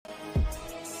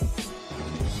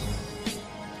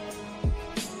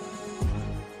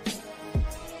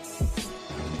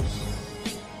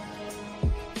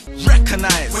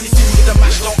mechanized. When you see me with the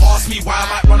mash, don't ask me why. I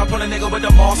might run up on a nigga with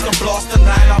a mask and blast the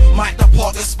nine. I might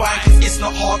depart the spine, cause it's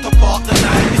not hard to bark the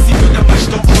nine. When you see me with the mash,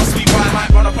 don't ask me why. I might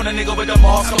run up on a nigga with a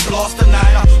mask and blast the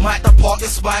nine. I might depart the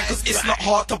spine, cause it's not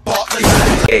hard to bark the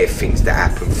nine. There are things that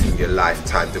happen through your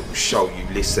lifetime that will show you,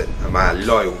 listen, am I a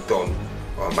loyal Don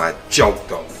or am I a joke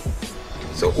Don?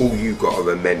 So all you gotta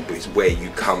remember is where you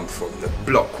come from, the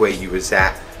block where you was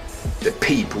at, the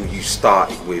people you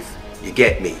started with. You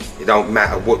get me? It don't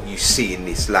matter what you see in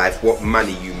this life, what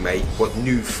money you make, what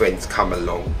new friends come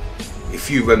along. If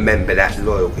you remember that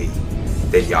loyalty,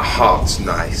 then your heart's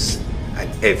nice, and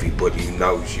everybody who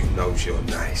knows you knows you're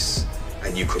nice.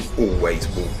 And you can always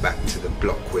walk back to the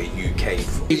block where you came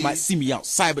from. You might see me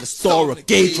outside with a store or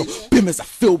gauge or bimmers are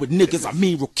filled with niggas, I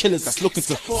mean real killers that's looking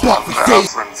to bark for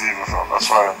days. Friends either, fam. That's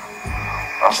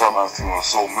why man's team was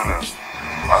so many.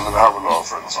 I didn't have a lot of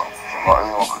friends, fam. Not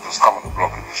anyone could just come on the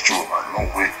block and just chill, man. No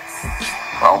way.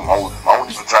 I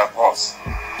wouldn't even drive past.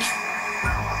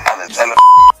 And then tell him,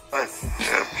 hey,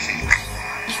 yeah, peak.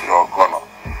 You're a gunner.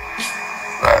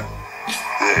 Like,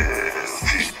 yeah,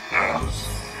 peak, yeah.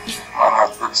 Man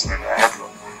had Brixton in the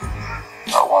headlock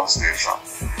at one stage, fam.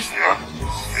 Yeah.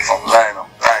 If I'm lying, I'm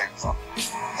dying, fam.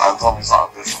 Man told me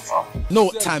something different, fam. Know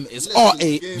what time it is? RA,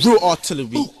 real artillery.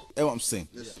 You know what I'm saying?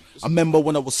 I remember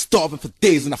when I was starving for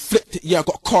days and I flipped it. Yeah, I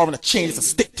got a car and a chain, it's a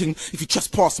stick thing. If you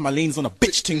trespass in my lanes on a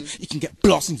bitch thing, you can get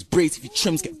blasted in his braids. If you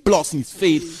trims, get blasted in his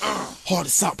fade.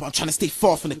 Hardest out, but I'm trying to stay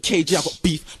far from the cage. Yeah, I got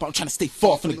beef, but I'm trying to stay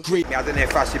far from the grave. I don't know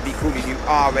if I should be calling you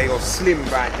RA or Slim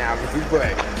right now,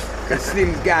 because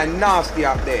Slim's going nasty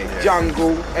up there. Yeah.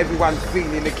 Jungle, everyone's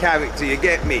feeling the character, you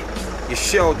get me? You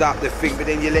shelled up the thing, but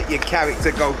then you let your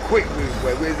character go quick with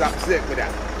where we're upset with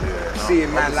that. Yeah,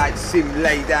 seeing man like Sim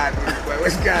laid out,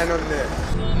 what's going on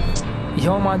there?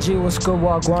 Yo, my G, what's good,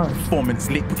 what I want? 4 minutes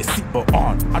late, put your seatbelt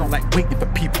on. I don't like waiting for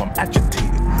people, I'm agitated.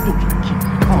 Still trying to keep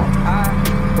me calm.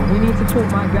 But we need to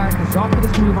talk, my guy, because after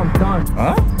this move, I'm done.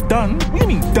 Huh? Done? What do you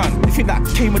mean done? You think that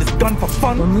I came with this gun for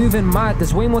fun? We're moving mad,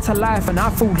 there's way more to life, and I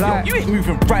feel like... Yo, you ain't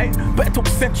moving right. Better talk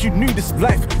sense, you knew this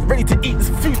life. Ready to eat this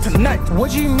food tonight.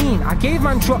 What do you mean? I gave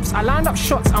man drops, I lined up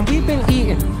shots, and we've been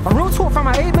eating. A real talk fam,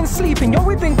 I ain't been sleeping. Yo,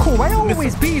 we've been cool, why you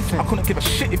always beefing? I couldn't give a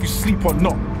shit if you sleep or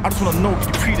not. I just wanna know if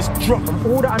you pre this drop. From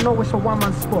all that I know, it's a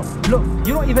one-man spot. Look,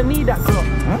 you don't even need that Glock.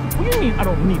 Huh? What do you mean I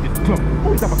don't need this Glock?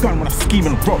 Always have a gun when I scheme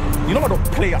and rob. You know I don't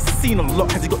play, I've seen a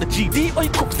lot. Has he got the GD or he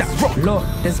cooks that rock? Look,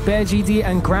 there's bare GD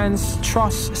and grands.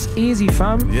 Trust, it's easy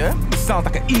fam. Yeah? You sound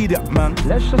like an idiot, man.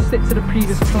 Let's just stick to the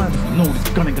previous plan. No, this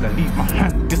gun ain't gonna leave my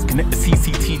hand. Disconnect the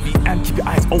CCTV and keep your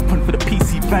eyes open for the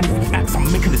PC van. If you act, I'm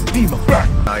making this demon burn.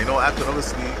 You know, acting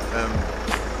obviously,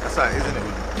 that's how it is, isn't it,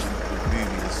 with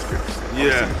movies and scripts.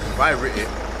 Yeah. Obviously, if I writ it,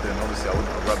 then obviously I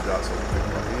wouldn't have rubbed it out so quick.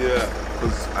 Yeah.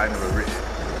 Because I never writ it.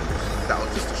 That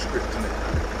was just a script, innit?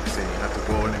 Saying you had to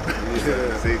go on it.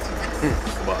 Yeah. Say to you.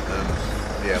 But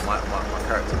yeah, my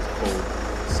character was cold.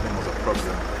 Slim was a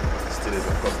problem. Still is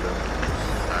a problem.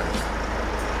 And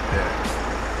yeah,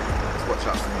 just watch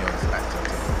out for me on this acting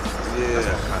thing. That's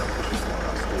what kind of pushes me on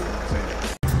that school. I'm saying.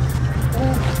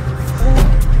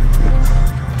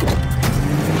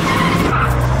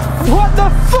 What the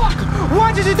fuck?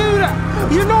 Why did you do that?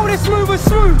 You know this move was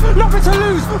smooth, nothing to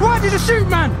lose. Why did you shoot,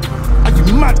 man? Are you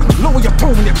mad? Lower your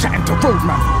tone when you're chatting to road,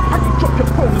 man. How you drop your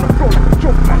phone on the floor like a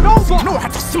joke, man? No, but... You know I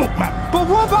had to smoke, man. But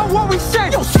what about what we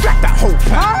said? Yo, scrap that whole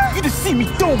plan. You just see me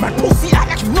do, man. Pussy act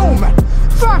like you know, man.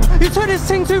 Fam, you took this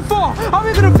thing too far. How are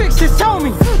we gonna fix this? Tell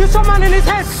me. There's some man in his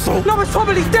head. So? No, it's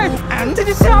probably dead. And? Did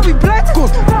you see how we bled? Good.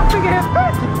 That figure here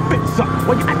bled. Bitch up.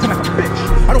 Why you acting like a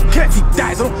bitch? I don't care if he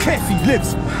dies, I don't care if he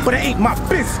lives. But it ain't my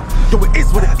biz. Yo, it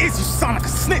is what it is. You sound like a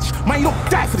snitch. Man, you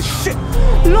don't die for this shit.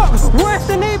 Look, what if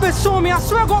the neighbors saw me? I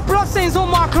swear I got blood stains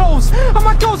on my clothes. And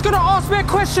my girl's gonna ask me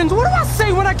questions. What do I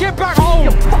say when I get back home?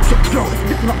 Yo, fuck your girl.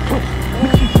 Listen up close.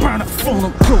 Burn that phone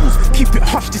and close. Keep it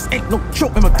hush, this ain't no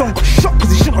joke. When my dog got shot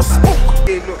cause he shouldn't have spoke.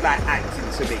 It looked like acting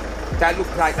to me. That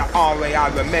looked like the RA I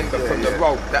remember from the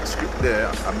road. That script there,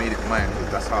 I made it mine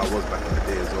because that's how I was back in the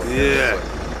day as well. Yeah. So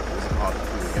it wasn't hard to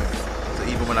do again. So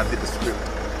even when I did the script,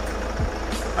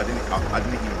 I didn't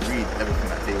even read everything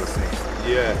that they were saying.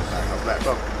 Yeah. Like, I was like,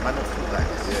 bro, man, don't feel like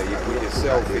this. Yeah, you like, put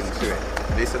yourself into it.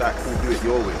 They said, like, cool, do it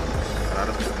your way. And I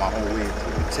just put my whole way into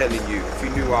it. I'm telling you, if you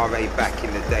knew RA back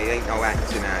in the day, ain't no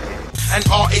acting out here. And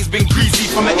RA's been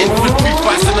greasy from an infant brief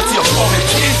by 70 of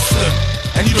instant.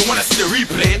 And you don't want to see the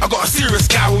replay. I got a serious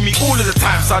guy with me all of the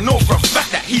time, so I know for a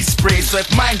fact that he sprayed. So if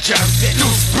mine jams,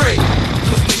 he'll spray.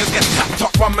 Cause niggas get tapped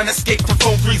up, one man escape from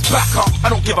phone three's back up. I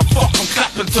don't give a fuck, I'm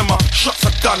clapping till my shots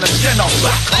are done and then I'll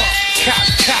back up.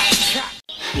 Cat.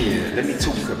 Yeah, let me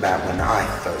talk about when I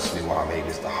first knew RA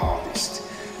was the hardest.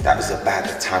 That was about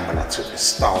the time when I took the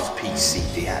Styles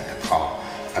PCD out of the car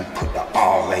and put the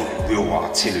RA, Real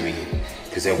Artillery, in,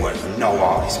 because there weren't no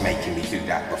artists making me do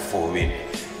that before him.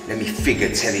 Let me figure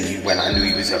telling you when I knew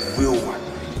he was a real one,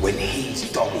 when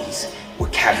his dollies were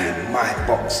carrying my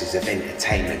boxes of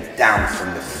entertainment down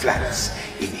from the flats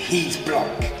in his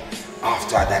block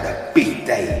after I'd had a big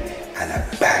day and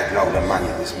a bad load of money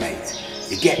was made.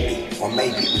 You get me? Or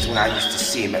maybe it was when I used to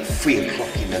see him at 3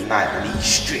 o'clock in the night on each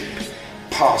strip,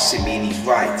 passing me in his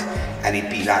ride, and he'd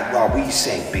be like, "Well, what are you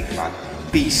saying, big man?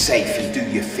 Be safe and do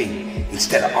your thing,"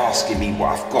 instead of asking me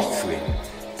what I've got for him.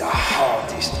 The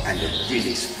hardest and the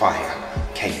realest fire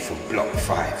came from Block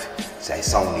 5, so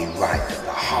it's only right that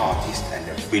the hardest and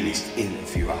the realest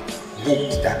interviewer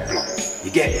walked that block.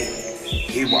 You get me?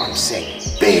 Hear what I'm saying?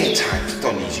 Bare times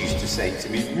Donnies used to say to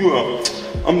me, "Well,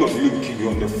 I'm not linking you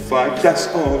on the 5, that's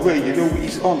RA, you know what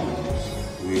he's on."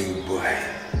 Real boy,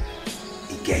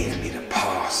 he gave me the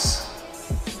pass.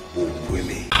 Walk with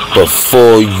me.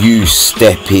 Before you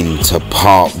step into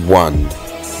part 1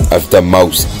 of the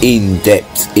most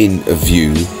in-depth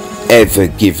interview ever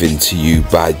given to you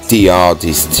by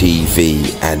DOE'S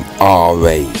TV and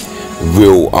RA,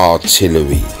 Real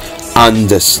Artillery,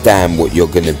 understand what you're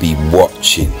going to be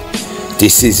watching.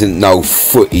 This isn't no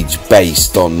footage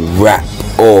based on rap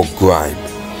or grime.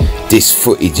 This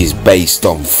footage is based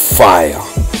on fire.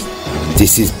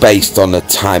 This is based on a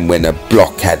time when a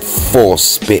block had 4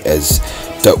 spitters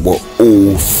that were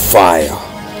all fire.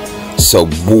 So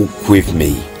walk with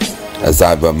me as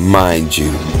I remind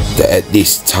you that at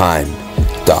this time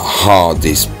the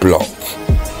hardest block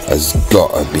has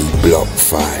gotta be Block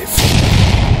 5.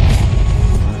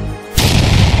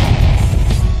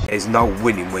 There's no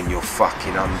winning when you're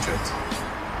fucking 100.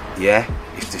 Yeah?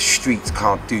 If the streets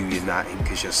can't do you nothing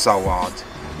because you're so hard,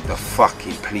 the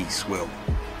fucking police will.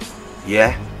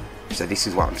 Yeah? So this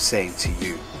is what I'm saying to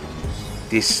you.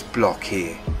 This block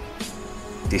here,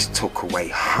 this took away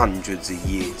hundreds of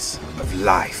years of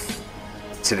life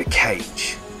to the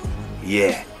cage.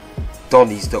 Yeah,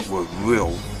 Donnies that were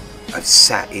real have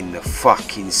sat in the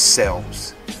fucking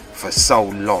cells for so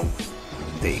long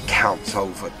that it counts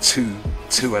over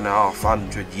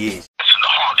 2,500 years.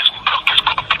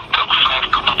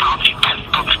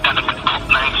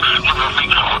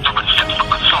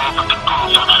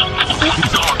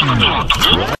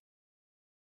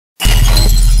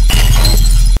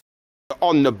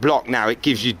 On the block now, it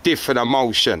gives you different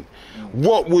emotion.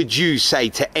 What would you say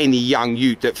to any young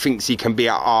youth that thinks he can be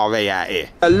an RA out here?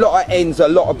 A lot of ends, a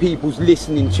lot of people's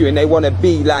listening to you and they want to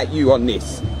be like you on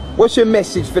this. What's your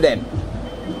message for them?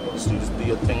 Listen, just do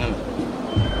your thing,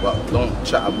 innit? But don't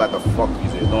chat about the fuck you,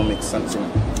 it don't make sense,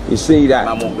 innit? You see that?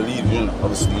 Man won't believe you, innit?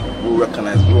 Obviously, we'll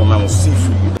recognize real, man will see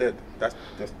through you. That's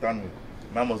done with.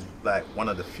 Man was like one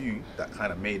of the few that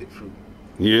kind of made it through.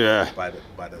 Yeah. By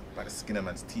the skin of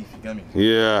man's teeth, you get me?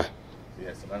 Yeah.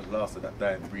 Yeah, so man's last of that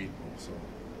dying breed, bro. So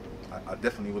I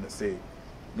definitely wouldn't say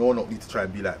no one don't need to try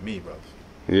and be like me, bro.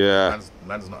 Yeah.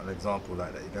 Man's not an example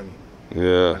like that, you get me?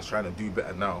 Yeah. Man's trying to do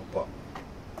better now, but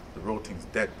the real thing's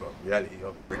dead, bro. Reality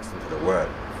of it breaks into the world.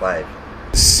 5.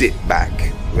 Sit back,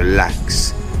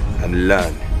 relax, and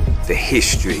learn the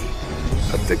history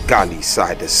of the gully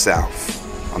side of South.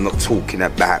 I'm not talking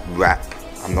about rap.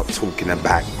 I'm not talking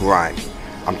about grime.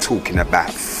 I'm talking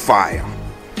about fire.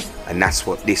 And that's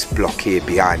what this block here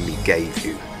behind me gave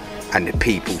you. And the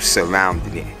people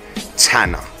surrounding it.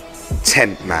 Tanner,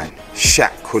 Tent Man,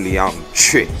 Shaq Coleon,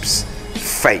 Trips,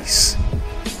 Face,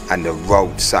 and the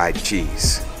roadside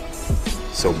G's.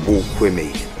 So walk with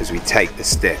me as we take the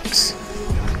steps.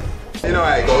 You know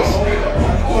how it goes.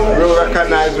 Real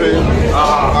recognize me.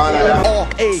 All of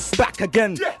that. Hey, back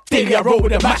again. Daily I roll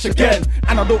with a mash again.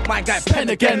 And I don't mind getting pen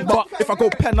again. But if I go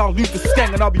pen, I'll lose the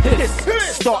skeng and I'll be pissed.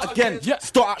 Start again.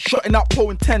 Start out shotting out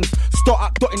pulling 10s. Start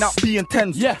out dotting out B and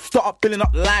 10s. Start out filling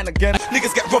up the line again.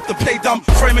 Niggas get robbed and play dumb.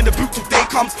 Frame in the boot till day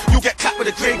comes. You'll get clapped with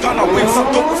a grey gun. I'll win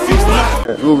some, don't refuse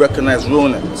nothing. Real recognize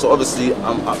realness. So obviously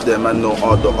I'm up there, man, know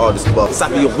all the artists, but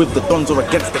sadly you're with the dons or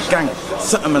against the gang.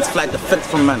 Certain man's fly defense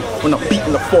for man. When I'm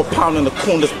beating the 4 pound in the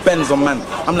corners, Benz on man.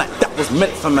 I'm like, that was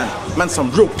meant for man. Man,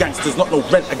 some real gangsters, not no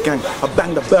rent a gang. I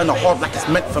bang the burner hard like it's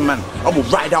meant for man. I will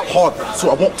ride out hard, so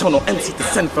I won't tell no MC to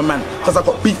send for man. Cause I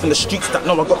got beef in the streets that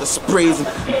know I got the sprays. And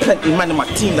plenty man in my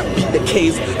team that beat the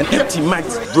K's and empty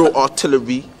mags. Real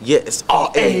artillery, yeah, it's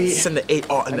RA. Send the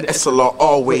AR and the SLR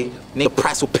our way. The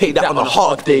price will pay that on a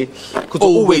hard day. Cause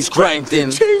always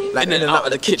grinding. Like in and out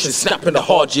of the kitchen, snapping the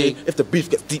hard J. If the beef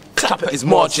gets deep, clap at his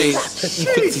marges. He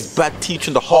thinks he's bad,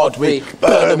 teaching the hard way.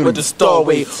 Burn him with the star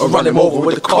way, or run him over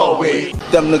with the car way.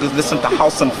 Them niggas listen to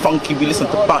House and Funky, we listen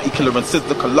to Bounty Killer and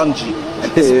Sizzler Kalungi.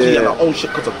 And SP and our own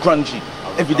shit cause of grungy.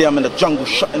 Every day I'm in the jungle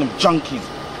shutting them junkies.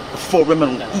 Before him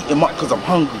and eat him up cause I'm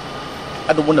hungry.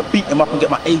 I don't wanna beat him up and get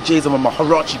my AJs and my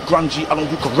Harachi grungy. I don't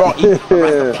do karate. I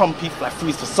ride the pumpy, fly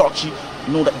free Versace.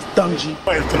 You know that it's dungy.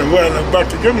 I'm gonna wear that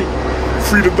back, you get me?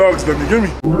 Free the dogs, then you get me?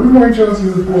 When Ray Jones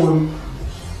was born,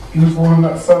 he was born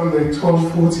that Sunday,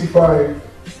 12:45.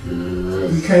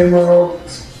 He came out,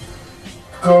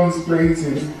 guns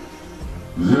blazing.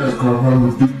 Yeah, I can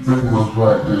remember Big Ben was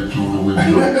right there through the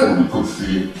window so we could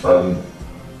see it.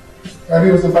 And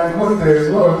it was a bank holiday as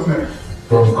well, wasn't it?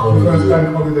 Bank holiday. First bank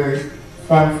holiday,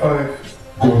 5-5.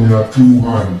 Going in a 2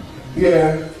 hand.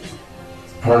 Yeah.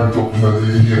 Pint up in the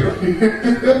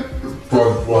air.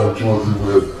 5-5 Josie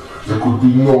where there could be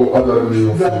no other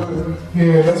name for him.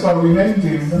 Yeah, that's why we named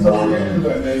him. That's why we named him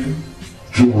that name.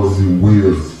 Josie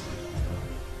Wales.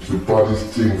 The baddest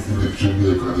thing for the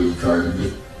Jamaica at the time.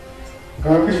 I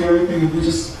think the only thing, we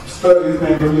just spelled his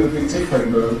name a little bit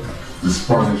different though. The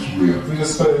Spanish way. We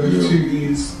just spelled it with 2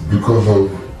 E's. Because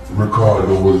of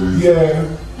Ricardo was his...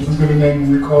 Yeah, we was going to name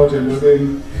him Ricardo, but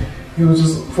then he was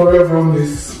just forever on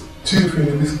this toothing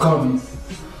and this gun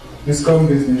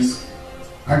business.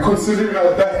 And considering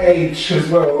at that age as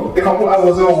well, I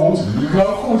was old, no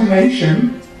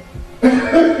coordination. But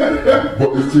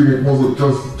the thing, it wasn't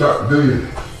just that day.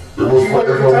 It was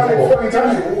forever. He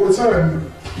done it all the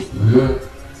time. Yeah.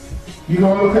 You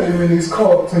don't look at him in his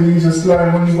cot and he's just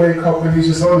lying when you wake up and he's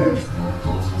just on it.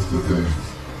 Those was the thing.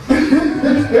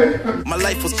 My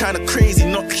life was kinda crazy,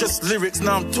 not just lyrics.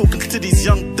 Now I'm talking to these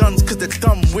young duns cause they're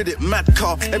done with it. Mad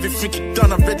car, everything you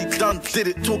done, already done, did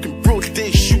it. Talking broad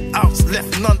day, shootouts,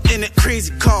 left none in it.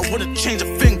 Crazy car, wouldn't change a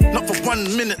thing, not for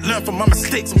 1 minute. Learn from my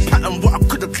mistakes and pattern what I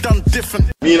could have done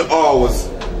different. Me and R was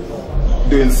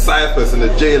doing ciphers in the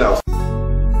jailhouse.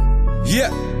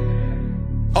 Yeah,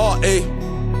 R.A.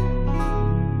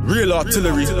 Real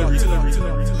artillery.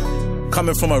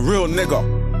 Coming from a real nigga.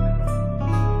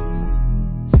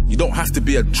 You don't have to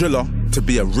be a driller to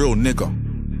be a real nigga.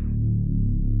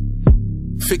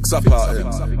 Fix up out here.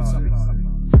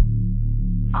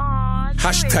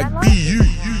 Hashtag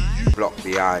BU. Block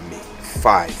behind me,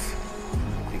 5.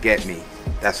 You get me?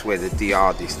 That's where the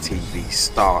DIDNT TV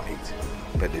started.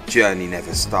 But the journey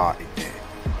never started there.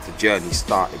 The journey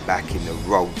started back in the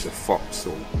roads of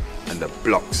Foxhall and the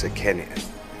blocks of Kennington.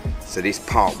 So this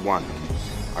part 1,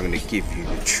 I'm going to give you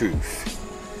the truth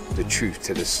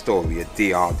to the story of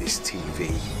DIDNT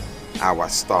TV, how I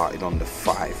started on the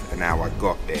 5 and how I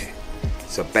got there.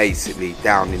 So basically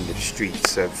down in the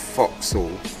streets of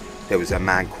Foxhall there was a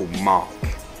man called Mark,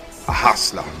 a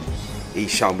hustler. He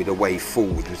showed me the way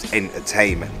forward was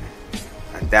entertainment.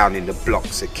 And down in the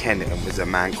blocks of Kennington was a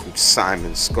man called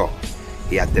Simon Scott.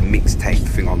 He had the mixtape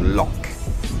thing on lock.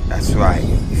 That's right,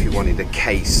 if you wanted a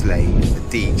K-Slay, a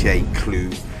DJ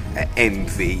Clue, a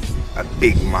MV, a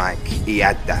Big Mike, he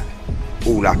had that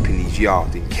all up in his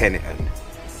yard in Kennington.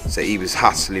 So he was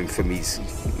hustling from his,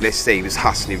 let's say he was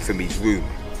hustling from his room.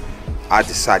 I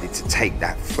decided to take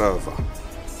that further.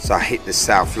 So I hit the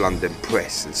South London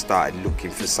press and started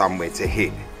looking for somewhere to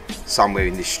hit. Somewhere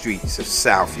in the streets of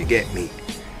South, you get me?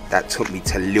 That took me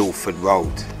to Lilford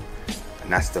Road.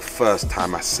 And that's the first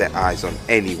time I set eyes on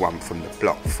anyone from the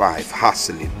Block 5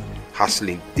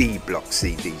 hustling D-Block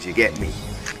CDs, you get me?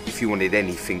 If you wanted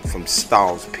anything from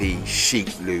Styles P, Sheep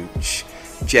Luch,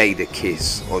 Jada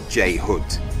Kiss or J Hood,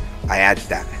 I had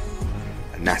that.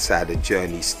 And that's how the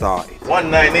journey started.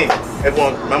 198,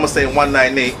 everyone remember saying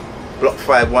 198, Block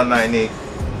 5 198,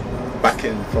 back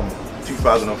in from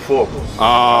 2004 bro.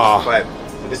 Ah. 5.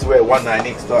 So this is where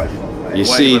 198 started from. Like, you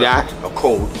see that? A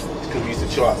code, because we used to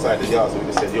chill outside the yard, so we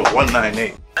just said, yo,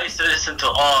 198. I used to listen to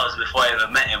ROADZ before I ever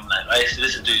met him. Like, I used to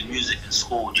listen to his music in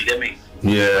school, do you get me?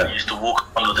 Yeah. I used to walk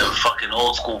around with them fucking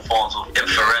old school phones with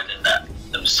infrared and that.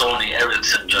 Them Sony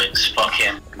Ericsson joints,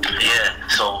 fucking, yeah.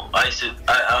 So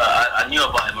I knew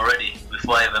about him already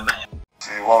before I ever met him.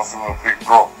 See, one thing with Big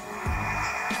Bro,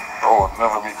 bro would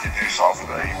never make you do something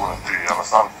that he wouldn't do, you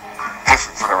understand?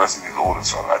 Different for the rest of his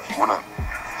auditors, like he wouldn't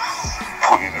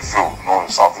put you in the field knowing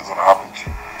something's gonna happen to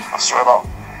you. I swear out,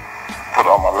 put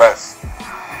it on my life.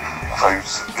 So he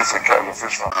was a different kettle of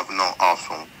fish, man. I've known us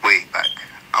from way back.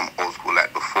 I'm old school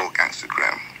like before GANGSTA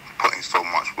GRIME. Putting so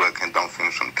much work and done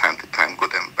things from time to time,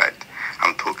 good and bad.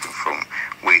 I'm talking from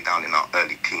way down in our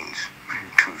early teens,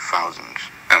 2000s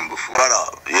and before.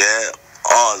 Brother, yeah,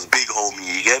 ROADZ, big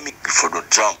homie, you get me? For the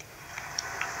jump.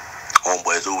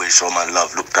 Homeboys always show my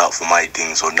love, looked out for my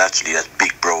things, so naturally that's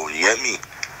big bro, you get me?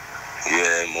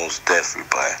 Yeah, most definitely,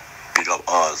 boy. Big up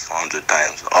ROADZ 100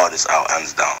 times. Artists out,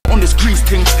 hands down. On this grease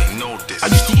thing, I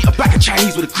used to eat a bag of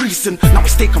Chinese with a greasing. Now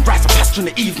it's steak and rice and pasta in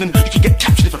the evening. You can get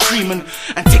captured if I'm creaming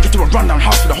and take it to a rundown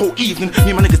house for the whole evening.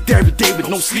 Me and my niggas there every day with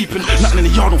no sleeping. Nothing in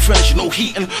the yard, no furniture, no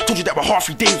heating. Told you that we're half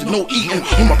 3 days with no eating.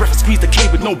 Hold my breath and squeeze the K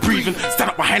with no breathing. Stand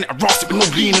up behind it and ross it with no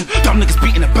leaning. Dumb niggas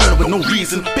beating a burner with no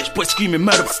reason. Bitch boy screaming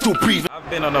murder but still breathing. I've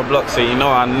been on the block, so you know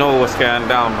I know what's going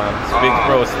down, man. It's big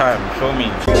bro's time, feel me?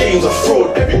 Game's a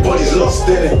fraud, everybody's lost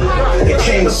in it. They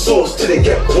claim the source till they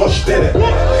get washed in it.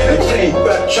 And playing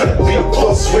back, trying to be a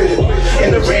boss with it.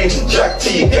 In the range and jack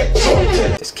till you get dropped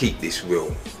in. Let's keep this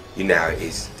real. You know how it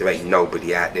is. There ain't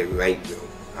nobody out there who ain't real.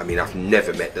 I mean, I've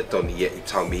never met the Donny yet who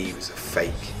told me he was a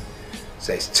fake.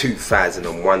 So it's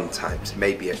 2001 times,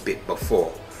 maybe a bit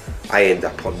before, I end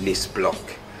up on this block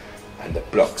and the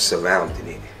block surrounding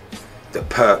it. The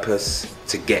purpose,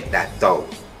 to get that dough.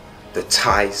 The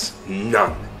ties,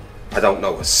 none. I don't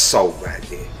know a soul right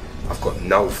there. I've got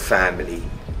no family,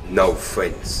 no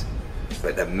friends.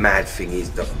 But the mad thing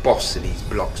is, the boss of these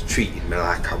blocks treated me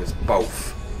like I was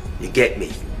both. You get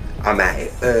me? I'm out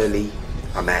here early,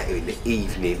 I'm out here in the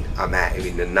evening, I'm out here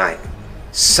in the night.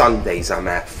 Sundays I'm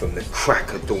out from the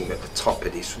crack of dawn at the top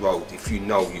of this road. If you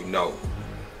know, you know.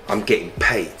 I'm getting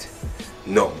paid.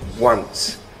 Not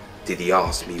once did he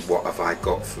ask me what have I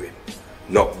got for him.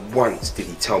 Not once did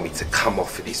he tell me to come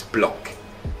off of this block.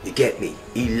 You get me?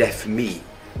 He left me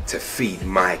to feed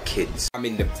my kids. I'm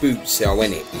in the boot cell,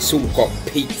 innit? It's all got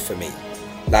peak for me.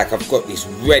 Like I've got this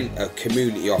renter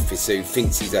community officer who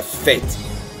thinks he's a fed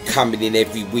coming in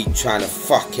every week trying to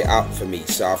fuck it up for me.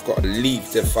 So I've got to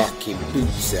leave the fucking boot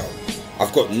cell.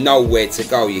 I've got nowhere to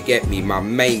go, you get me? My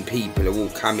main people are all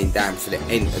coming down for the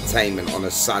entertainment on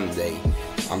a Sunday.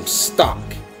 I'm stuck.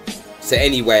 So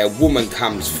anyway, a woman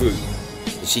comes through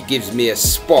and she gives me a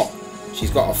spot. She's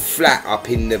got a flat up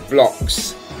in the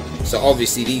blocks. So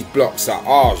obviously these blocks are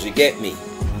ours, you get me?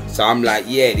 So I'm like,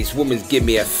 yeah, this woman's give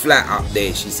me a flat up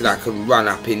there. She said I can run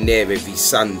up in there every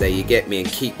Sunday, you get me,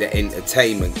 and keep the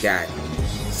entertainment going.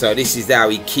 So this is how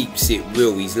he keeps it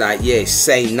real. He's like, yeah,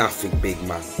 say nothing, big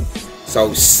man.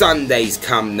 So Sundays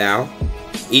come now.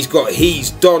 He's got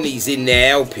Donnies in there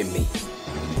helping me.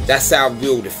 That's how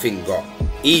real the thing got.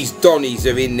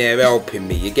 Donnies are in there helping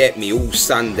me, you get me, all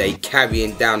Sunday,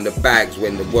 carrying down the bags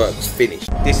when the work's finished.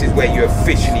 This is where you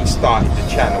officially started the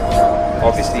channel.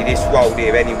 Obviously this road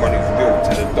here, anyone who's real to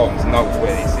the Dons knows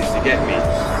where this is, you get me?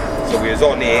 So we was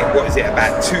on here, what is it,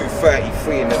 about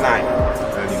 2:33 in the night?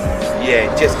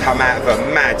 Yeah, just come out of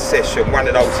a mad session. One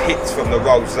of those hits from the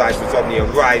ROADZ was on the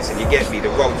horizon, you get me? The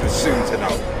ROADZ was soon to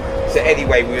know. So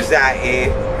anyway, we was out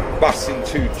here, busting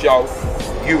to Joe,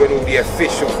 you and all the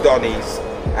official Donnies.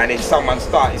 And then someone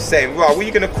started saying, "Right, what are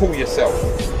you gonna call yourself?"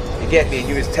 You get me? And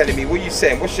you was telling me, "What are you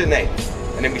saying? What's your name?"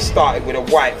 And then we started with a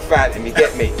white phantom, you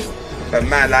get me? A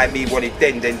man like me wanted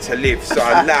DIDNT to live, so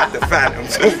I allowed the phantom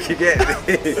talk, you get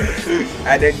me?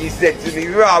 And then you said to me,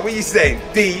 "Right, what are you saying?"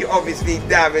 D, obviously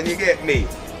Darren, you get me?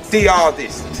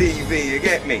 DOE'S TV, you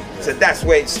get me? So that's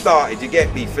where it started, you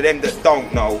get me? For them that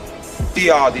don't know,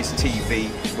 DOE'S TV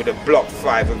with a Block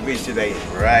 5 originated.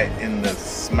 Right in the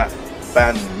smack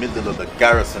bang middle of the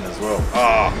garrison as well.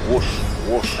 Ah, whoosh,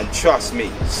 whoosh. And trust me,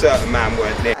 certain man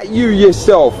weren't there. You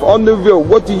yourself, on the real,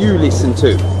 what do you listen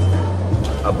to?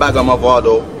 A bag of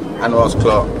Mavado and Ross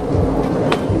Clark.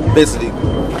 Basically,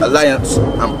 Alliance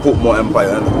and Portmore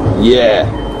Empire. Yeah.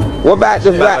 What about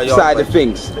the rap side of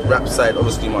things? Rap side,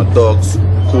 obviously my dogs,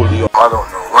 Coolio. I don't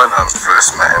know when I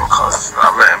first met him, cause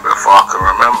I met him before I can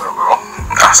remember, bro.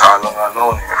 That's how long I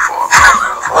known him for.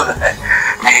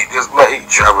 Me just met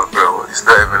each other, bro. It's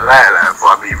not even like that. If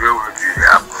I be real with you,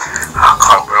 man, I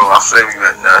can't, bro. I swear we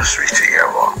went nursery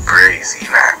together, crazy,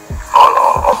 like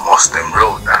on Muslim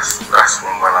Road. That's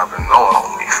from when I've been knowing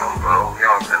homie from, bro. We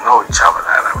don't even know each other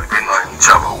like that. We've been knowing each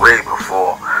other way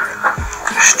before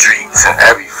the streets and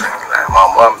everything. Like my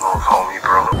mom knows homie,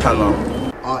 bro.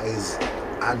 Artists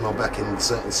had my back in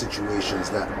certain situations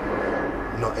that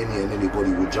not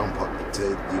anybody would jump up to,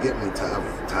 you get me, to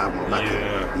have my back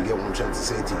in. You get what I'm trying to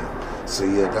say to you? So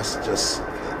yeah, that's just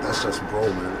bro,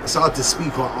 man. It's hard to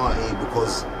speak on RA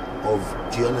because of,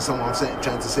 do you understand what I'm saying,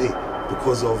 trying to say?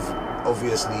 Because of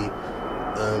obviously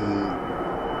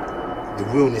the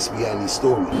realness behind his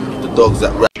story. The dogs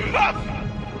that rap.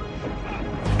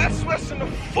 That's what's in the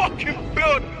fucking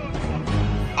building.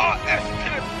 RS to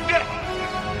the death.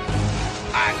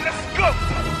 Alright, let's go.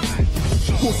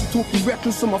 Pussy talking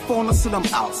reckless on my phone, I said I'm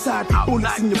outside.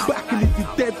 Bullets in your back, and if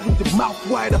you're dead with your mouth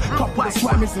wider. Couple of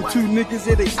swammers and 2 niggas,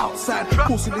 yeah, they outside.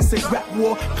 Pussy, they say rap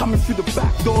war, coming through the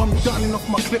back door. I'm gunning off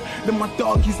my clip, then my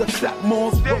dog, he's a clap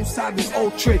more. Roadside and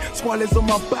old tray, spoilers on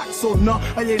my back, so nah,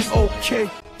 I ain't okay.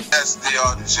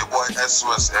 SDR, this your boy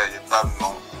SOS, you done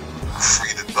know.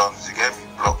 Free the Dons, you get me?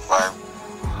 Block 5.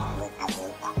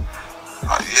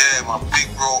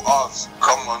 Oz,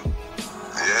 come on.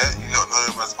 Yeah, you don't know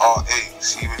him as RA.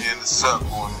 See, when you're in the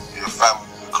circle and your family,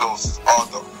 the closest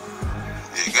R-Dog.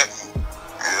 You get me?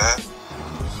 Yeah?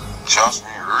 Trust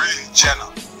me, really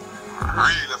Jenna.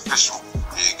 Real official.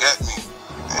 You get me?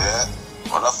 Yeah?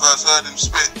 When I first heard him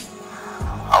spit,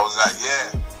 I was like,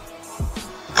 yeah,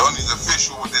 Donnie's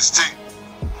official with this thing.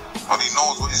 When he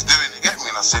knows what he's doing, you get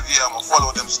me? And I said, yeah, I'm gonna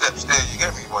follow them steps there, you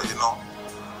get me? But you know,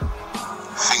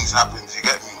 things happen, you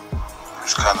get me?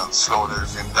 Just kind of slowed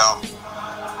everything down.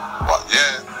 But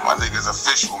yeah, my nigga's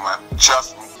official, man.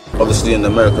 Trust me. Obviously, in the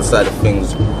American side of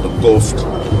things, the Ghost,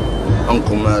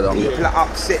 Uncle Murder. People are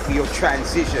upset with your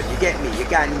transition, you get me? You're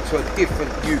going into a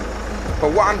different view.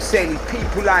 But what I'm saying is,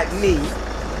 people like me,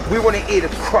 we want to hear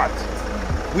the crud.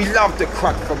 We love the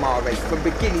crud from RA, from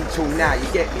beginning till now, you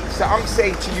get me? So I'm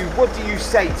saying to you, what do you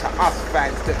say to us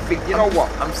fans that think, you know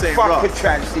what? I'm saying, fuck the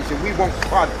transition, we want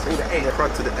crud till the end.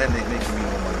 Crud to the end ain't making me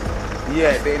no money.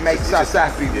 Yeah, but it makes us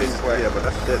happy, this way. Yeah, but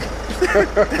that's dead.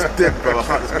 It's dead, bro. I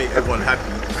can't just make everyone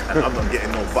happy and I'm not getting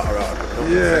no butter out of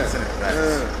it. No sense in it. Like,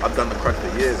 I've done the crud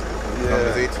for years. When I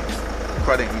was 18.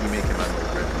 Crud ain't really making my no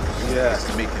bread. It's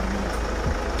just making me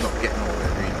not get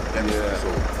nowhere, really. So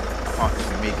I can't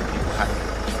just be making people happy.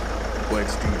 Going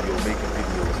to studio, making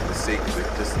videos for the sake of it,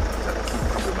 just to keep a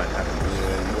couple man happy.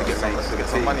 You get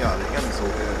some money out of it, you get me? So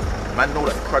man know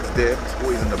that the crud's there, it's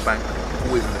always in the bank,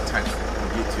 always in the tank, you can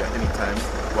get to you at any time.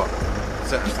 But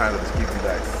certain times I just give you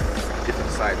like a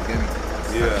different side, you get me?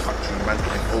 Cut through, man's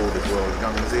getting old as well, you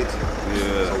know what I'm saying?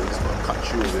 So we just gotta cut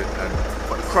through with it.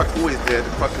 But the crud's always there,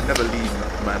 the crud can never leave,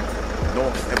 man.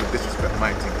 No one can ever disrespect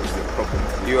my team because it's a problem.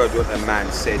 You heard what the man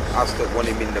said, us that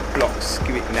want him in the block,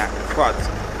 skewing that crud.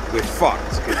 We're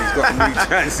fucked because he's got a new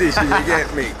transition, you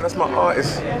get me? That's my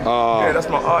artist. Yeah, that's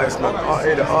my artist, man. I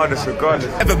ain't the artist regardless.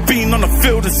 Ever been on the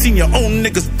field and seen your own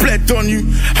niggas bled on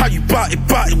you? How you bout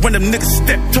it when them niggas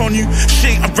stepped on you?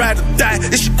 Shit, I'd rather die,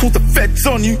 it should call the feds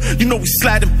on you. You know we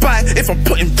sliding by if I'm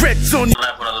putting breads on you.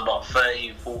 When I was about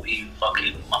 13, 14,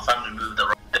 fucking, my family moved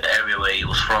around the area where he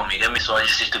was from, you get me? So I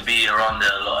just used to be around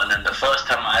there a lot. And then the first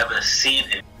time I ever seen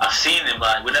him, I've seen him,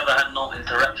 but we never had no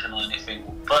interaction or anything.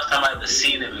 First time I ever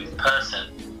seen him in person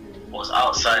was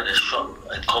outside a shop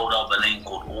in Cold Harbour Lane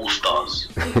called All Stars.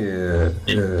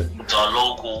 It's our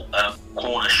local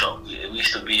corner shop. We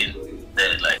used to be in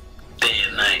there like day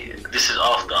and night. This is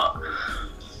after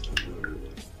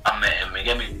I met him, you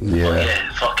get me? But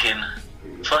yeah,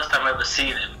 fucking first time I ever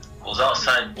seen him was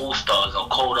outside All Stars on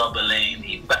Cold Harbour Lane.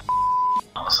 He backed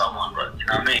or someone, but you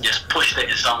know what I mean? Just pushed it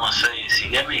in someone's face, you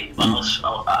get me? But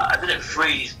I didn't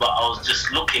freeze, but I was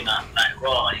just looking at like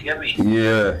raw, you get me?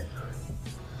 Yeah.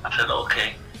 I said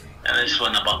okay, and I just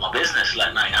went about my business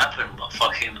like nothing happened. But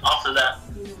fucking after that,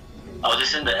 I was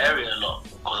just in the area a lot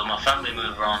because my family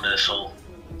moved around there. So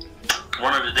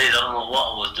one of the days, I don't know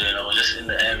what I was doing. I was just in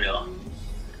the area,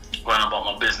 going about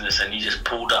my business, and he just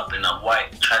pulled up in a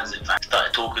white transit van,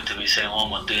 started talking to me, saying, what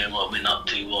am I doing, what have I been up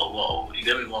to, what, you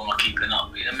get me, what am I keeping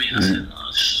up, you get me? And I said, no, I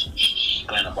was just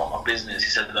going about my business. He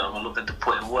said that I'm looking to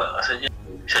put in work. I said, yeah.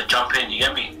 He said, jump in, you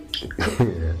get me?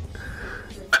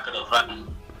 Back of the van,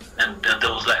 and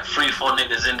there was like 3-4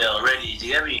 niggas in there already,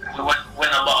 you get me? We went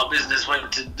about our business,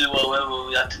 went to do whatever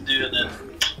we had to do, and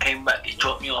then came back, he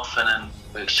dropped me off, and then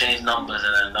we exchanged numbers,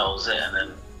 and then that was it, and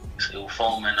then he'll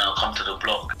phone me and I'll come to the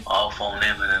block. I'll phone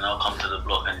him and then I'll come to the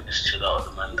block and just chill out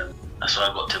with them. And that's why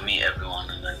I got to meet everyone.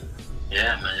 And then,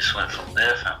 yeah, man, just went from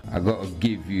there, fam. I got to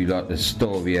give you like the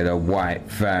story of the white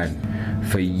van.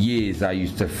 For years I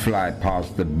used to fly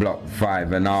past the block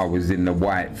 5 and I was in the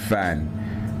white van.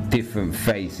 Different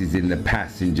faces in the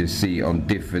passenger seat on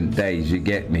different days, you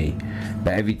get me?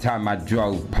 But every time I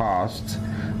drove past,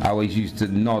 I always used to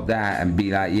nod out and be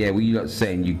like, yeah, what you lot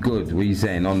saying? You good? What you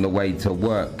saying? On the way to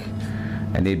work?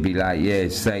 And he'd be like, yeah,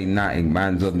 say nothing,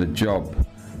 man's on the job.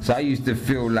 So I used to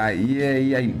feel like, yeah,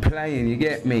 he ain't playing, you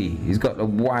get me? He's got the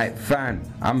white fan.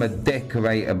 I'm a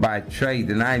decorator by trade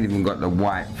and I ain't even got the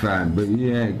white fan, but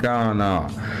yeah, go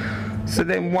on. So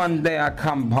then one day I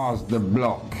come past the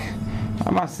block. I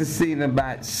must have seen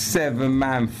about 7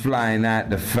 men flying out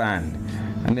the fan.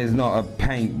 And there's not a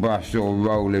paintbrush or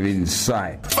roller in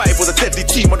sight. 5 was a deadly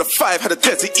team on the 5, had a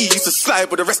dirty E, used to slide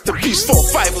with the rest in peace.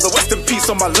 4-5 was a rest in peace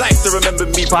on my life to remember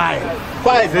me.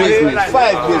 5 business,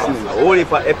 5 business. Only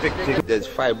for epic thing. There's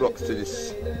 5 blocks to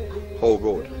this whole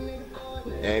road.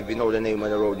 And if you know the name of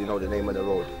the road, you know the name of the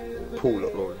road. Pool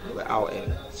up road. We're out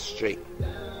here, straight.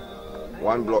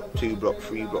 1 block, 2 block,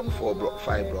 3 block, 4 block,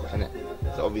 5 blocks, innit?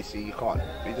 So obviously you can't.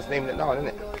 You're just naming it down,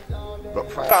 innit? Block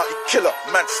 5. Bounty killer,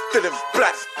 man still in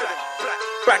black.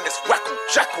 Bang this whackle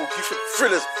jackal, you think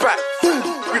thriller's back.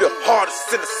 We the hardest.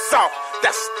 brothers in the south,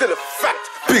 that's still a fact.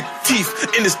 Big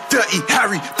teeth in his dirty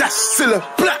Harry, that's still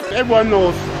a black. Everyone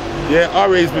knows, yeah,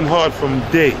 RA's been hard from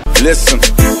day. Listen,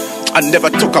 I never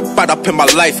took a bad up in my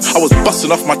life. I was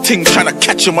busting off my ting, trying to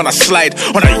catch him when I slide.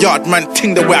 On a yard man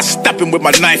ting, the way I stab him with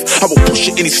my knife. I will push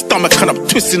it in his stomach and I'm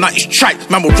twisting out his tripe.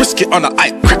 Man will risk it on a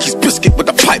eye, crack his biscuit with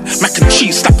a pipe. Mac and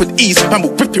cheese, slap with ease, man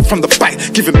will rip it from the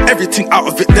bite. Give him everything out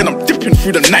of it, then I'm dipping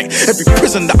through the night. Every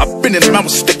prison that I've been in, man will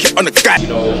stick it on a guy. You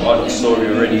know Ardot's story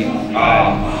already.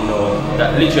 You know,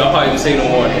 that literally I can't even say no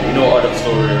more. You know Ardot's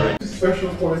story already. Special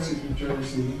quality in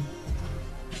Jersey,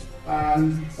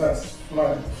 and that's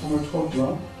like from a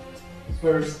toddler. It's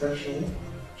very special.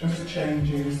 Just the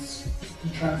changes, the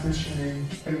transitioning,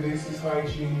 and this is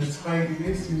hygiene. The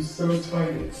tidiness is so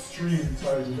tidy, extremely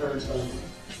tidy, very tidy.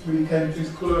 When he came to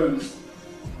his clothes,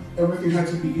 everything had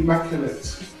to be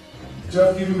immaculate.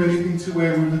 Don't give him anything to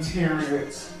wear with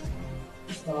deteriorate.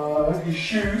 His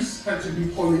shoes had to be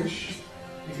polished.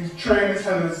 If his trainers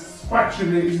had a scratch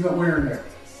in it, he's not wearing it.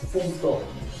 Full stop.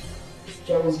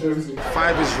 That was Jersey.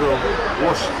 5 Israel,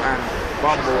 Wash and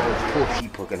Bumble. Poor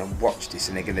people are going to watch this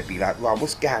and they're going to be like, right,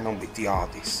 what's going on with the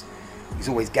artist? He's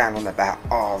always going on about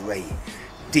RA,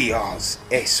 DRs,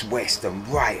 S West and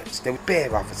riots. There were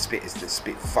bare other spitters that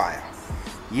spit fire.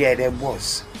 Yeah, there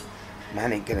was.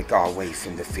 Man ain't going to go away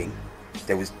from the thing.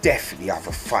 There was definitely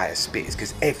other fire spitters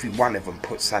because every one of them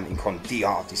put something on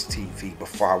DR's TV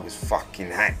before I was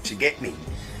fucking hacked, you get me?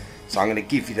 So I'm going to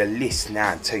give you the list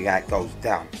now and tell you how it goes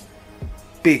down.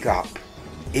 Big Up,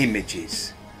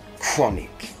 Images,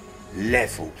 Chronic,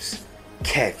 Levels,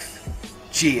 Kev,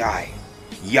 GI,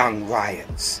 Young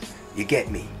Riots, you get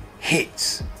me?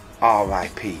 Hits,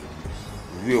 RIP,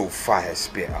 Real Fire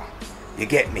Spitter, you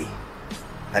get me?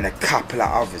 And a couple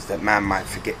of others that man might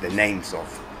forget the names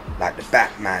of, like the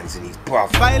Batmans and his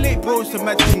brother. Violate bros to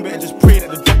mad thing, better just pray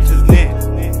that the doctor's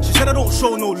near. She said I don't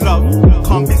show no love,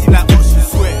 can't busy like Oxford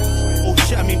swear. Oh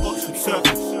shit, I mean Oxford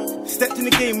Circus. Stepped in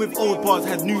the game with old bars,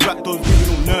 had new rap dogs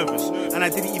getting all nervous, and I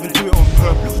didn't even do it on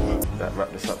purpose. That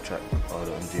Wrap This Up track,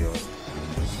 Ardot and DR,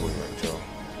 before he went jail.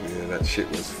 Yeah, that shit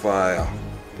was fire.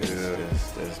 Yeah.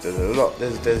 There's a lot.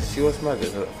 There's see what's mad. I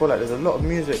feel like there's a lot of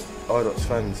music Ardot's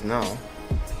fans now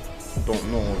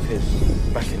don't know of his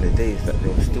back in the days that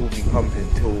they'll still be pumping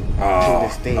till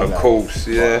this day. Of course,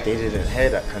 yeah. They didn't hear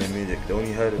that kind of music. They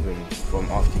only heard of him from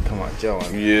after he come out of jail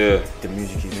and the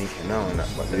music he's making now and that.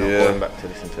 But they're not going back to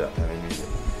listen to that kind of music.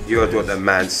 You heard what the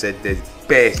man said. There's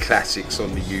bare classics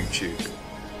on the YouTube.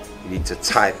 You need to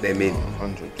type them in.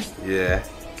 100. Yeah.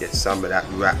 Get some of that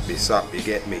Wrap This Up. You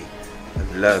get me?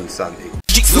 And learn something.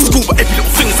 Jigs in school, but every little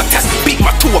thing is a test. Beat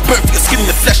my tour, burn for your skin in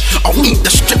the flesh. I'll eat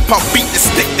the strip, I'll beat the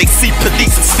stick. They see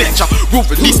police and snitch, I will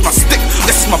release my stick.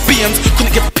 That's my BMs,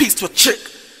 couldn't give a piece to a chick.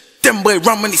 Them boy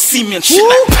run when they see me and shit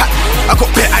like Pat. I got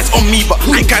bare eyes on me, but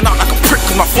I ain't going out like a prick.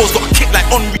 Cause my foes got a kick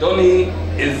like on me. Donnie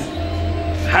is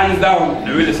hands down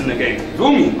the realest in the game. You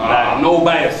feel me? Like, no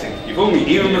biasing. You feel me?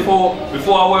 Even before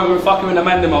I weren't fucking with the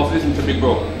man, I was listening to Big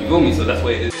Bro. You feel me? So that's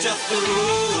what it is. Just the road.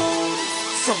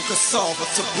 From Cassava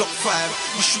to Block 5,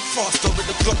 we shoot faster with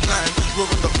the Glock 9. We're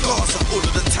on the Gaza all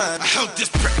of the time. I held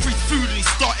this prep free food and he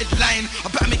started lying.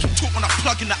 I better make him talk when I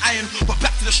plug in the iron. But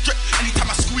back to the strip, anytime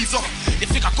I squeeze off. They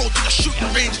think I go to the shooting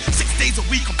range 6 days a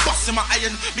week, I'm busting my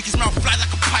iron. Make his mouth fly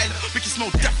like a pilot, make it smell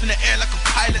death in the air like a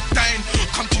pilot dying.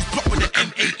 Come to his block with the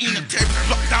M18 and tear his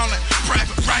block down like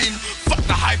Private Ryan. Fuck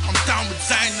the hype, I'm down with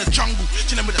Zion in the jungle,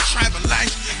 chilling with the tribal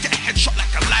lines. Get a headshot like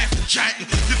a life, the giant.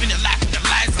 Living your life with the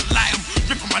lies a lie.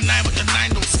 Ripping my 9 with the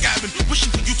 9, don't scabbing.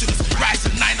 Wishing for you to just rise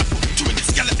at 9. I put 2 in the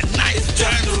skeleton 9 is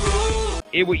down the road.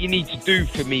 Here's what you need to do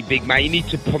for me, big man. You need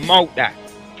to promote that.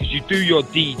 Because you do your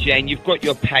DJing, you've got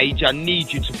your page. I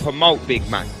need you to promote, big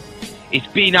man. It's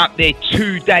been up there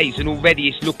 2 days and already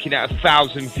it's looking at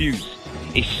 1,000 views.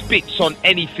 It spits on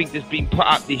anything that's been put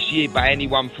up this year by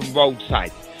anyone from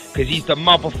Roadside. Because he's the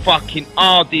motherfucking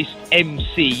hardest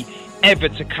MC ever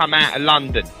to come out of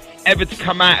London. Ever to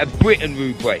come out of Britain,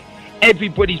 rude boy.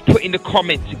 Everybody's put in the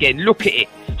comments again. Look at it.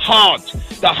 Hard.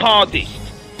 The hardest.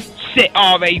 Set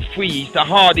RA3. He's the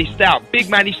hardest out. Big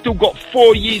man, he's still got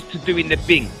 4 years to do in the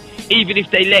Bing. Even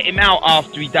if they let him out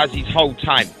after he does his whole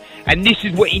time. And this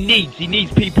is what he needs. He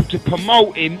needs people to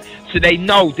promote him so they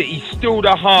know that he's still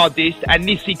the hardest. And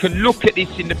this, he can look at this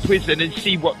in the prison and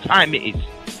see what time it is.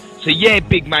 So yeah,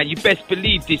 big man, you best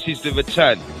believe this is the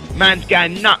return. Man's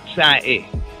going nuts out here.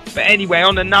 But anyway,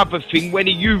 on another thing, when are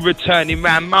you returning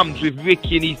round mum's with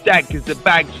Ricky and his dad because the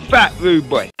bag's fat, rude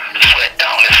boy? Swear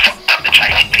down, it's fucked up to try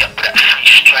to hit me up with that free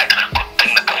strike. Good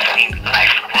thing that I've seen life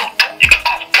real dope. You can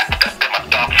off black, that be my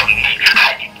dog from me.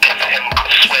 I never him,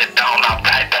 cause swear down, I'll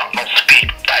ride down, no speed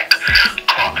bike.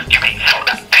 Car, you ain't felt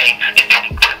that pain.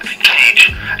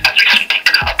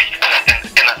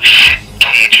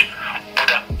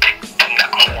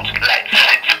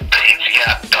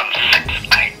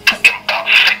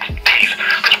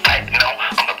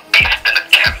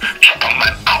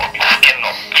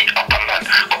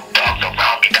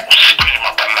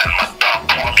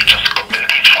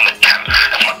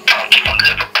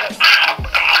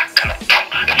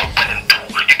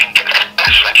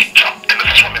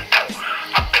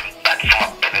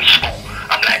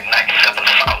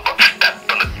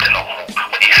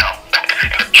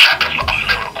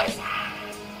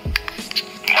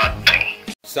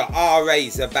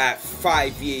 RA's about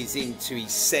 5 years into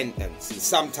his sentence, and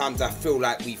sometimes I feel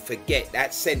like we forget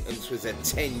that sentence was a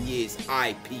 10 years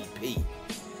IPP.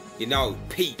 You know,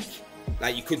 peak.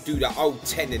 Like you could do the old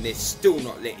 10 and they're still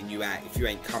not letting you out if you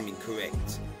ain't coming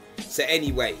correct. So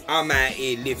anyway, I'm out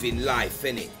here living life,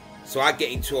 innit? So I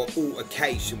get into an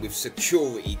altercation with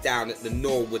security down at the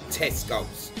Norwood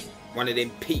Tesco's. One of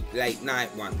them peak late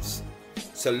night ones.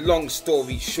 So long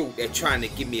story short, they're trying to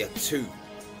give me a 2.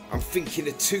 I'm thinking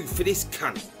a 2 for this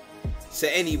cunt. So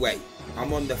anyway,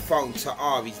 I'm on the phone to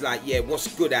R. He's like, yeah, what's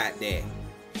good out there?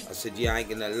 I said, yeah, I ain't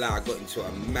gonna lie, I got into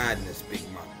a madness, big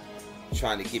man.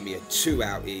 Trying to give me a 2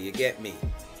 out here, you get me?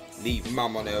 Leave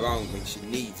mum on her own when she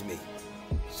needs me.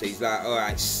 So he's like,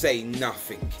 alright, say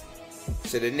nothing.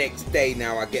 So the next day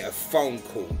now I get a phone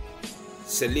call.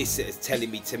 Solicitors telling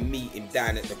me to meet him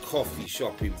down at the coffee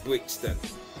shop in Brixton.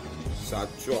 So I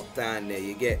drop down there,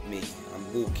 you get me?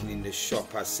 I'm walking in the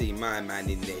shop, I see my man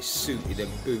in there suited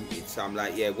and booted. So I'm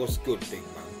like, yeah, what's good, big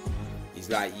man? He's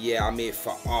like, yeah, I'm here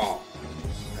for art.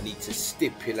 I need to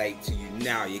stipulate to you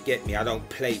now, you get me? I don't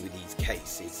play with these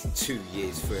cases. 2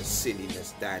 years for a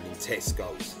silliness down in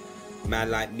Tesco's. Man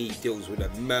like me deals with the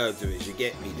murderers, you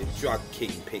get me? The drug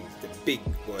kingpins, the big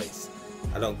boys.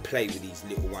 I don't play with these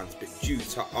little ones, but due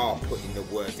to R putting the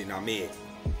word in, I'm here.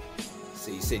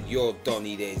 So he said, your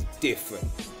Donny there's different.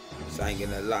 So I ain't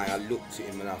gonna lie, I looked at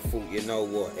him and I thought, you know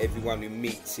what? Everyone who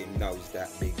meets him knows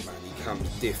that big man, he comes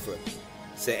different.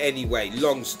 So anyway,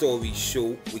 long story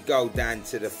short, we go down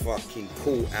to the fucking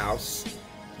courthouse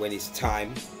when it's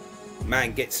time.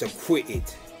 Man gets acquitted.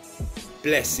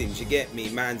 Blessings, you get me?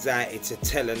 Man's out here to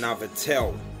tell another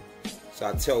tale. So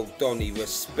I tell Donny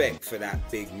respect for that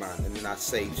big man, and then I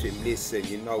say to him, listen,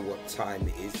 you know what time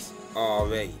it is?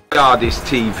 RA. ROADZ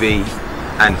TV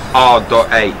and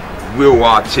R.A. Real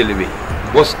Artillery.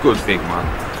 What's good, big man?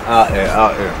 Out here,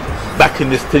 out here. Back in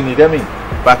this thing, you get me?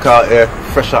 Back out here,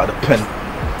 fresh out of the pen.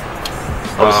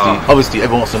 Obviously,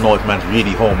 everyone wants to know if man's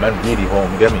really home. Man's really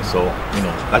home, you get me? So, you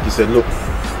know, like you said, look,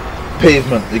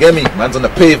 pavement, you get me? Man's on the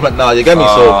pavement now, you get me?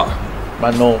 So,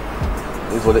 man, know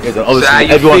is what it is. And obviously, so how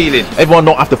you feeling? Everyone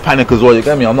don't have to panic as well, you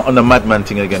get me? I'm not on the madman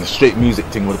thing again. Straight music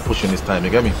thing we're pushing this time,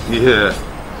 you get me? Yeah.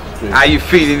 Straight. How you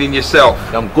feeling in yourself?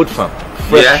 I'm good, fam.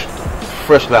 Fresh, yeah?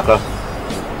 Fresh like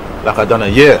I done a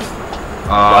year.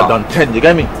 I done 10, you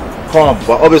get me? Calm,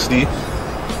 but obviously,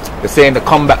 they're saying the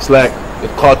comeback's like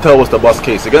if Cartel was the boss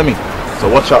case, you get me? So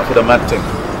watch out for the mad thing.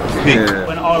 Yeah.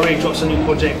 When RA drops a new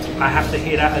project, I have to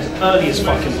hear that as early as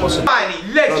fucking possible. Tiny,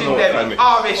 legendary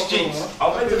RSGs.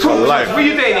 What are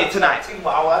you doing here tonight? You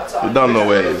don't know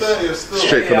where it is.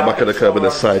 Straight from the back of the curb and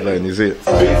the sideline, is it?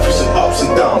 Been through some ups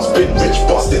and downs, been rich,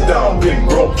 bust it down, been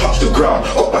broke, touched the ground,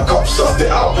 got back up, sussed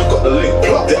it out, got the link,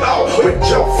 plugged it out, went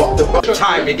jail, fucked the back.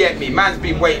 Time, you get me? Man's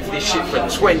been waiting for this shit for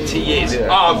 20 years.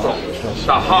 Argo,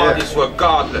 the hardest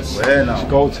regardless.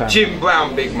 Go time. Jim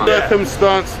Brown, big man.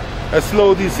 Circumstance has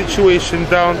slowed this situation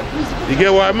down. You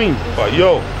get what I mean? But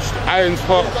yo, iron's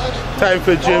hot. Time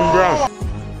for Jim Brown.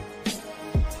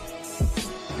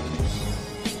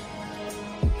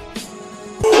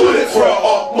 Bullet for an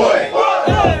up boy.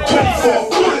 24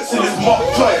 bullets in his mock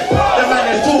toy. The man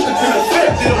is talking to the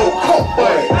feds in a little cop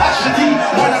boy. Actually,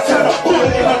 when I turn a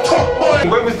bullet in a top boy.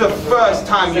 When was the first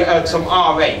time you heard some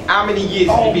RA? How many years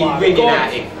have you been ringing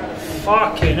at it?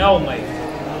 Fucking hell, mate.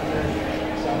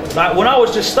 Like when I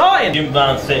was just starting. Jim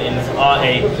Brown settings, RA,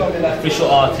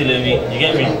 official artillery, you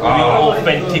get me? Real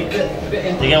authentic.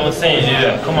 You get what I'm saying?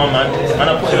 Yeah. Come on, man. Man,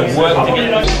 I'm putting work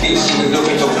together.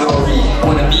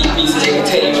 Wanna beat me,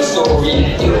 tell your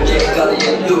story. You'll get gully,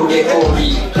 you'll get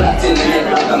gory. Clapped in the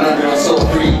head like a man on so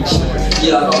free.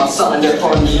 Yeah, I got my son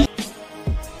upon me.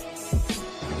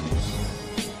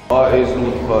 RA's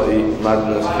North Party,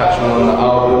 Madness, catch me on the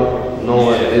album, know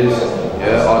what it is.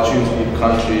 Yeah, our tune's called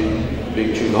Country.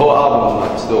 Big tune. The whole album is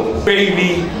like still.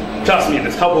 Baby, trust me,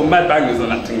 there's a couple of mad bangers on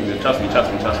that thing. Trust me. Block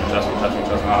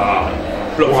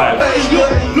 5. Hey,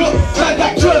 look, like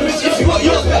that German, if you got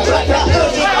yours, like that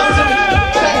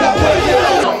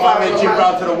I'm Jim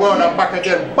Brown to the world, I'm back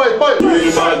again. Bye, bye.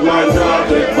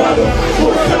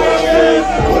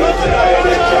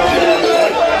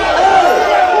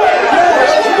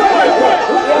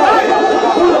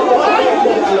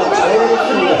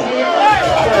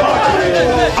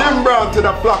 To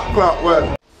the block clock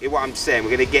word. Hear what I'm saying?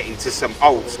 We're going to get into some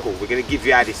old school. We're going to give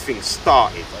you how this thing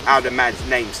started, how the man's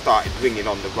name started ringing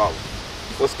on the road.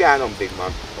 What's going on, big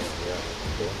man?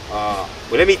 Well,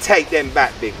 let me take them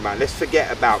back, big man. Let's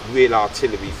forget about real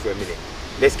artillery for a minute.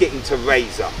 Let's get into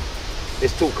Razor.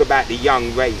 Let's talk about the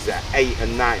young Razor, 8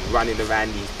 and 9, running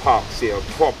around these parks here. A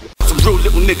problem. Some real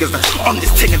little niggas that's on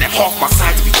this thing and they're half my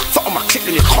size. If you fuck on my clip,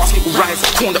 then your casket will rise.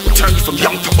 Corn that will turn you from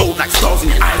young to old like stars in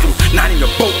your eyes. And 9 in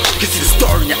your boat, you can see the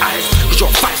star in your eyes. Cause you're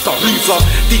a 5-star loser.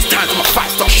 These times I'm a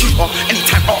 5-star shooter.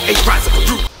 Anytime RA rise up a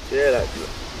route. Yeah, like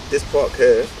this park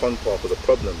here, Pond Park, was a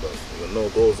problem, bro. There were no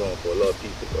goals on for a lot of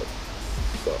people, bro.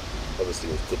 But obviously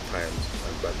it was good times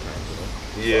and bad times, you know.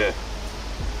 Yeah.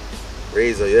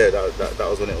 Razor, yeah, that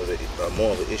was when it was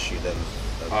more of an issue than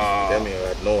Demi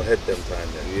had no head them time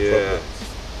then. Yeah.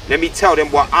 Problems. Let me tell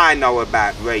them what I know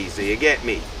about Razor, you get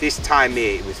me? This time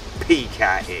here, it was peak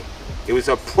out here. It was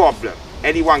a problem.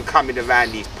 Anyone coming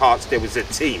around these parts, there was a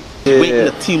team. You ain't in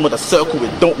a team with a circle,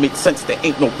 it don't make sense. There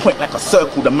ain't no point like a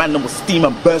circle. The man that will steam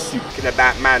and burst you. Talking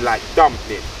about man like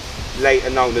Dumpling, later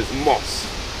known as Moss.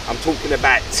 I'm talking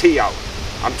about Tio.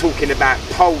 I'm talking about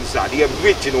Poser, the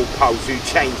original Pose, who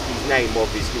changed his name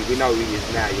obviously. We know who he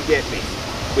is now, you get me?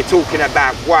 We're talking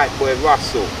about White Boy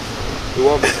Russell, who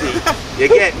obviously, you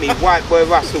get me, White Boy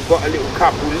Russell got a little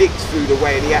couple licks through the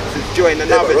way and he had to join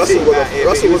another team out here.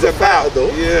 Russell was a fighter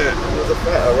though. Yeah. He was a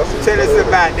fighter. Russell. Tell us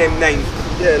about them names.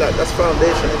 Yeah, like that's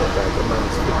foundation, isn't it? Like the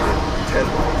man's 10.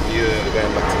 Yeah. We're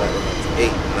going back to like the man's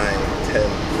 8, 9, 10,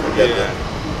 11.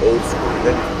 Yeah. Old school,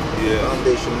 then. Yeah.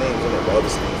 Foundation names, isn't it? But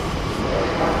obviously,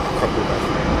 a couple of them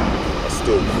are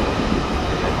still cool.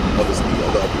 Obviously, a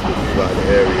lot of people move out of the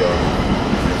area and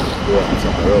go out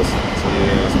somewhere else. So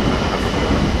yeah, that's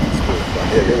cool. But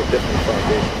yeah, they were definitely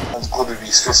foundation. Man's good with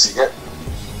his fists, you get?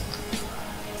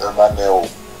 The man, they'll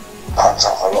punch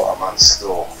up a lot of man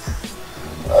still.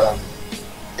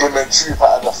 Him and Trooper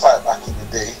had a fight back in the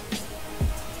day.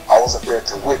 I wasn't there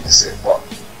to witness it, but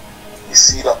you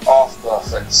see the after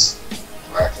effects,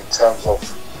 like in terms of,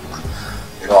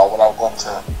 you know, when I've gone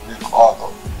to Luke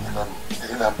Ardo,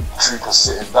 you know, Trooper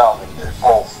sitting down and they're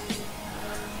both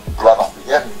blood up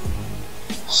again.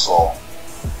 So,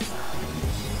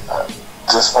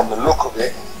 just from the look of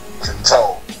it, you can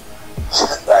tell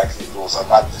like it was a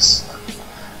madness,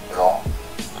 you know.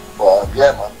 But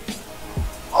yeah, man,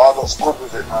 Ardo's good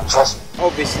with it, man, trust me.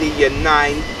 Obviously you're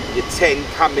 9, you're 10,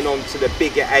 coming on to the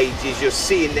bigger ages, you're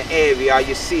seeing the area,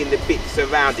 you're seeing the bits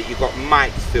around it. You've got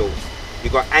Mikesville,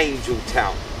 you've got Angel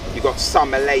Town, you've got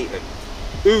Summer Leighton.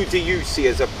 Who do you see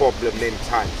as a problem them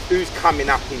times? Who's coming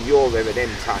up in your area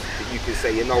them times that you can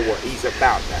say, you know what, he's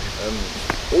about that?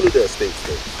 All of the estates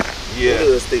though. Yeah. All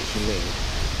of the estates you named,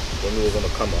 when we was on the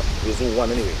come up, it was all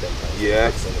one anyway them times. Yeah.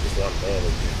 It was one, no one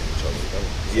was using each other, you know?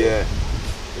 So yeah.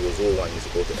 It was all one, you used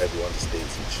to go to everyone's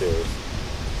estates and chill.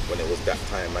 When it was that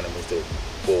time, man, and we used to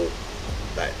go,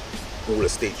 like, all the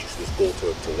states used to just go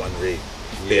to one raid.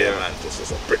 Yeah, man, just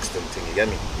as a Brixton thing, you get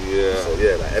me? Yeah. So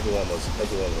yeah, like everyone was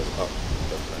up.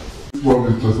 This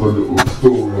one is just a little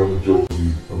story of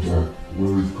Josie about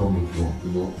where he's coming from,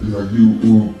 you know? It's like you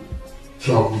who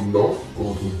travel a lot,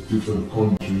 go to different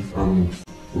countries, and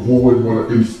we always want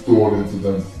to install into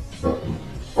them that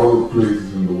other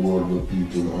places in the world where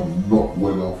people are not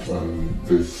well off and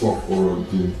they suffer and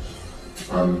things.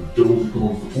 And Josie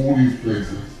goes to all these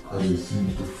places and he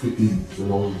seems to fit in, you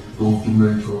know? He goes to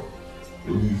Jamaica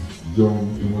when he's young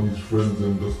and when his friends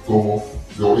and just go off.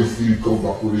 You know, if he come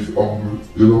back with his hungry,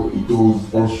 you know, he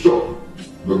goes on shop.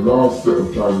 The last set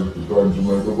of times is to go in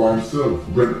Jamaica by himself,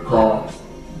 rent a car,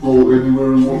 go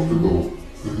anywhere he wants to go,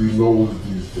 because he knows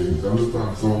these things,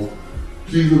 understand? So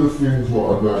these are the things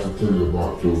what I'd like to tell you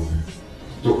about Josie.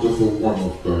 Not just a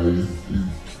one-off guy, he's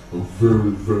a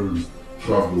very, very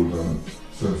travelled and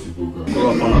sensible guy. Grew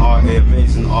up on RA,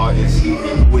 amazing artist,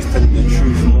 always telling the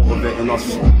truth, motivating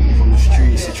us from the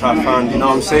streets to try and find, you know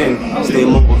what I'm saying, stay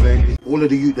motivated. All of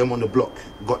the youth them on the block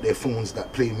got their phones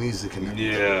that play music and that.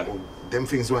 Yeah. Them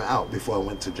things went out before I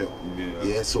went to jail.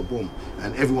 Yeah, so boom.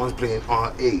 And everyone's playing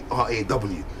RAW.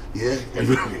 Yeah?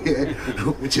 Yeah.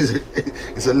 Which is,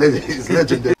 it's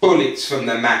legendary. Bullets from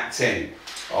the Mac 10.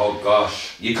 Oh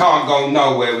gosh, you can't go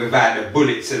nowhere without the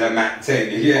bullets of the Mac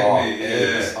 10, you get me?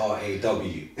 It's RAW.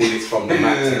 Bullets from the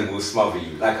Mac 10 will smother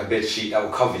you, like a bed sheet that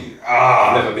will cover you.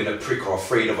 I've never been a prick or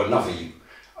afraid of another you.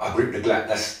 I grip the gap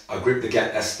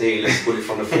that's stainless. Bullet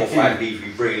from the 4-5 leave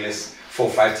you brainless.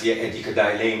 4-5 to your head, you could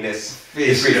die nameless.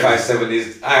 3-5-7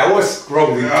 is, what's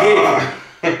wrong with you?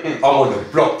 I'm on the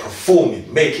block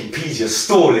performing, making peas, you're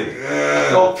stalling.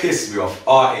 Don't piss me off.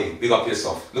 RA, big up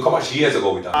yourself. Look how much years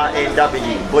ago we done.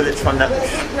 RAW, bullets from the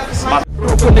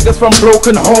broken niggas from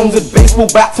broken homes with baseball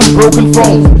bats and broken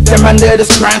phones. Them man there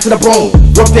just grind to the bone.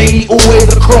 Rough daily, always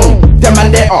a chrome. Them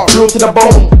man there are real to the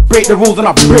bone. Break the rules and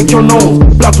I break your nose.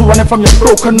 Blood to running from your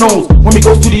broken nose. When we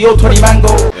go studio 20 man go.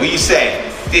 What you say?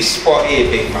 This spot here,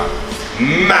 big man.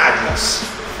 Madness.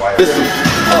 Listen,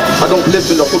 I don't live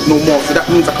in the hood no more, so that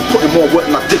means I can put in more work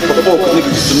than I dick before, cause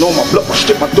niggas used to know my block, I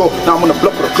strip my door. Now I'm on the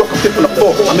block with a Glock, I'm flipping the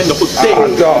floor. I'm in the hood day.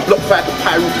 Block 5 to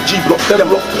Pyro to G block.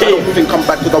 Them block. I don't think I'm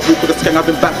back cause I walk with a skeng. I've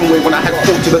been back from way when I had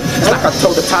 4 to the. It's like I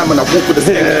tell the time when I walk with a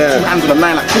skeng. 2 hands on the 9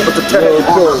 like quarter to 10.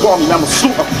 Army, man, I'm a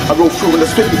shooter. I roll through in the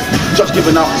 50. Just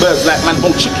giving out birds like man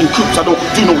on chicken coops. I don't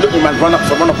do no little man run ups.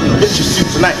 I run up in the itchy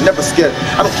suits tonight, never scared.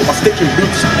 I don't keep my stick in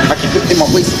boots. I keep it in my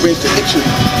waist range to itchy.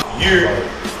 You,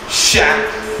 Shaq,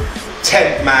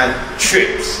 10th man,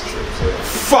 Trips.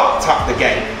 Fucked up the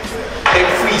game. Them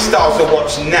freestyles I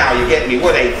watch now, you get me?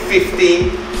 What are they,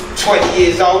 15, 20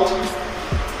 years old?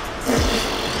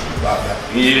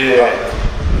 Yeah.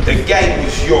 The game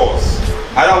was yours.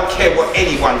 I don't care what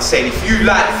anyone said. If you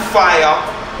like fire,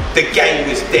 the game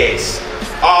was theirs.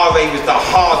 RA was the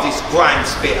hardest grime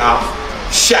spitter.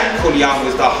 Shaq Kullian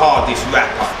was the hardest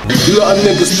rapper. A lot of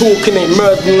niggas talking ain't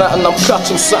murdering that, and I'm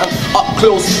catching something up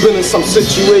close, been in some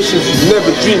situations you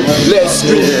never dreamed. Let it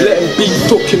scream, let him be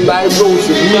talking like roads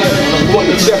with me.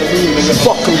 Want to death me,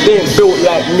 fuck them, they ain't built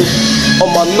like me. On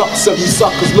my nuts, every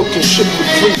suckers looking shit for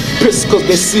free. Pissed cause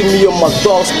they see me on my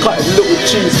dogs cutting little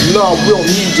cheese. Nah, we don't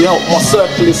need your help, my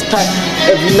circle is tight.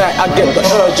 Every night I get the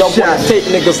urge, I wanna take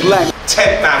niggas' life.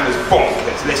 10th man was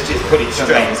bonkers, let's just put it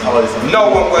straight.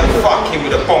 No one went fucking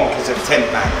with the bonkers of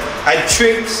 10th man. And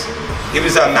Trips, it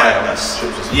was a madness.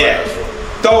 Yeah.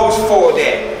 Those 4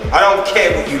 there, I don't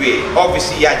care what you hear.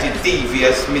 Obviously you had your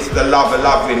devious, Mr. Lover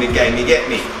in the game, you get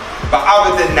me? But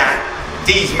other than that,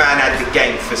 these man had the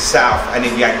game for South, and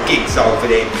then you had gigs over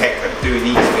there in Peckham doing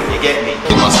these things, you get me?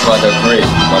 In my swagger great,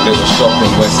 my little shop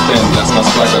in West End, that's my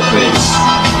swagger place.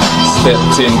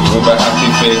 Stepped in with a happy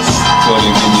face, told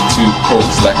him give me 2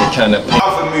 cokes like a can of paint.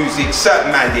 Other music,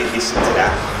 certain man didn't listen to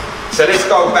that. So let's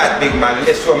go back, big man, and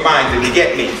let's remind them, you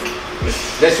get me?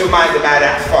 Let's remind them how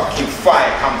that fucking fire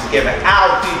come together.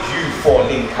 How did you 4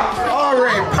 link up?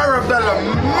 Alright,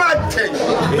 Parabellum, mad thing.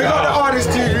 We got the artist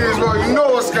TV as well, you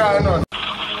know what's going on.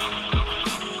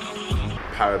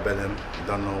 Parabellum,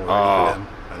 don't know what them.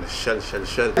 And the shell. We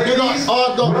got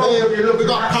R.A, we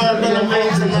got Parabellum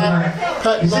Mountain Man,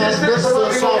 Pet Man, this is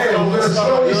something, you already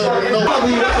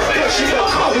know.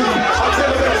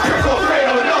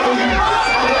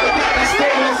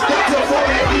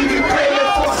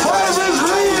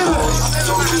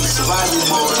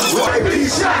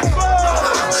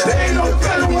 There ain't no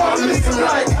better one listen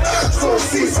like. So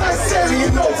seaside sailing, you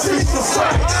know, teach the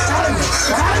fight.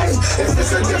 If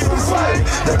it's a different fight,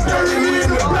 the bury me in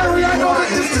the berry, I know that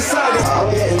this decided.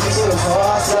 I'm getting used to the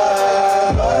far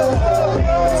side.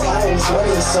 Times when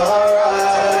it's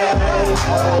alright.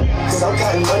 Cause I'm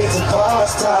cutting money to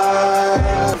past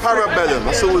time. Parabellum,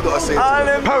 that's all we gotta say.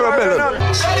 Parabellum.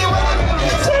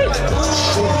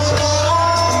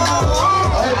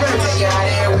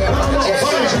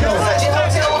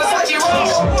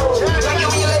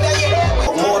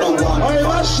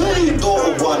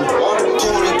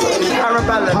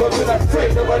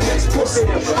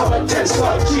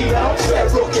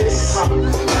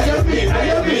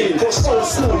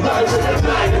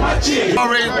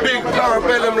 Already big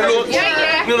Parabellum look. You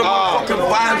know the fucking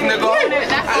vibes, nigga.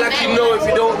 I like you know if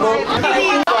you don't know.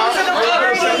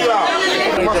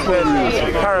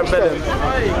 Parabellum.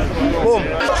 Boom.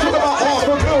 Talk about half a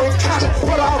million cash,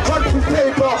 but I'll run through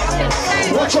paper.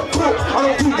 Watch your cook, I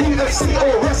don't do UFC or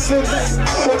wrestling.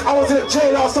 When I was in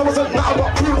jailhouse, I wasn't nothing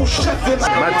but brutal chefing.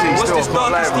 What's this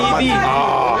Darkest TV? You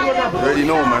already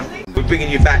know, man. We're bringing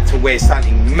you back to where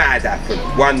something mad happened.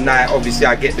 One night, obviously,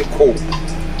 I get the call.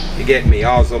 You get me?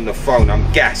 I was on the phone,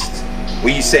 I'm gassed.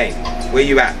 What are you saying? Where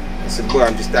you at? I said, boy,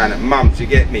 I'm just down at Mum's, you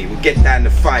get me? We'll get down to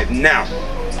 5 now.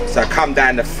 So I come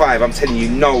down to 5, I'm telling you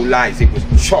no lies, it was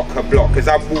chock-a-block. As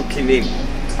I'm walking in,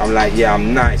 I'm like, yeah,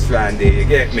 I'm nice round here, you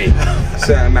get me?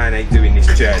 Certain man ain't doing this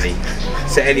journey.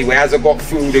 So anyway, as I got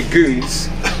through the goons,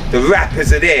 the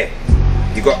rappers are there.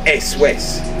 You got S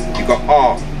West, you got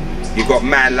R, you got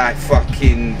man like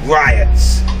fucking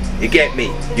RIOTS. You get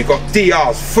me? You got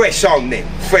DR's fresh on them,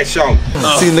 fresh on.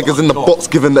 See niggas in the box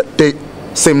giving that date.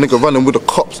 Same nigga running with the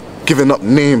cops, giving up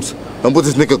names. And what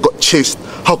this nigga got chased?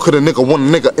 How could a nigga want a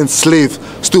nigga enslaved?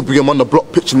 Still be him on the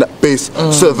block pitching that bass.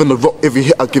 Serving the rock, every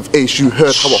hit I give ace. You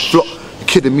heard how I flop. You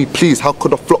kidding me please? How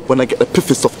could I flop when I get the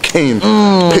piffest of Kane?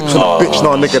 Pics on the bitch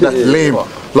now nigga, that's lame.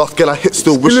 Last girl I hit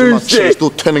still wishing my chick, still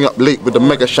turning up late with the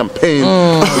mega champagne.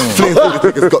 The flames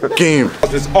with these niggas got game. I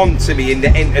was on to me in the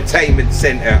entertainment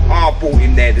centre. I bought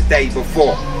him there the day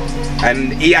before.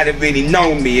 And he hadn't really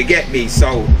known me, you get me?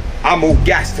 So I'm all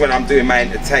gassed when I'm doing my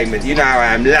entertainment. You know how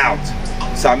I am, loud.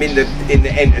 So I'm in the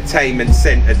entertainment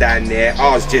centre down there.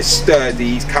 R's just sturdy,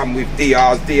 he's come with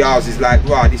DR's. DR's is like,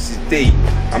 right, this is D.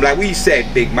 I'm like, what you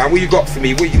said, big man? What you got for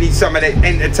me? What, you need some of that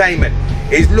entertainment?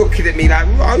 He's looking at me like,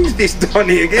 who's this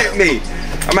Donny, you get me?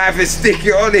 I might have to stick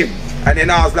it on him. And then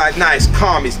I was like, nah, it's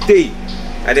calm, it's deep.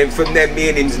 And then from there, me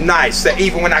and him's nice. So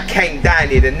even when I came down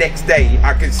here the next day,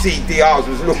 I could see DRs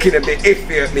was looking a bit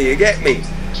iffy at me, you get me?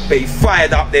 But he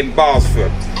fired up them bars for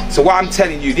him. So what I'm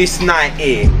telling you, this night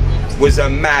here was a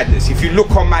madness. If you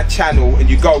look on my channel and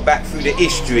you go back through the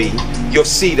history, you'll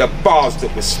see the bars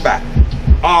that were spat.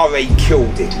 RA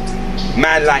killed it.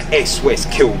 Man like S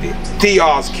West killed it.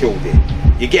 DR's killed it.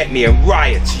 You get me? And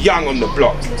RIOTS, young on the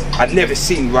block. I'd never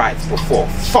seen RIOTS before.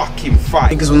 Fucking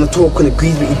fight. Niggas wanna talk on the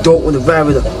greed, but you don't wanna ride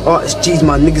with the artist G's.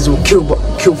 My niggas will kill, but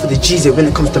kill for the G's. And when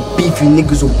it comes to beef, you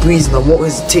niggas will breeze. And I won't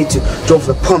hesitate to drop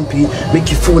the pumpy,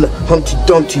 make you feel like Humpty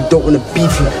Dumpty. You don't wanna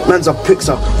beef you. Mans are pricks,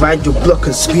 I'll ride your block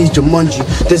and squeeze your mungie.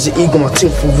 There's an ego, my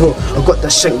thing for real. I got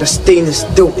that shank, that stainless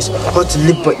steel. It's hard to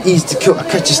live, but easy to kill. I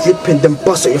catch you slipping, then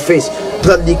bust at your face.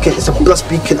 Blood leaking, it's a blood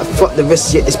speaking. I fuck the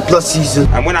rest, yeah, it's blood season.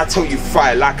 And when I tell you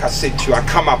fire, like I said to you, I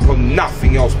come up on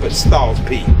nothing else but Styles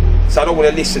P. So I don't want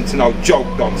to listen to no joke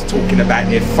dons talking about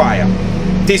their fire.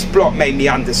 This block made me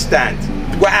understand.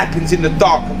 What happens in the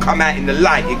dark will come out in the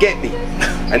light, you get me?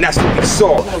 And that's what we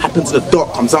saw. What happens in the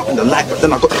dark comes out in the light, but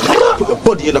then I got to put the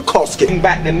body in the casket. Bring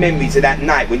back the memories of that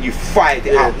night when you fired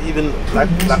it up. Even, like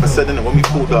I said, innit, when we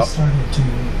pulled up,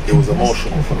 it was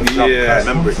emotional from the jump. I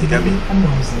remember it, you get me?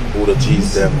 All the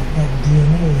G's them,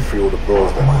 free all the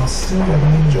bros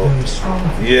them, jokes.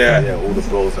 Yeah, all the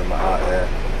bros them out there.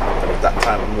 And at that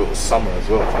time, I remember it was summer as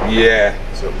well. Yeah.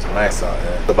 So it was nice out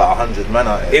there. About 100 men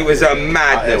out there. It was a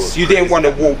madness. You didn't want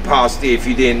to walk past here if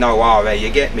you didn't know RA,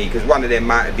 you get me? Because one of them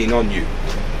might have been on you.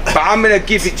 But I'm going to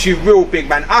give it to you real big,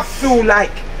 man. I feel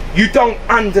like you don't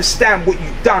understand what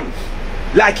you've done.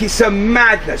 Like it's a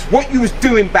madness. What you was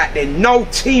doing back then, no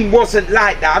team wasn't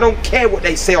like that. I don't care what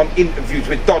they say on interviews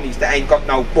with Donnies that ain't got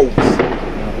no balls.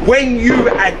 When you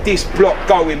had this block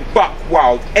going buck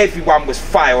wild, everyone was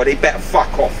fire or they better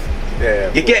fuck off.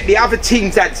 Yeah, you get the other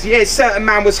teams that, yeah, certain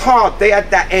man was hard, they had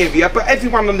that area, but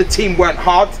everyone on the team weren't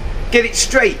hard. Get it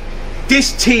straight.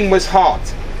 This team was hard.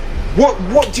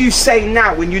 What do you say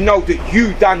now when you know that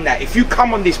you done that? If you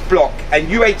come on this block and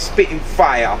you ain't spitting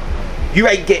fire, you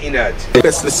ain't getting hurt.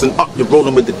 Best listen up, you're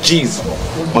rolling with the G's.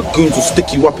 My goons will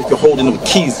stick you up if you're holding them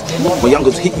keys. My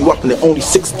youngers hit you up and they're only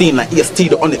 16 like EST,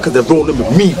 they're on it cause they're rolling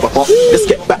with me. But let's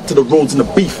get back to the roads and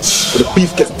the beef. Where the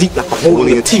beef gets deep like a hole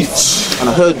in your teeth. And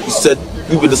I heard you said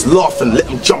we would just laugh and let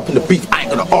them jump in the beef. I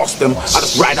ain't gonna ask them. I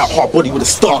just ride out hard body with a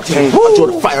start team. I draw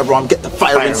the firearm, get the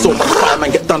fire in, so the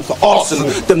fireman get done for arson.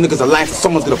 Them niggas are lying so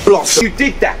someone's gonna blast them. You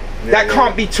did that. That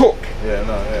can't be took.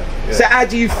 Yeah. So how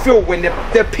do you feel when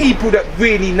the people that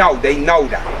really know, they know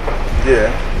that? Yeah,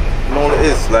 you know what it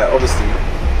is, like obviously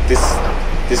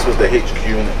this was the HQ,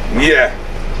 innit? Yeah.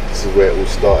 This is where it all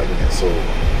started, innit? So,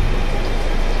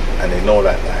 and they know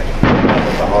that like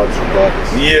the hardest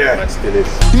regardless. Yeah. And still is.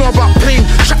 You know about pain,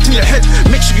 trapped in your head.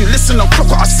 Make sure you listen and clock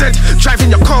what I said. Driving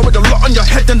your car with a lot on your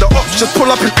head, and the ops just pull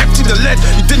up and empty the lead.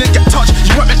 You didn't get touched,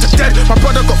 you weren't meant to dead. My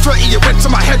brother got 30, it went to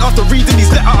my head. After reading his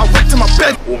letter, I went to my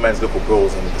bed. All man's little bros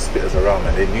and the spitters around,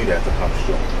 man, they knew they had to come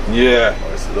strong. Yeah.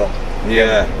 Or it's long.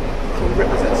 Yeah. So it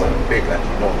represents something big, like,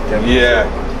 you know. Yeah.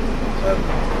 So,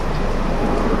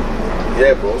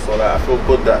 yeah, bro, so like I feel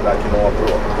good that, like, you know, I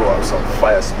brought up some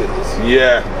fire spitters.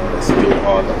 Yeah. You know, they're still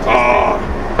hard. You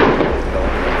know,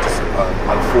 just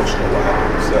unfortunate what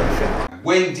happened with certain things.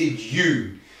 When did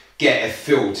you get a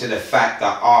feel to the fact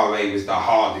that RA was the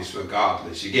hardest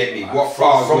regardless? You get me? What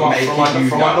bars were making you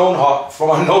from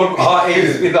unknown RA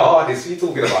has been the hardest. What are you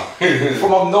talking about?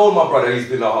 From unknown, my brother, he's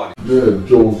been the hardest. Yeah,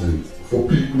 Josie, for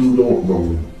people who don't know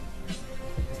him,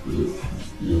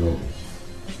 you know,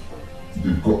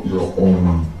 you've got your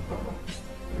own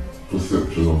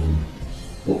perception of him.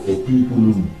 But for people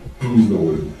who do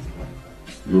know him,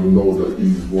 you'll know that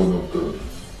he's one of the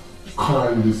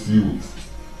kindest youths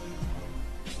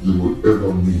you will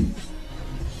ever meet.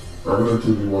 I'm going to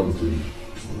tell you one thing,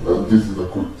 and this is a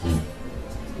quick thing.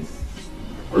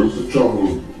 I used to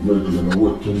travel regularly and I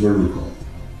went to America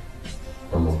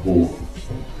and I bought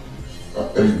an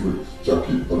Averett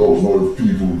jacket. I don't know if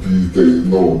people these days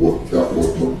know what that was,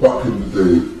 but back in the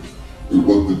day, it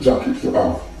was the jacket to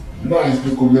have. Nice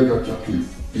little leather jacket,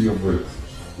 Averett,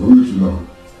 original.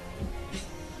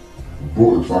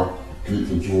 Brought it back,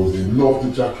 gave it to Josie, loved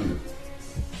the jacket.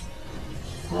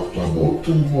 After about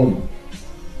 2 months,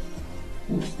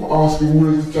 I asked him,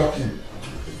 where's the jacket?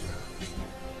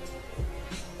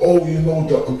 Oh, you know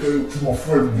that I gave it to my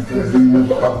friend because they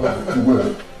never had nothing to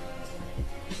wear.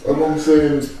 And I'm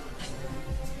saying,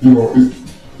 you know,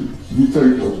 we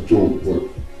take it as a joke, but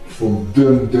from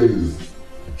them days,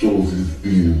 Josie's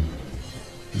been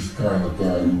this kind of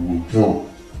guy who will help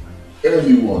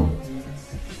anyone.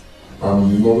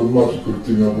 And you know the magical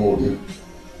thing about it,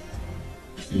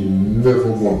 he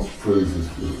never once praises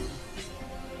it.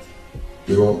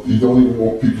 You know, he don't even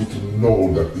want people to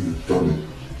know that he's done it.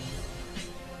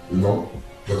 You know,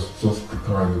 that's just the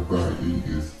kind of guy he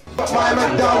is. My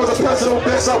man down with a personal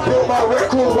best, I built my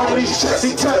record. One of these checks,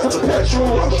 he turned for the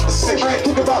petrol. I ain't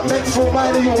thinking about mental,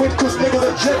 mind of your win, cause niggas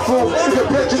are dreadful. If your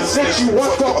brethren sent you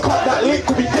once, got cut, that link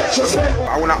could be detrimental.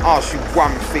 I want to ask you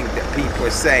one thing that people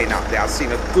are saying out there. I've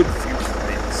seen a good few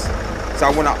comments. So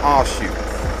I want to ask you,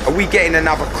 are we getting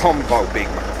another combo, big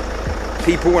man?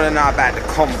 People want to know about the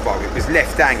combo. It was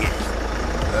left hanging.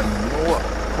 You know what?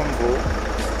 Combo.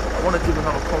 I want to give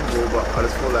another combo, but I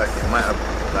just feel like it might have,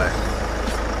 like,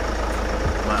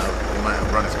 it might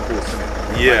have run its course, innit?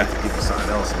 Yeah. To give you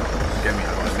something else now. You get me?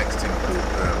 I got a next thing called,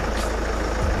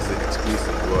 it's an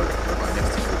exclusive word. I got a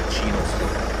next thing called the Chino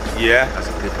Store. Yeah. That's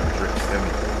a different drink, you get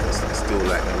me? It's still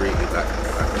like narrated, like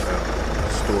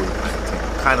story kind of thing.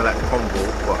 Kind of like the combo,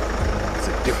 but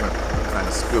it's a different kind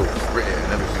of spill, written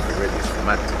and everything already. It's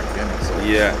romantic, you get me? So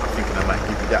yeah. I'm thinking I might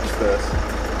give you that first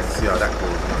and see how that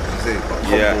goes, you know what I'm saying? But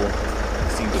combo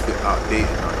seems a bit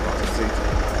outdated now, you know what I'm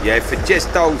saying? Yeah, for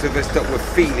just those of us that were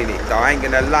feeling it though, I ain't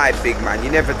gonna lie, big man, you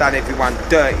never done everyone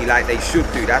dirty like they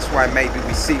should do. That's why maybe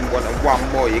we seem one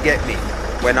more, you get me?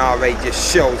 When RA just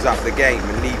shows up the game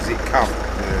and leaves it come.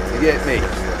 You get me?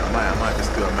 Yeah. I might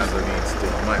just do a Mazzoline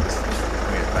still. I might just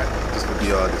bring it back just for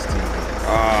the artist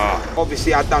TV.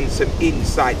 Obviously I done some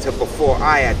insight to before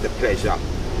I had the pleasure.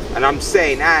 And I'm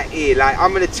saying out here, like,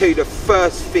 I'm gonna tell you the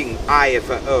first thing I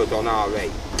ever heard on RA.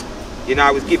 You know,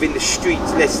 I was giving the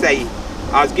streets, let's say,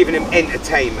 I was giving them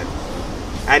entertainment.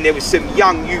 And there was some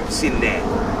young youths in there.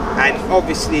 And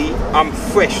obviously, I'm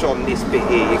fresh on this bit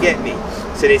here, you get me?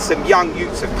 So there's some young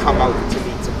youths have come over to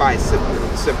me to buy some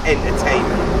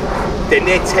entertainment. Then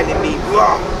they're telling me,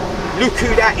 wow, look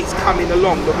who that is coming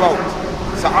along the road.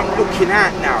 So I'm looking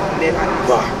out now, and they're like,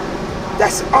 wow,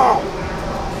 that's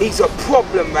he's a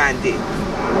problem round here.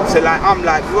 So like, I'm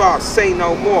like, wow, say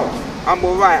no more. I'm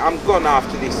alright, I'm gone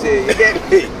after this here, you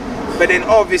get me? But then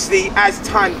obviously, as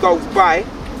time goes by,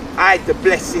 I had the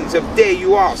blessings of, there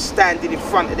you are, standing in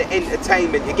front of the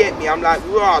entertainment, you get me? I'm like,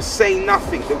 raw, say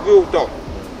nothing, the real dog.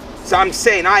 So I'm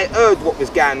saying, I heard what was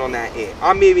going on out here.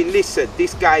 I'm hearing, listen,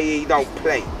 this guy here, he don't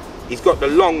play. He's got the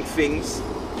long things,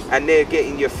 and they'll get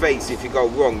in your face if you go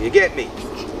wrong, you get me?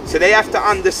 So they have to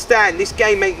understand, this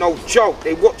game ain't no joke.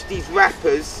 They watch these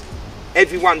rappers,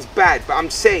 everyone's bad, but I'm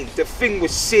saying, the thing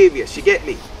was serious, you get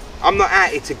me? I'm not out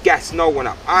here to gas no one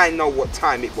up. I know what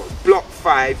time it was. Block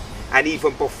 5, and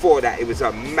even before that, it was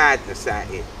a madness out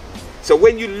here. So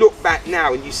when you look back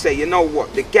now and you say, you know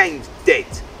what, the game's dead.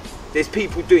 There's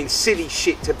people doing silly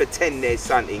shit to pretend there's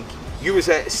something. You was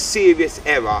at a serious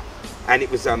error, and it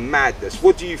was a madness.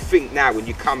 What do you think now when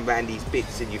you come around these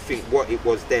bits and you think what it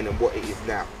was then and what it is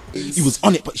now? He was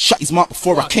on it, but he shut his mouth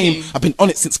before I came. I've been on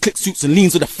it since click suits and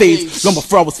leans with the fades. Long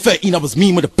before I was 13, I was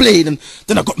mean with the blade, and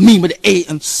then I got mean with the 8,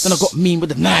 and then I got mean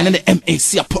with the 9 and the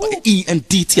MAC. I put the E and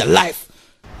D to your life.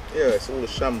 Yeah, it's all the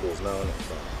shambles now, isn't it?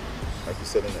 Like you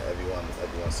said,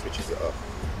 everyone switches it up.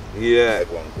 Yeah.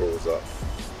 Everyone grows up,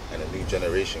 and a new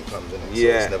generation comes in. So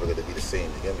Yeah. it's never going to be the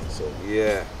same, you get me? So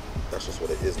yeah, that's just what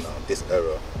it is now. This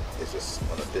era is just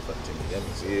on a different thing, you get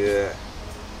me? So, yeah.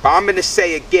 But I'm gonna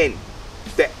say again,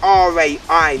 the RA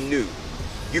I knew,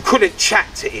 you couldn't chat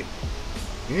to him.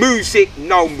 Music,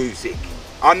 no music.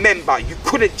 I remember you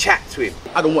couldn't chat to him.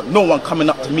 I don't want no one coming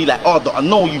up to me like, oh, I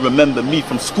know you remember me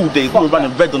from school days. We were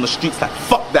running red on the streets like,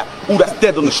 fuck that. All that's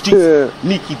dead on the streets.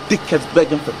 Neaky dickheads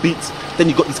begging for beats. Then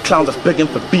you got these clowns that's begging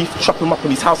for beef. Chop him up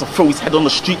in his house and throw his head on the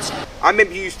streets. I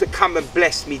remember you used to come and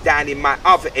bless me down in my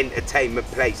other entertainment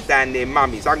place down near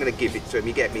Mummy's. I'm gonna give it to him,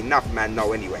 you get me? Enough man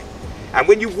know anyway. And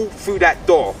when you walk through that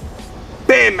door,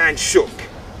 bare man shook.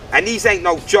 And these ain't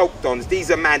no joke dons, these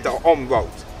are man that are on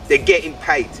roads. They're getting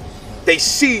paid. They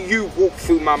see you walk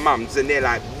through my mum's and they're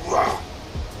like, wow.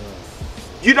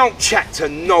 You don't chat to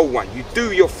no one. You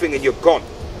do your thing and you're gone.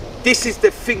 This is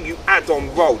the thing you add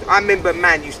on road. I remember a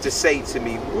man used to say to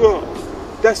me, whoa,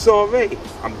 that's RA.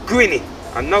 I'm grinning.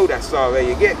 I know that's RA,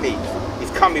 you get me?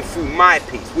 He's coming through my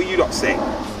piece. What you lot say?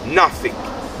 Nothing.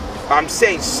 But I'm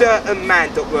saying certain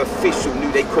men that were official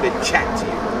knew they couldn't chat to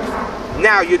you.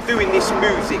 Now you're doing this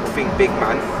music thing, big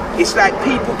man. It's like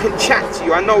people can chat to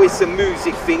you. I know it's a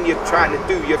music thing, you're trying to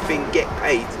do your thing, get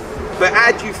paid. But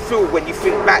how do you feel when you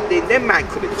think back then, them man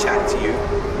couldn't chat to you,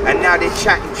 and now they're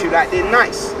chatting to you like they're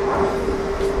nice?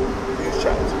 Who's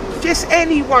chatting to you? Just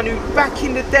anyone who, back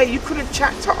in the day, you couldn't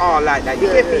chat to R like that. You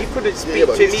get me? You couldn't speak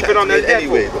to him even on a level.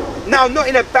 Anyway, no, not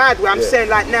in a bad way. I'm saying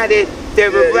like now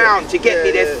they're around, you get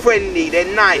me? They're friendly,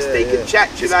 they're nice, they can chat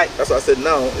to you like. That's what I said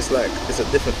now, it's like, it's a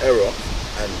different era,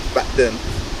 and back then,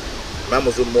 man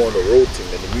was more on the road thing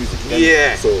than the music.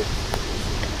 Yeah. So,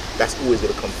 that's always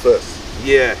gonna come first.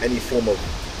 Yeah. Any form of,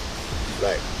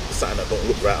 like, something that don't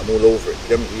look right, I'm all over it,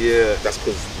 you get me? Yeah. That's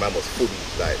because man was fully,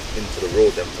 like, into the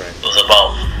road them time. It was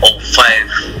about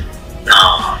 05,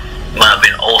 nah, might have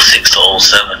been 06 to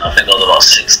 07, I think I was about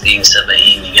 16,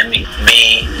 17, you get me?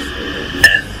 Me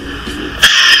and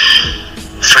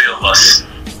 3 of us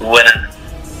went a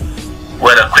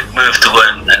quick move to go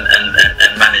and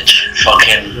manage,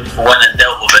 went and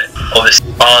dealt with it.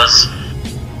 Obviously, ours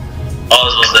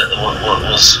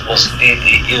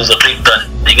he was a big gun,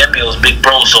 you get me? It was big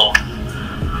bro, so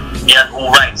he had all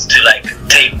rights to like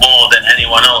take more than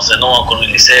anyone else, and no one could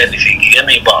really say anything, you get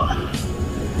me? But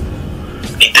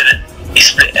he didn't. He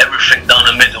split everything down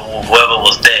the middle with whoever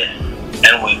was there, and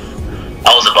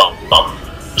I was about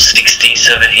 16,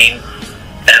 17,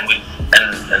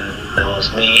 and there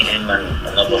was me, him, and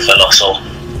another fella. So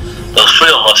there was 3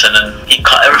 of us, and then he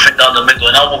cut everything down the middle,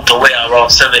 and I walked away around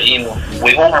 17.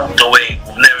 We all walked away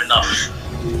with near enough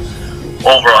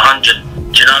over 100.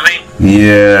 Do you know what I mean?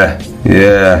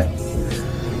 Yeah.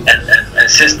 And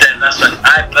since then, that's when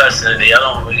I personally, I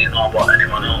don't really know about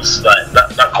anyone else. Like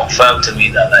that confirmed to me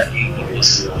that like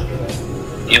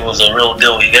he was a real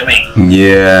deal. You get me?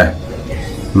 Yeah.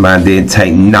 Man didn't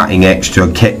take nothing extra,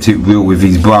 kept it real with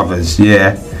his brothers.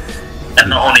 Yeah. And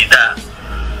not only that,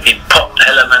 he popped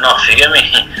Element off. You get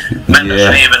me? Man,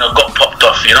 yeah. Even got popped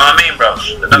off. You know what I mean, bro?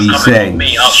 That's coming from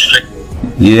me, actually.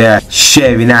 Yeah.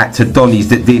 Sharing out to Donnies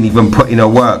that didn't even put in a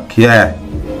work. Yeah.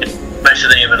 Man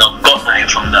shouldn't even have got nothing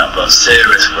from that, but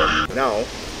serious, bro. Now,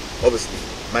 obviously,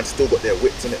 man still got their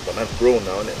wits in it, but man's grown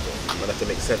now, innit? Man have to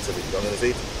make sense of it, you know what I'm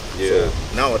saying? Yeah.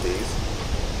 So nowadays,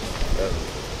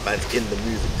 man's in the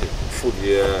music thing,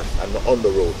 fully, and not on the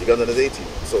road, you know what I'm saying?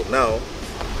 So now,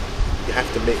 you have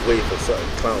to make way for certain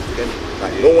clowns, you get me?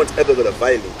 Like, no one's ever gonna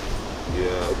violate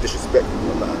or disrespect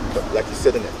you, but like you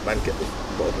said in it, man get the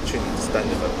opportunity to stand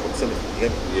in that proximity, you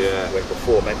get me? When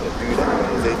before, man couldn't do that, you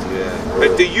know what I'm saying?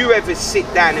 But do you ever sit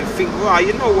down and think, right,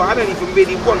 you know what, I don't even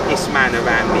really want this man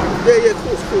around me? Yeah, of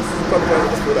course. Sometimes I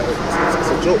just feel like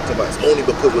it's a joke to me, it's only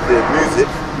because of their music,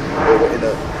 or we're in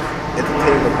a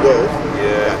entertainment world,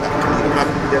 that can even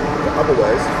happen to them. But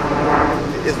otherwise,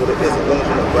 it is what it is, as long as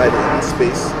you're not violating my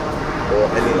space, or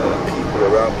any other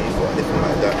people around me, or anything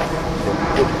like that, then we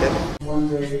good with them. One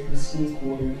day, the school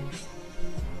called in,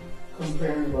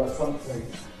 complaining about something,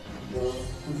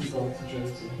 with regard to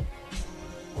Jersey.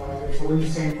 So when you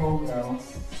came home now,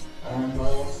 and I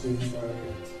asked him about it,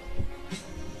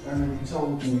 and then he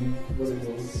told me what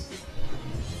it was.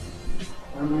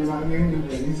 And then at the end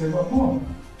of it, he said, but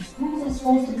Mom, how was I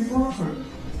supposed to be broken?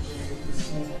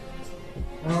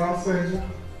 And I said,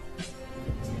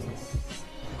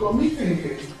 got me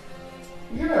thinking,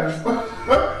 yeah.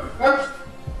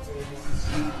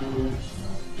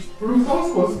 We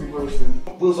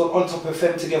was on Top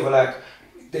FM together, like,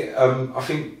 I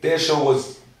think their show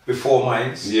was before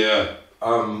mine. Yeah.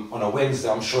 On a Wednesday,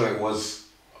 I'm sure it was,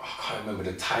 I can't remember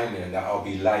the timing, and that I'll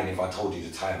be lying if I told you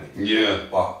the timing. Yeah.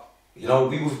 But, you know,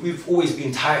 we've always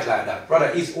been tight like that.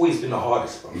 Brother, he's always been the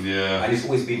hardest, bro. Yeah. And he's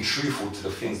always been truthful to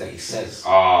the things that he says.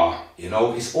 You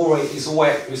know, it's alright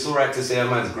to say a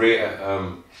man's great at, you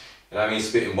know what I mean,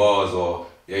 spitting bars, or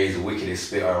he's the wickedest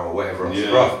spitter or whatever. Yeah.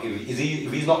 Bro,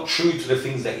 if he's not true to the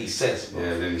things that he says, bro,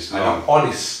 then it's not. And I'm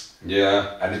honest.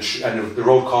 Yeah. And the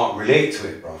road can't relate to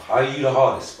it, bro. How are you the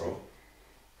hardest, bro?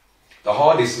 The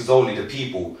hardest is only the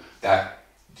people that,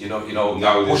 you know,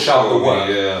 push out the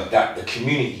work, that the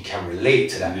community can relate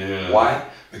to that. Yeah. Why?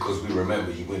 Because we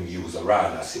remember you when you was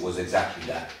around us, it was exactly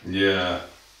that. Yeah.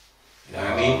 You know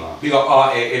what I mean? We got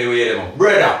art anyway, them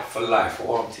bread out for life, for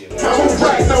all team. I'm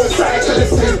right now inside to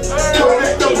listen. Don't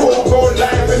let the ball go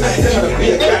live in the head. Trying to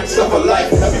be a gangster for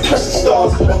life. I be pressing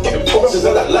stars, I'm getting boxes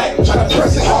of that light. Trying to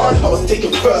press it hard. I was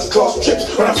taking first class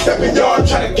trips when I'm stepping yard.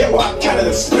 Trying to get what I can and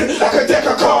then split like a deck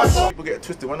of cards. People get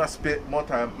twisted when I spit more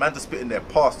time. Man just spitting their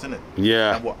past, innit?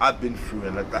 Yeah. And what I've been through,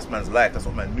 and that's man's life. That's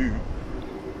what man knew.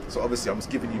 So obviously I'm just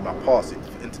giving you my past, it's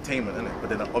entertainment, innit? But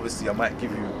then obviously I might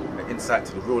give you an insight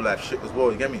to the real life shit as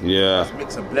well, you get me? Yeah. Just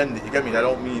mix and blend it, you get me? I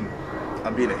don't mean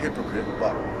I'm being a hypocrite,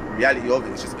 but the reality of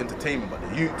it is just entertainment. But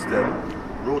the youths, they're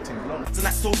rotating along. And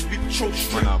that's so big choke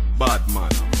man, a bad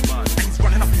man. He's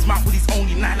running up his mouth with his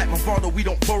only nine like Movado. We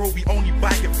don't borrow, we only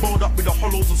buy. Get bored up with the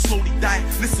hollows and slowly die.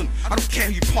 Listen, I don't care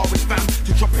who you part with, fam.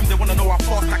 To drop him, they wanna know how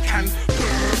fast I can.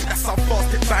 That's how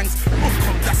fast it bangs.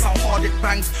 That's how hard it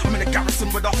bangs. I'm in a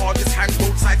garrison with the hardest hang.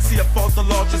 Both sides see above the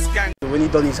largest gang. When he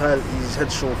done his head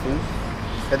show thing,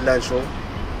 headline show,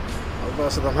 I But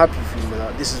I said, I'm happy for you, man.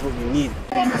 Like, this is what you need.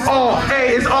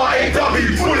 R-A is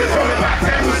R-A-W. Bullet from the back,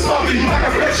 that will smother you. Like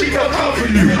a red sheet, they'll cover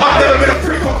you. I've never been a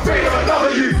prick or afraid of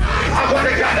another you. I got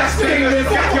a guy that's stainless.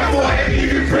 Got your forehead,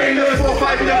 you brainless.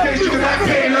 4-5 in the case, you can have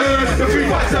gainless. The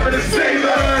 357 is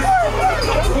stainless.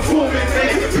 Performance,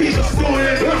 ain't the piece of stolen.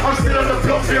 I'm still on the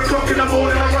block, 3 o'clock in the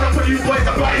morning. I wanna put you boys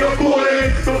about your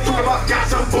balling. Don't talk about gas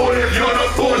and balling. You're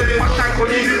not balling. My tank on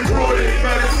easy crawling.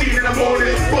 Murder scene in the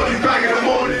morning. Body bang in the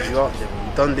morning. You're out there,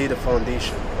 you done lay the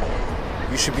foundation.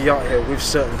 You should be out here with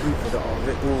certain people that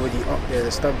are already up there and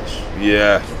established.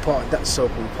 Yeah. You're part of that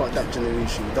circle, you're part of that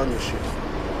generation, you've done your shit.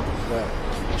 Like,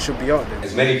 you should be out there.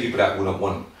 There's many people that wouldn't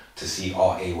want to see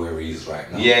R.A. where he is right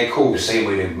now. Yeah, cool. The same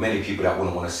way there's many people that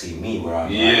wouldn't want to see me where I'm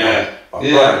right Yeah. now. But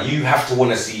brother, you have to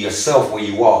want to see yourself where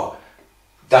you are.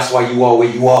 That's why you are where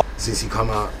you are. Since he come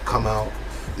out,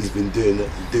 he's been doing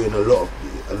a lot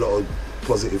of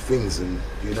positive things, and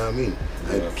you know what I mean,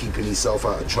 and keeping himself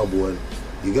out of trouble, and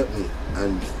you get me.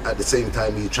 And at the same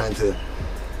time, he's trying to,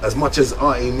 as much as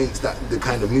R.A. makes that the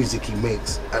kind of music he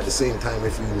makes, at the same time,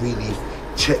 if you really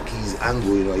check his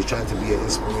angle, you know, he's trying to be an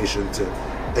inspiration to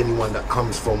anyone that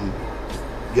comes from,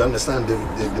 you understand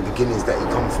the beginnings that he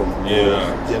come from.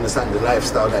 Yeah. You understand the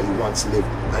lifestyle that he once lived,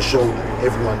 and show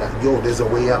everyone that, yo, there's a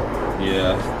way out.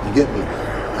 Yeah. You get me?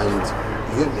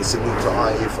 And you get me? Salute to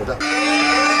R.A. for that.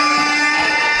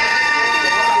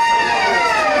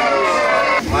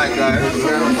 My guy,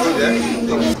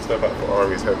 step back for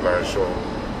Ari's headline show.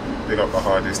 Big up the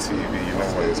hardest TV, you know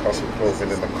what it is. Hustle clothing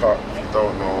in the cut. If you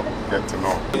don't know, get to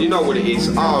know. You know what it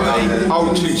is, R.A.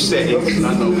 O2 settings.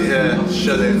 I know we're here,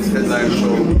 Shellings, headline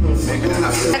show, making it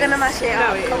happen. They're gonna mash it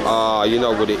up. Ah, you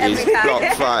know what it is,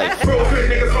 Block 5. Broken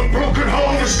niggas from broken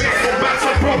homes. Go back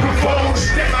to broken phones.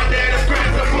 Step out there, that's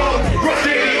grand the flow. Rock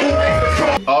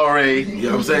daily, all R.A., you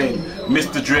know what I'm saying?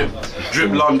 Mr. Drip,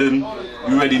 Drip London,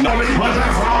 you already know.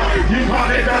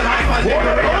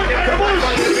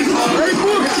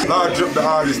 Now I drip the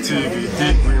hardest TV,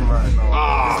 deep green right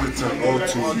now. Listen to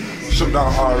O2, shut down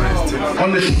RA's TV.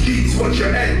 On the streets, watch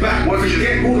your head back. When you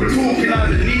get all the talking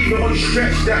underneath, I'm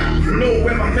stretched out. Know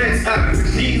where my head's at,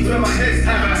 knees where my head's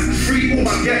at. Free all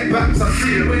my get backs, I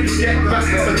see it when you get back.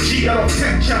 But G, I don't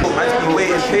tech chat. I've been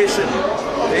waiting patiently.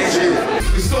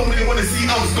 There's so many wanna see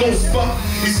I was ghost, but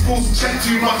these schools check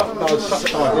too much.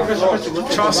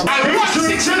 Trust me. I watch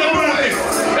 6 in the morning.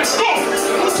 Let's go.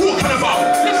 What you talking about?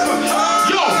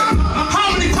 Yo,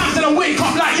 how many times did I wake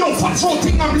up like, yo, fuck this whole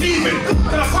thing, I'm leaving?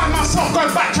 Then I find myself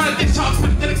going back trying to dish out to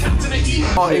the captain of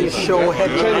Eden. R.A. show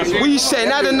head. What you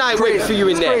saying? How the night wait for you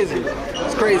in there?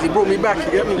 It's crazy. Brought me back.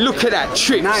 You get me? Look at that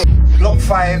trick. Block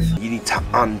 5. You need to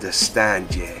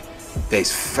understand, yeah,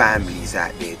 there's families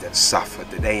out there that suffer,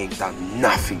 that they ain't done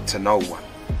nothing to no one.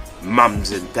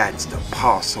 Mums and dads that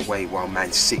pass away while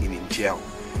man's sitting in jail.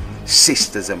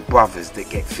 Sisters and brothers that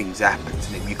get things happen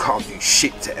to them. You can't do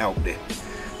shit to help them.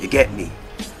 You get me?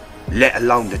 Let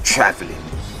alone the travelling.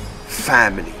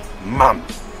 Family, mum,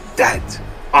 dad,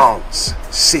 aunts,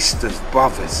 sisters,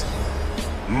 brothers.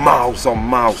 Miles on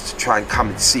miles to try and come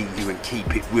and see you and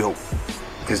keep it real.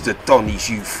 Because the Donnies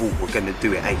you thought were going to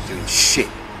do it ain't doing shit.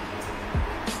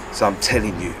 So I'm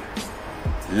telling you,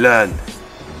 learn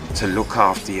to look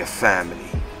after your family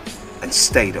and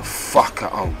stay the fuck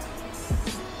at home.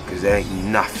 Because there ain't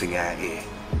nothing out here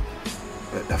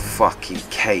but the fucking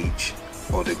cage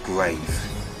or the grave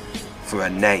for a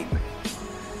name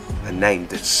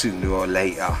that sooner or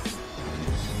later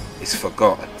is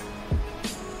forgotten.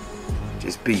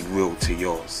 Just be real to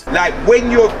yours. Like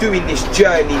when you're doing this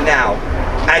journey now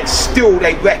and still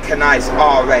they recognise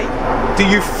RA, do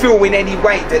you feel in any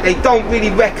way that they don't really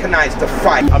recognise the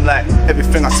fight? I'm like,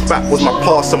 everything I spat was my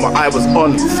past and my eye was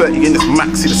on. 30 in this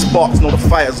maxi, the sparks, know the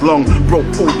fire's long. Bro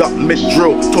pulled up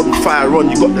mid-drill, told him fire on.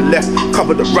 You got the left,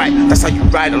 cover the right, that's how you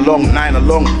ride along. 9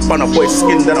 along, bun a boy's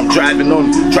skin, then I'm driving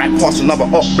on. Drive past another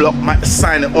up block, might just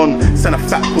sign it on. Send a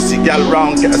fat pussy gal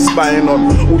round, get a spying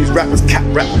on. All these rappers cat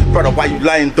rap, brother, why you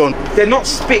lying done? They're not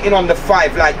spitting on the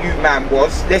 5 like you man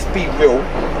was, let's be real.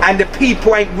 And the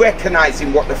people ain't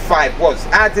recognising what the 5 was.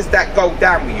 How does that go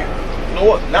down with you? You know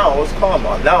what, now it's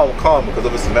calmer. Now I'm calm because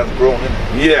obviously man's grown in.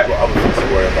 Yeah. Got other things to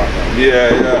worry about now.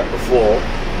 Yeah. Before,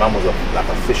 man was like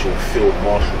official field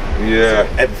marshal. Yeah.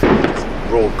 So everything was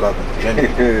road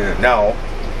government. Now,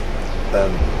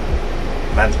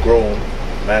 man's grown,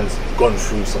 man's gone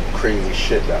through some crazy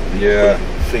shit that we couldn't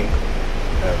even think.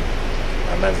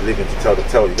 And man's living to tell the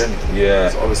tale, you get me? Yeah.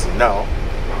 So obviously now,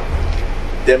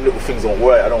 them little things don't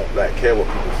work. I don't like care what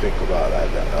people think about like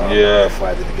that. If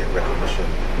I didn't get recognition,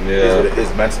 it is what it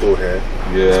is. Man's still here.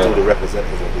 Still the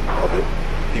representatives of it.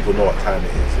 people know what time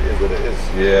it is. It is what it is.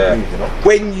 Yeah. You know?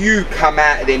 When you come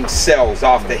out of them cells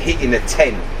after hitting the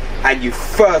 10 and you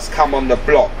first come on the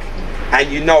block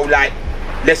and you know, like,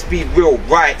 let's be real,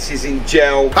 RIOTS is in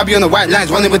jail. I be on the white lines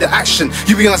running with the action.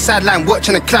 You be on the sideline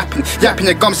watching and clapping. Yapping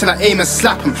your gums and I aim and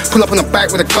slap them. Pull up on the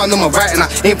bike with a gun on my right and I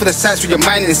aim for the sights with your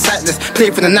mind in sight. Let's play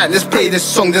for the night, let's play this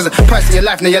song. There's a price in your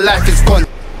life, now your life is gone.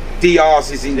 DR's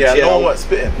is in jail. No one's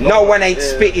spitting. No one ain't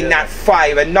spitting that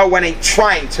fire and no one ain't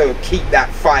trying to keep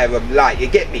that fire alight. You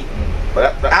get me?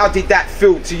 But how did that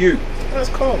feel to you? That's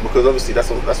calm because obviously that's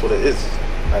what it is,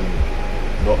 and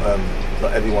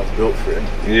not everyone's built for it.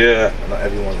 Yeah. Not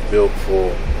everyone's built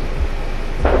for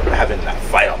having that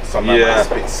fire. Some man might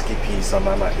spit skippy, some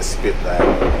man might just spit like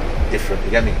different. You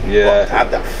get me? Yeah. But to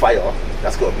have that fire,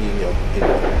 that's got to be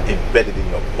embedded in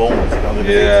your bones. You know what I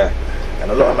mean? Yeah. And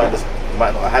a lot of man just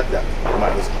might not have had that. They might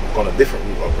have just gone a different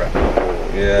route of rap or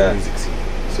the music scene.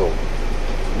 So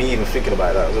me even thinking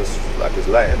about that, I was just like, it's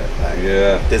light in it. Like,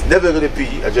 there's never going to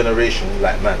be a generation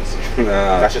like man's.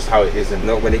 Nah. That's just how it is. And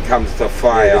not when it comes to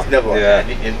fire. Yeah, it's never.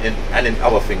 And in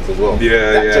other things as well.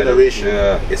 That generation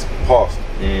is past.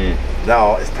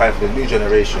 Now it's time for the new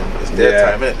generation. It's their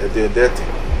time, innit? They're doing their thing.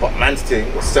 But man's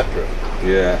thing was separate.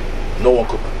 Yeah. No one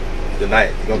could deny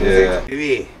it. You know what I'm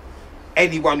saying?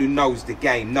 Anyone who knows the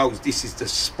game knows this is the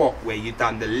spot where you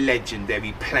done the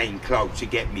legendary plain clothes, you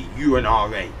get me? You and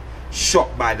RA,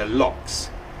 shot by the locks.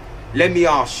 Let me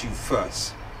ask you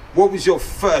first, what was your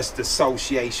first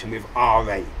association with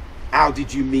RA? How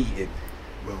did you meet him?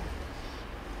 Well,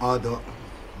 RDOT,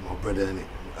 my brother, innit?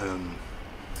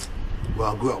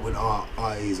 Well, I grew up with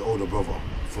RA's older brother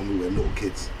from we were little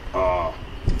kids.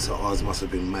 So ours must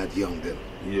have been mad young then.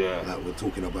 Yeah. Like we're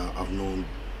talking about, I've known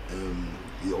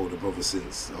the older brother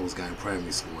since I was going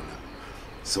primary school and that.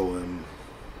 So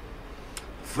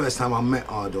first time I met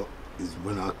RDOT is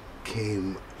when I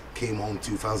came home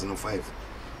 2005.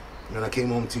 When I came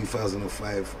home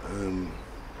 2005,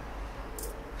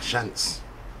 Chance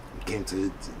came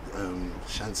to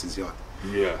Chance's yard.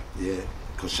 Yeah. Yeah,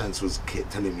 because Chance was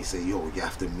telling me, say, yo, you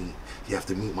have to meet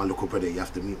my little brother, you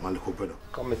have to meet my little brother.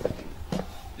 Come with me.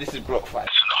 This is Block 5.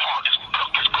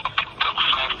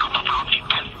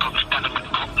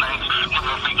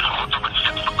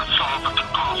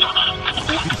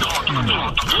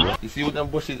 You see what them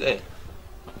bushes there?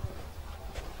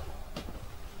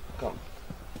 Come.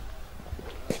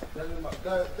 Tell them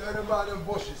about them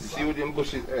bushes. You see what them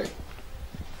bushes there?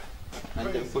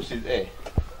 And them bushes there.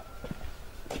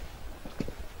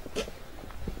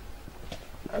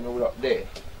 And all up there.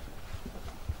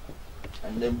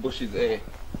 And them bushes there.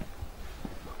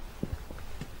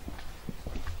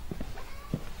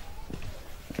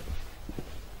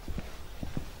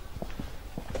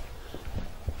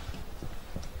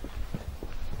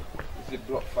 This is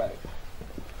Block 5.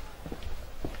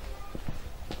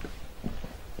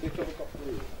 We'll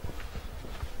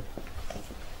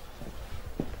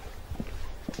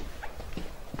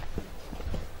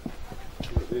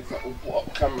put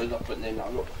up cameras up and then now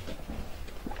look.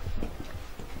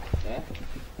 Yeah?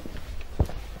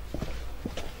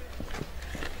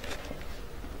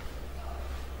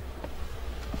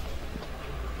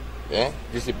 Yeah?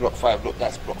 This is Block 5, look,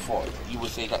 that's Block 4. You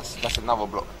would say that's another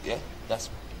block, yeah? That's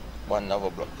one another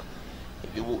block.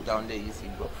 If you walk down there, you see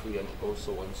Block 3 and it goes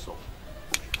so and so.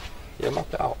 Yeah,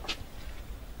 map it out.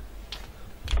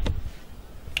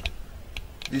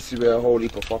 This is where a whole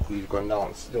heap of fuckery is going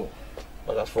down still.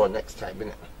 But that's for next time,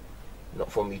 innit?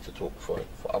 Not for me to talk, for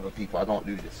other people. I don't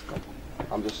do this.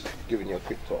 I'm just giving you a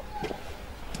quick talk.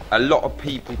 A lot of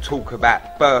people talk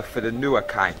about birth of the newer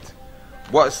kind.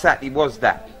 What exactly was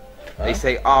that? They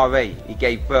say RA, he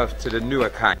gave birth to the newer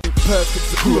kind.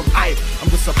 Perfect, who am I? I'm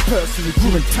just a person who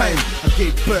grew in time. I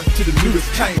gave birth to the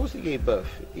newest kind. Of course he gave birth.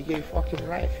 He gave fucking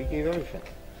life. He gave everything.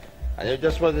 And it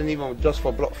just wasn't even just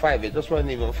for Block 5. It just wasn't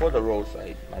even for the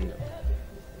roadside, man.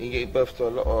 He gave birth to a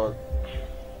lot of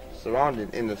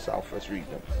surrounding in the southwest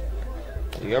regions.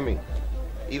 You get me?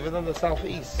 Even in the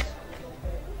southeast.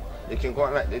 They can go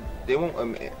out like they won't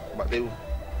admit it, but they will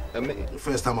admit it. The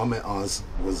first time I met ours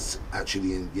was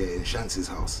actually in Chance's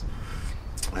house.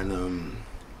 And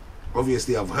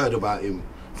obviously I've heard about him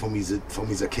from he's a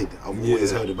kid. I've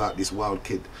always heard about this wild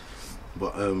kid.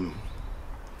 But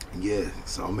yeah,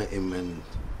 so I met him and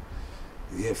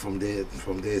yeah, from there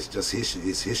it's just history.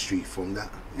 It's history from that.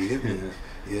 You get me?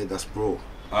 Yeah, that's bro.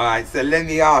 Alright, so let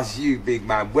me ask you, big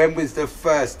man, when was the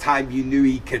first time you knew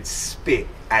he could spit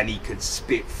and he could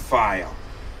spit fire?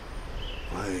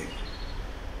 Right.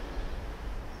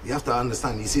 You have to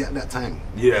understand, you see at that time,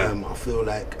 I feel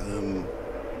like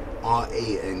RA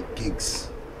and Gigs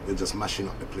were just mashing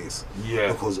up the place.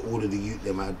 Yeah. Because all of the youth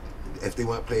them had if they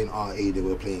weren't playing RA, they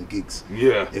were playing gigs.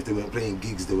 Yeah. If they weren't playing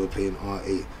gigs, they were playing RA.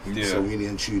 Yeah. So really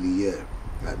and truly, yeah.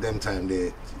 At them time,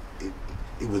 it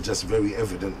was just very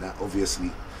evident that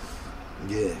obviously,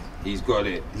 yeah. He's got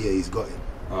it. Yeah, he's got it.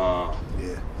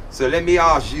 Yeah. So let me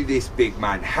ask you this, big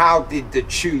man. How did the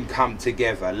tune come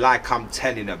together? Like I'm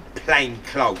telling them, plain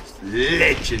clothes,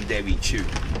 legendary tune.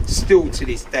 Still to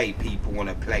this day, people want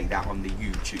to play that on the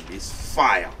YouTube. It's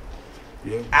fire.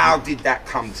 Yeah. How did that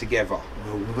come together?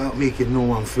 Well, without making no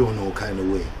one feel no kind of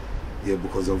way. Yeah,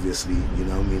 because obviously, you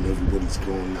know what I mean, everybody's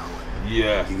grown now.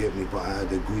 Yeah. You get me? But I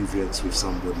had a grievance with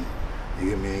somebody. You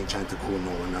get me? I ain't trying to call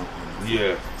no one out on it.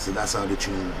 Yeah. So that's how the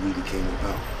tune really came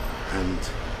about. And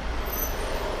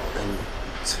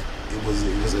it was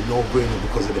a no-brainer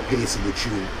because of the pace of the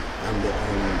tune and the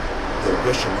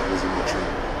aggression that was in the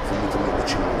tune for me to make the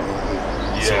tune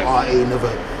RA. Yeah. So RA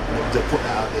never, to put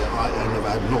that out there, RA never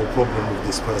had no problem with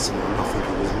this person or nothing.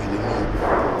 It was really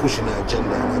me pushing that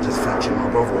agenda, and I just featured my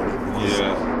brother on it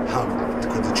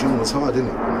because the tune was hard,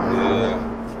 innit? Yeah.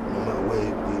 No matter where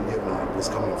you get me, it was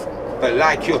coming from. But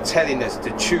like you're telling us, the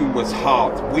tune was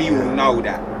hard. We all know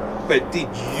that. But did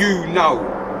you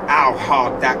know how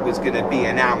hard that was going to be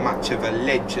and how much of a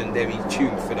legendary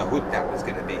tune for the hood that was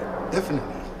going to be?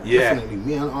 Definitely. Yeah. Definitely.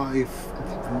 Me and I,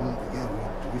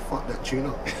 we fucked that tune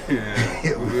up.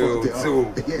 Yeah, we real fucked it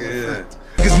talk. up. Yeah.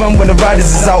 Cause man, when the riders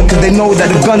is out, cause they know that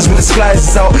the guns with the slides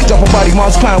is out. Drop a body,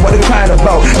 mom's crying, what they crying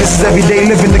about? This is everyday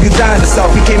living, niggas dying the south.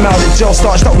 We came out of jail,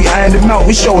 starched up, we ironed him out.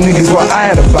 We show niggas what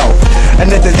I ain't about. And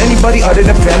if there's anybody other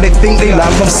than fan, they think they lie,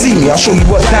 come see me, I'll show you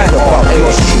what dying about.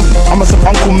 I'm on some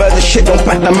uncle murder shit, don't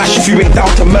back the mash if you ain't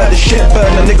down to murder shit. Burn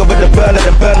a nigga with the burner,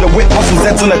 then burn the whip. Hustle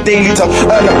Zeds on a daily to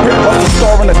earn a brick. Off the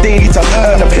store on a daily to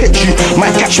earn a pitch. You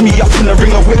might catch me up in the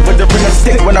ring of whip with the ring of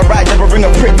stick. When I ride, never ring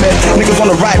a prick, man. Niggas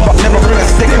wanna ride, but never bring a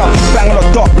stick up. Bang on a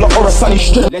dot block or a sunny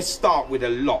strip. Let's start with the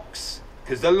locks,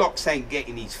 because the locks ain't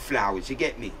getting these flowers, you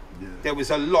get me? Yeah. There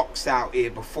was a locks out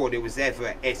here before there was ever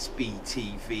a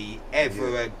SBTV,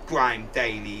 ever a Grime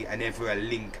Daily, and ever a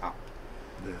Link Up.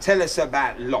 Yeah. Tell us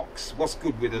about locks. What's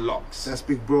good with the locks? That's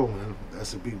big bro, man.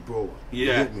 That's a big bro.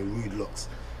 Yeah. You get me? Rude Locks.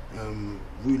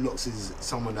 Rude Locks is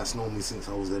someone that's known me since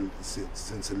I was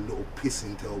since a little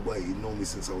pissing tail boy. He known me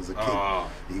since I was a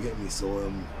kid. You get me?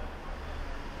 So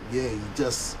yeah, he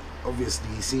just obviously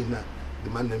he seen that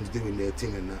the man them's doing their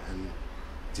thing and that, and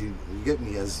you get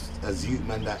me, as youth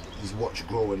man that he's watched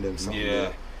grow and them something.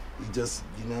 Yeah. He just,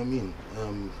 you know what I mean,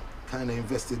 kind of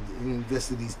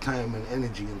invested his time and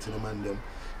energy into the man them,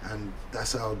 and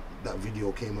that's how that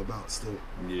video came about still.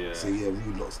 Yeah. So yeah,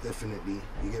 Rude Locks definitely,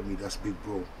 you get me, that's big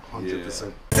bro,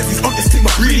 100%. He's on this team,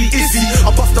 I'm really easy.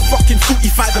 I bust a fucking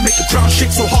 45 and make the ground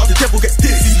shake so hard the devil gets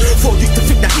dizzy. For you to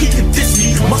think that he can diss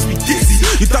me, you must be dizzy.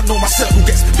 You don't know my circle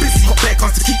gets busy. Got bare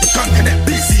guns to keep the gun connect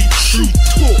busy. Shoot,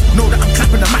 talk, know that I'm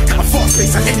clapping the mic at a fast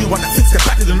pace. And anyone that thinks they're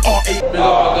better than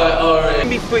RA. Let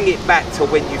me bring it back to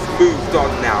when you've moved on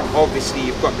now. Obviously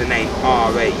you've got the name RA,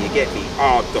 you get me,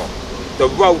 R-Dot. The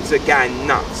roads are going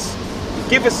nuts.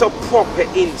 Give us a proper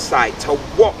insight to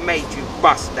what made you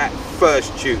bust that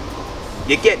first tune.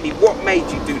 You get me? What made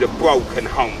you do the Broken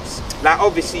Homes? Like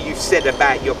obviously you've said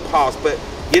about your past, but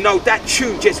you know that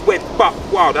tune just went buck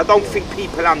wild. I don't think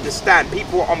people understand.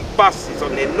 People were on buses,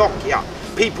 on their Nokia.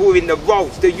 People were in the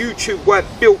roads. The YouTube weren't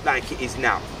built like it is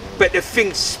now. But the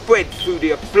thing spread through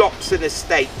the blocks and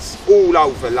estates all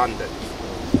over London.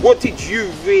 What did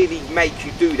you really make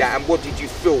you do that, and what did you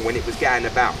feel when it was going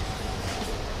about?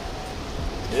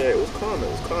 Yeah, it was calm,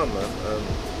 man.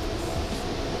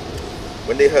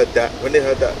 When they heard that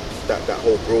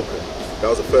whole Broken, that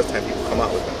was the first time people come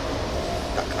out with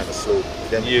that kind of slow.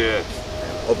 Yeah.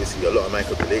 And obviously, a lot of men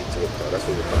could relate to it. That's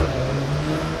what we're coming from.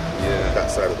 Yeah.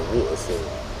 That side of the water, so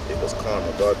it was calm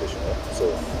regardless, you know. So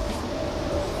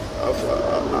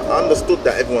I understood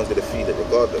that everyone's gonna feel it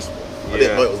regardless. I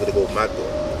didn't know it was gonna go mad though.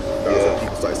 That was when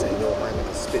people started saying, "Yo, man, I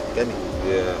can spit." You get me?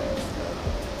 Yeah.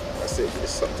 That's it.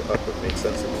 Just sucked it up and made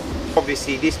sense of it.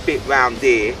 Obviously, this bit round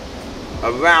here.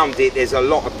 Around it, there's a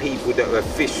lot of people that are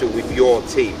official with your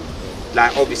team.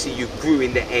 Like obviously you grew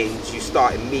in the ends, you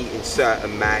started meeting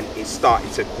certain man, it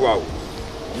started to grow.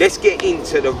 Let's get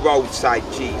into the Roadside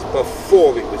G's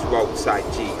before it was Roadside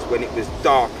G's, when it was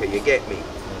darker, you get me?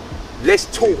 Let's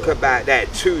talk about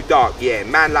that. Too Dark, yeah.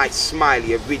 Man like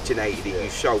Smiley originated it, you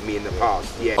showed me in the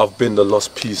past, yeah. I've been the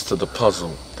lost piece to the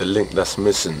puzzle, the link that's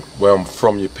missing. Where I'm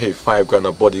from, you pay $5 grand,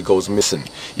 a body goes missing.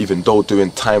 Even though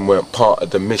doing time weren't part of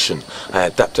the mission, I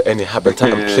adapt to any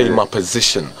habitat and play my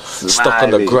position. Stuck on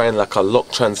the grind like a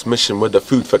locked transmission, with the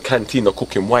food for canteen or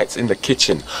cooking whites in the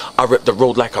kitchen. I rep the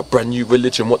road like a brand new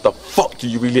religion. What the fuck do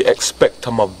you really expect?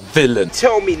 I'm a villain.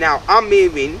 Tell me now, I'm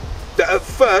hearing that at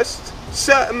first,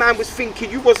 certain man was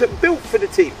thinking you wasn't built for the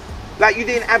team. Like you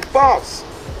didn't have bars.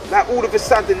 Like all of a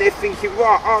sudden they're thinking,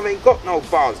 right, I ain't got no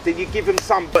bars. Then you give them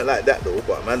some. But like that though,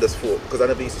 but man just thought, because I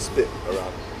never used to spit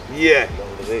around. Yeah.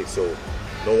 Along the way, so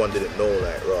no one didn't know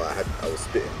like, right, I was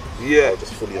spitting. Yeah. I was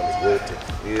just fully on this road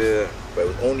thing. Yeah. But it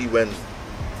was only when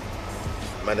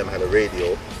man them had a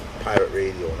radio, pirate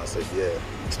radio, and I said, yeah,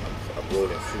 I'm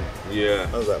rolling through. Yeah.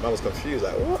 I was like, man was confused,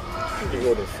 like, what? You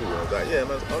rolling through? I was like, yeah,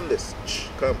 man's on this.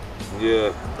 Come.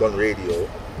 Yeah. Gone radio.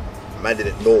 Man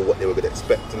didn't know what they were gonna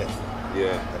expect, innit?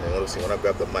 Yeah. And then obviously when I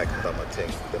grabbed the mic and done my thing,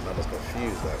 the man was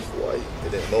confused, like, why? They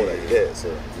didn't know that you're there, so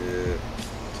yeah.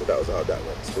 So that was how that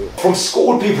went still. From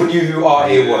school, people knew who RA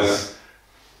was.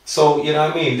 So, you know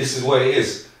what I mean? This is what it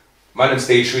is. Man, them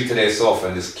stay true to themselves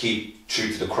and just keep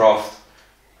true to the craft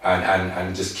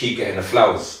and just keep getting the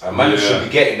flowers. And man, should be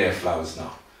getting their flowers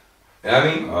now. You know what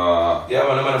I mean? Yeah,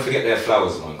 man, I'm gonna forget their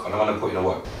flowers, man. I'm gonna put in the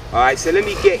work. Alright, so let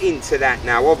me get into that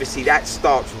now. Obviously, that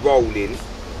starts rolling.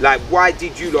 Like, why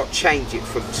did you lot change it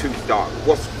from Too Dark?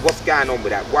 What's going on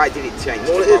with that? Why did it change?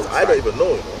 No, it is. I don't even know,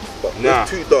 you know. But with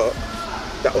Too Dark,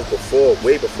 that was before,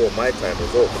 way before my time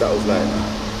as well. But that was like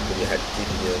when you had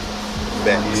DIDNT,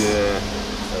 MENT,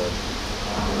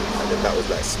 and then that was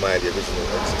like Smiley, original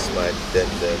MC Smiley,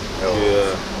 DEEPNESS,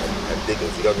 and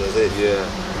Diggers. You know what I'm saying? Yeah.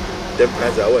 Them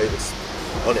plans that I wasn't even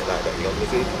on it like that. You know what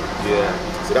I'm saying? Yeah.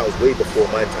 So that was way before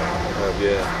my time.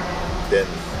 Then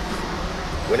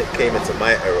when it came into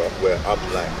my era, where I'm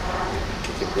like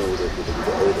kicking balls with the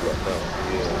older lot now,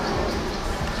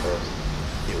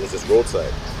 it was just roadside.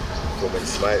 From when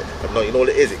Smiley, no, you know what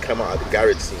it is? It came out of the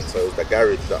garage scene, so it was the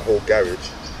garage, that whole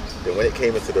garage. Then when it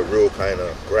came into the real kind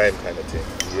of grime kind of thing,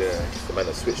 the man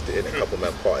that switched it in, a couple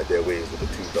men parted their ways with the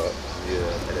Too Dark,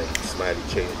 and then Smiley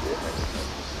changed it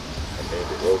and made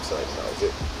it roadside. And that was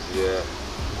it. Yeah.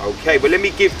 Okay, well let me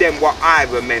give them what I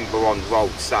remember on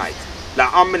roadside.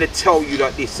 Like, I'm gonna tell you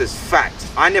like this as fact.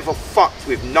 I never fucked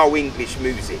with no English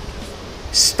music.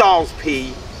 Styles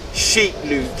P, Sheep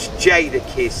Luch, Jada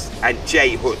Kiss, and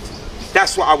J Hood.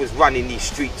 That's what I was running these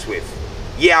streets with.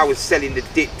 Yeah, I was selling the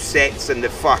dip sets and the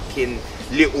fucking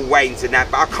Little Waynes and that,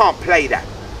 but I can't play that.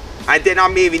 And then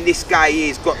I'm hearing this guy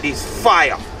here's got this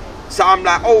fire. So I'm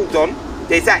like, hold on,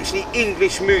 there's actually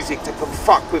English music that can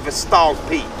fuck with a Styles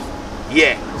P.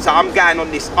 Yeah, so I'm going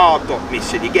on this RDOT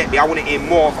mission, you get me? I want to hear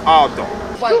more of RDOT.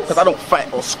 Cause I don't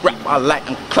fight or scrap, I light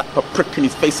and clap a prick in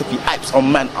his face if he hypes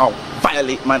on man, I'll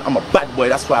violate man, I'm a bad boy,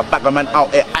 that's why I bag a man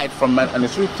out there, hide from man, and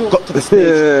it's got to the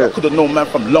stage, I could've known man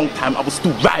from long time, I would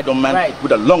still ride on man,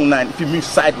 with a long line, if you move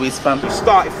sideways fam. You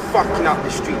started fucking up the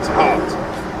streets hard.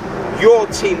 Your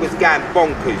team was going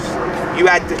bonkers. You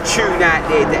had the tune out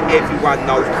there that everyone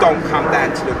knows, Don't Come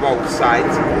Down to the Roadside.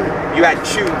 You had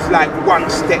tunes like One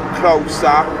Step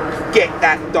Closer, Get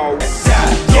That Dough.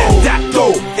 Get that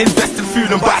dough, invest in food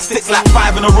and buy sticks like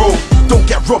 5 in a row. Don't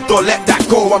get robbed or let that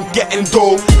go, I'm getting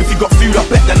dough. If you got food, I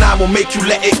bet the nine will make you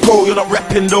let it go. You're not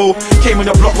repping though. Came in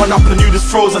the block, run up and you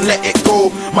just froze and let it go.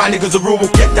 My niggas are real,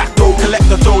 will get that dough. Collect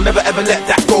the dough, never ever let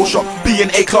that go. Shop B and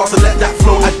A class and let that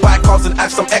flow. I'd buy cars and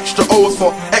add some extra O's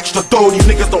for extra dough. These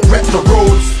niggas don't rep the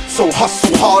roads, so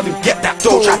hustle hard and get that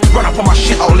dough. Try to run up on my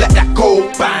shit, I'll let that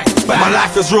go. Bang, bang. My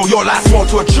life is real, your life's more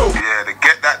to a joke. Yeah, to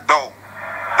get that dough,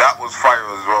 that was fire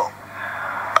as well.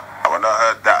 When I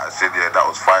heard that, I said, yeah, that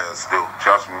was fire still,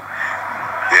 trust me.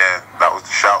 Yeah, that was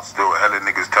the shout still. Hella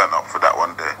niggas turned up for that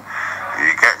one day.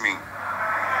 You get me?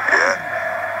 Yeah.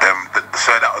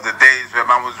 So that was the days where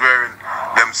man was wearing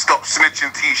them Stop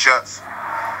Snitching t-shirts.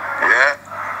 Yeah.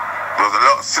 There was a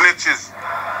lot of snitches.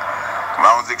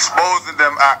 Man was exposing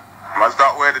them at. Man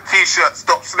start wearing the t-shirt,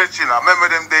 Stop Snitching. I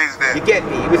remember them days there. You get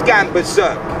me? He was going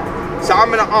berserk. So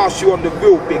I'm gonna ask you on the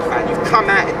real big man. You've come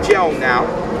out of jail now.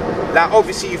 Like,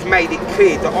 obviously you've made it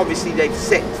clear that obviously they've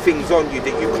set things on you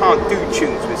that you can't do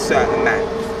tunes with certain man.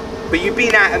 But you've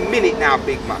been out a minute now,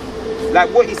 big man. Like,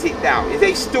 what is it now? Is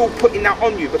they still putting that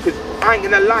on you? Because I ain't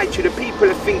gonna lie to you, the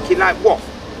people are thinking like, what?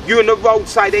 You and the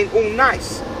roadside ain't all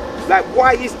nice. Like,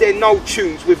 why is there no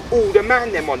tunes with all the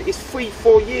man them on? It's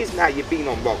 3-4 years now you've been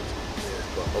on road. Yeah,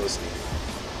 but obviously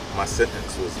my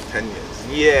sentence was 10 years.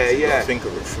 Yeah, so you yeah. gotta think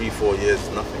of it, 3-4 years is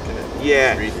nothing, innit?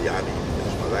 Yeah. Really, I haven't even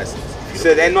finished my license.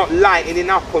 So they're not lightening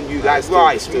up on you, like,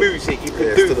 right, it's music, you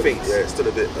can do things. Yeah, it's still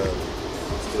a bit fun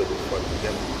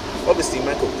again. Obviously,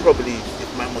 man could probably,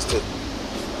 if man was to,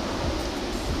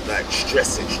 like,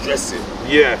 stress it.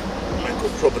 Yeah. Man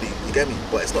could probably, you get me?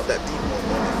 But it's not that deep,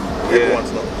 man.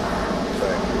 Everyone's not,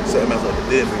 like, certain man's not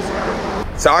doing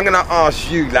music. So I'm gonna ask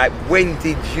you, like, when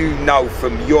did you know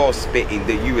from your spitting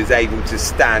that you was able to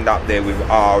stand up there with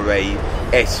RA,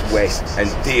 S West and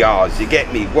DRs? You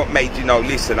get me? What made you know,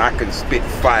 listen, I can spit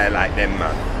fire like them,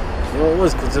 man? You know, it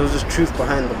was because there was just truth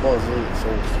behind the bars, isn't it? So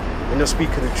when you're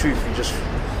speaking the truth,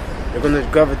 you're gonna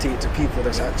gravitate to people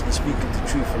that's actually speaking the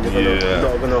truth, and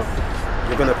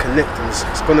you're gonna connect, and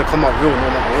it's gonna come out real no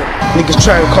matter what. Niggas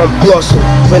try and come blossom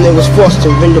when it was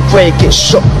Boston. When the boy gets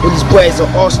shot, all these boys are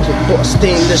asking. But I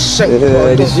stay in this shank.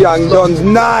 This young Don's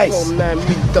nice. Oh man,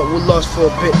 that will last for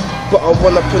a bit. But I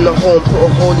run up in the home, put a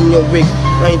hole in your wig.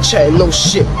 I ain't chatting no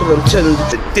shit, but I'm telling you.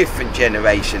 It's a different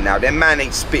generation now. Their man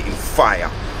ain't spitting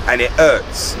fire, and it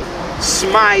hurts.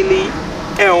 Smiley,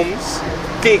 Elms,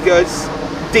 Diggers,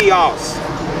 DRs.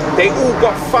 They all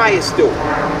got fire still.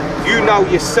 You know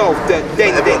yourself that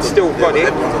they still got it.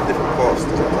 Everyone's on different paths.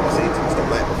 It's not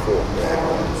like before.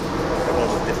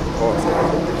 Everyone's on different paths.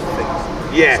 Everyone's on different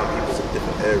things. Yeah. Some people's in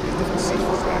different areas, different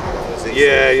seasons. Like,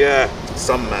 yeah.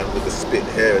 Some man with the spit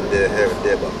here and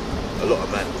there, but a lot of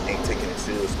man ain't taking it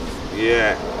seriously.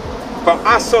 Yeah. But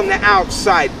us on the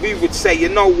outside, we would say, you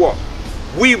know what?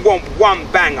 We want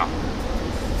one banger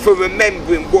for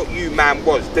remembering what you man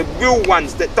was. The real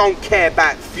ones that don't care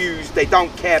about views, they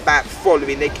don't care about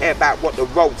following, they care about what the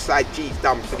roadside G's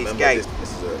done for this game. This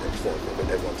is an important thing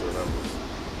for everyone to remember.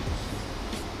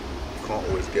 You can't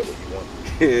always get what you want.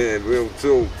 Yeah, real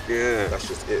talk, yeah. That's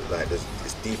just it. Like,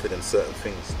 it's deeper than certain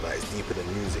things. Like, it's deeper than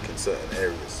music in certain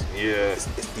areas. Yeah. It's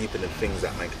deeper than things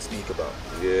that man can speak about.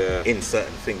 Yeah. In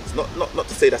certain things. Not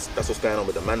to say that's what's going on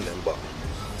with the man then, but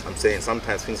I'm saying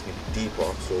sometimes things can be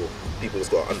deeper, so people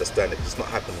just gotta understand it. It's not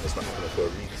happening for a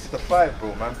reason. It's the 5,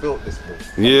 bro. Man built this, bro.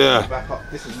 Yeah. Back up.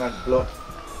 This is man's block.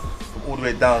 From all the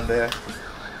way down there,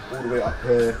 all the way up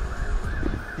here.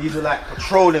 These are like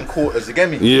patrolling quarters. You get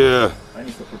me? Yeah. I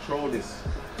need to patrol this.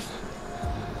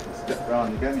 Step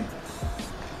around. You get me?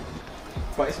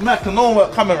 But it's mad to know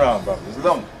what coming around, bro. It's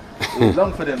long. It was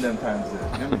long for them times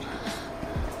there. You get me?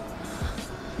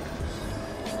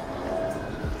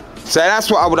 So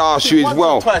that's what I would ask you as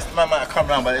well. Twice the man might have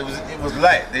come around, but it was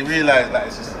light. They realised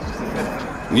like it's just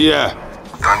yeah.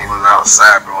 Donnie was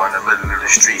outside, bro, in the middle of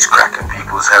the streets, cracking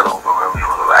people's head over when we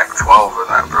were like 12 and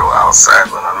that, bro, outside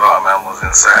when a lot of man was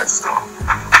inside still.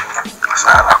 That's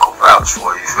how I could vouch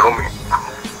for, you feel me?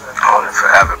 Known him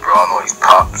forever, bro. I know his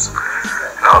pops. You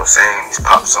know what I'm saying? His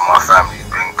pops and my family's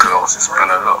been close. It's been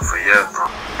a lot for years,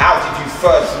 bro. How did you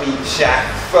first meet Shaq,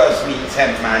 first meet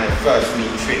Temp Man, and first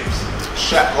meet Trips?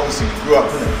 Shaq obviously grew up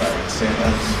in it, like the same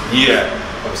ends. Yeah.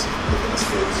 Obviously living the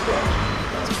skills, but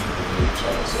as people knew each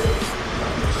other, so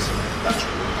just a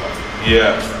natural impact.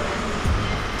 Yeah.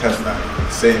 Temp Man,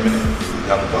 same minute,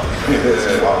 young buck.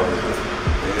 It's wild,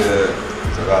 yeah.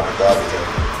 It's around the Derby time.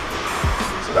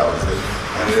 So that was it.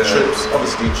 And Trips,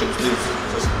 obviously Trips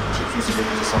used to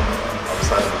live just on the other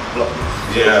side of the block.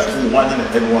 Yeah. It's all one, innit?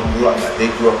 Everyone grew up, like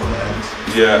they grew up on the ends.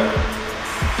 Yeah.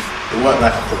 It weren't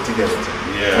like a put together thing.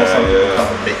 Yeah, some people come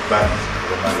and make bands.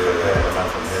 The man from there, the man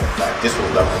from there. Like this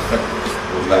was like authentic.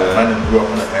 It was like the man that grew up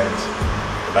on the end.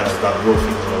 The man has done real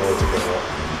things on the road together,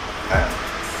 and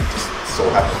just so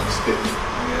happened to spit.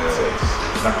 Yeah. So it's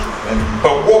natural.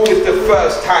 But what was the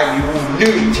first time you all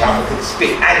knew each other could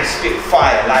spit and spit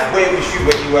fire? Like where was you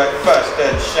when you were first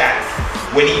heard Shaq?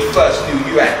 When he first knew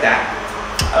you had that?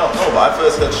 I don't know, but I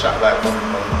first heard Shaq like on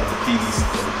the PDC.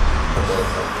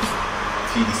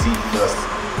 PDC first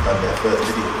done their first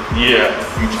video. Yeah.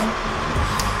 YouTube.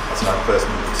 That's my first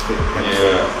movie spit.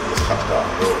 Yeah. Just chucked out on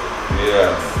the road.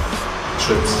 Yeah.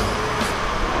 Trips.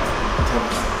 I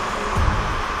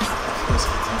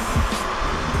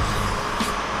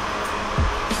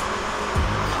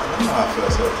don't know how I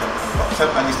first heard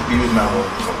Temp Man used to be with man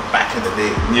from back in the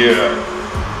day. Yeah.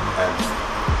 And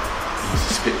he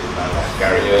used to spit with man like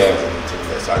Gary and things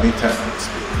like that. So I knew Temp Man to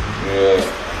spit. Yeah.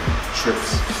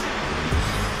 Trips.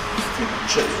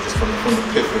 Trips just from the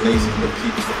pit when they used to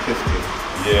repeat the 50th.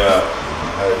 Yeah.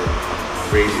 I heard it on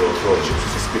radio as well. Trips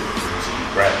used to spit with music,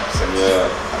 GRIME,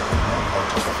 on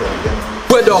top of it again.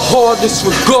 We're the hardest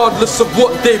regardless of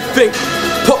what they think.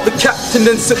 Pop the captain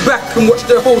and sit back and watch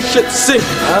their whole ship sink.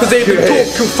 Cause they've been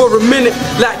talking for a minute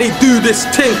like they do this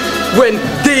thing when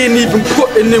they ain't even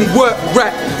putting in work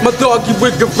right. My doggy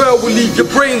with Gavel will leave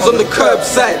your brains on the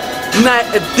curbside. Night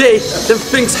and day, then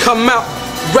things come out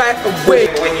right away.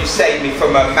 When you saved me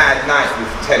from a mad night with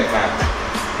Temp Man,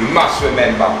 you must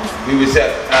remember we was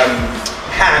at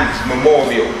Ham's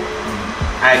Memorial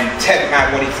and Temp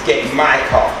Man wanted to get in my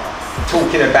car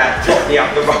talking about drop me up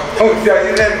the road. Do you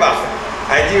remember?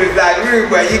 And he was like,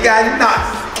 Ruben, you guys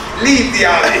nuts, leave the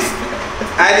artist.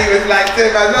 And he was like,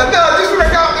 Temp Man, no, just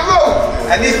walk out the road.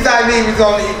 And this time he was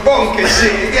on his bonkers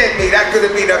shit, you get me? That could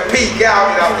have been a peak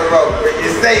out up the road, but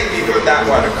you saved me from that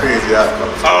one. Crazy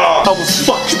outcome. I was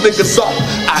fucking niggas up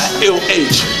at ill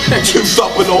age.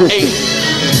 2008,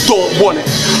 don't want it.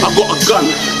 I got a gun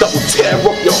that will tear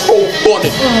up your whole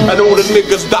bonnet. And all the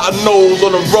niggas that I know's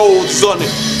on the roads on it.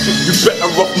 You better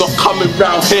off not coming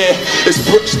round here. It's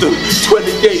Brixton,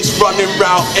 28's running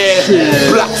round here.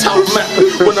 Blacked out map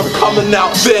when I'm coming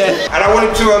out there. And I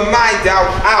wanted to remind how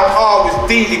I was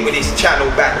dealing with this channel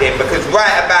back then, because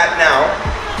right about now,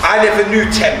 I never knew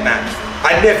 10 Man.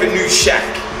 I never knew Shaq.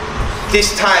 This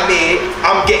time here,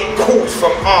 I'm getting calls from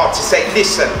R to say,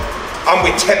 listen, I'm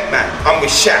with 10 Man, I'm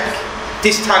with Shaq.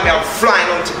 This time I'm flying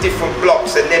onto different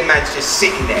blocks and then man's just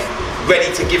sitting there, ready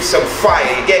to give some fire,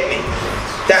 you get me?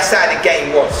 That's how the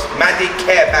game was. Man didn't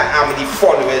care about how many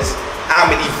followers, how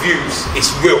many views,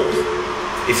 it's real.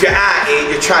 If you're out here,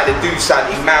 you're trying to do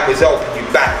something, man was helping you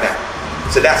back now.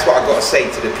 So that's what I got to say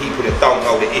to the people that don't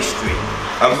know the history.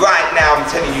 And right now I'm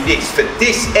telling you this, for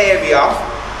this area,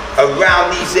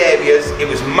 around these areas,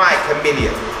 it was Mike a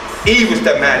Million. He was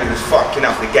the man who was fucking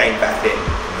up the game back then.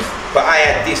 But I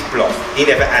had this block, he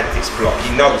never had this block.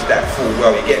 He knows that full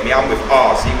well, you get me? I'm with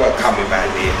R, so he won't come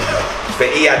around here.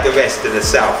 But he had the rest of the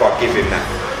South, I'll give him that.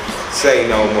 Say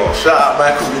no more. Shout out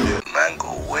Michael Million. Man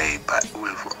go way back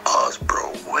with us,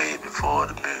 bro. Way before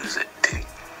the music thing.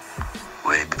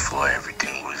 Way before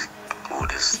everything was all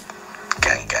this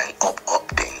gang up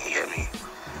thing, you get me?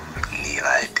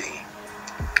 Knee-high thing.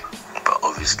 But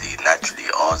obviously, naturally,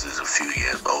 ours is a few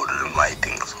years older than my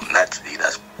thing, so naturally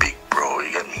that's big, bro,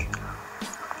 you get me?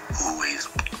 Always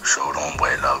showed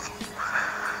homeboy love.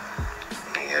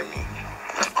 You get me?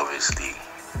 And obviously,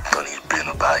 Donnie's been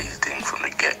about his thing from the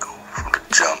get-go, from the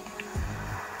jump.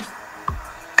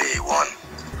 Day one.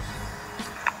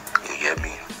 You get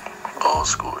me? Old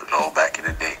school, no, back in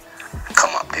the day.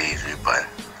 Come up days, but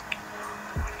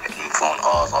phone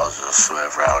ours, I was just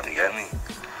swerve around, you get me?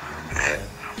 Yeah.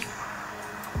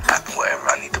 Pattern whatever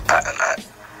I need to pattern that.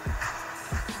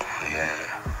 Yeah.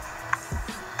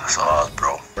 That's ours,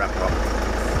 bro. Wrap up.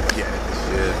 Getting it this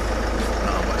year.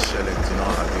 Nothing but shellings, you know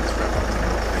how I do this wrap up thing,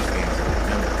 play games and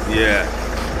remember. Yeah.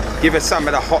 Give us some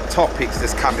of the hot topics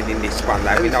that's coming in this one,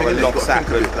 like we know a lot's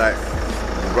happened. Like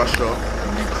Russia,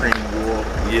 the Ukraine war.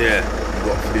 Yeah. You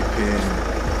got flipping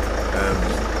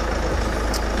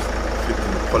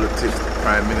the politics, the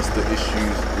prime minister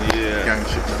issues, gang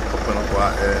shit that's popping up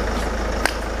out there,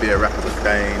 bare rappers are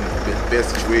dying, bare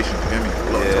situations, you get me? A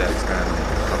lot of topics going on.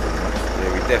 Yeah,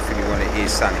 we definitely want to hear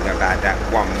something about that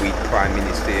 1 week prime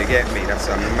minister, you get me? That's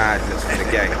a madness for the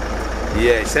game.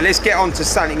 Yeah, so let's get on to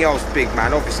something else, big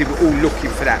man. Obviously we're all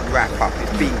looking for that wrap up,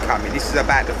 it's been coming. This is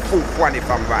about the 4th one if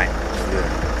I'm right.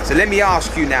 Yeah. So let me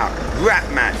ask you now, Rap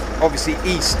Man, obviously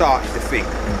he started the thing.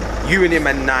 You and him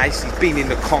are nice, he's been in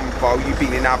the convo, you've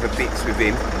been in other bits with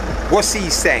him. What's he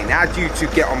saying? How do you two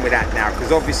get on with that now?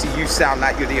 Because obviously you sound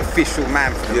like you're the official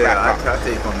man for the wrap up. Yeah, I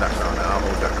take on that now, I'll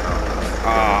hold that now.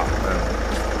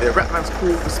 Yeah, Rap Man's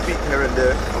cool to speak here and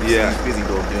there. Obviously he's busy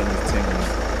though, doing his thing and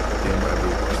doing whatever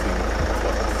he's got to do.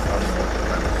 But I don't know,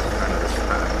 kind of just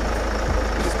pattern.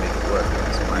 We just make it work.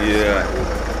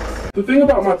 The thing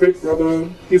about my big brother,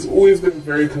 he's always been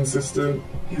very consistent.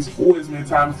 He's always made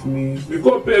time for me. We've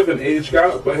got a bit of an age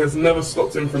gap, but has never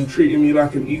stopped him from treating me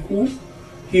like an equal.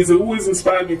 He's always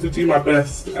inspired me to do my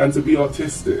best and to be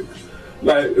artistic.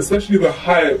 Like, especially the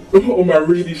hype on my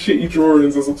really shitty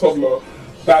drawings as a toddler.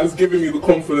 That has given me the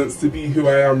confidence to be who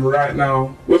I am right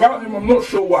now. Without him, I'm not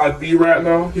sure what I'd be right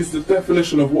now. He's the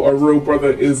definition of what a real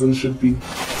brother is and should be.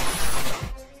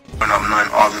 When I'm 9,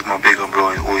 ours is my bigger bro.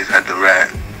 He's always had the right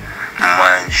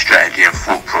mind, strategy and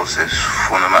thought process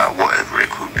for no matter whatever it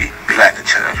could be. We like to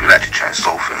challenge, we like to try and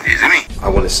solve things, you see me? I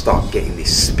want to start getting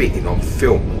this spitting on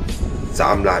film. So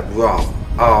I'm like, raw,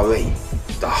 RA,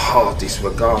 the hardest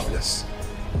regardless.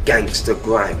 Gangster,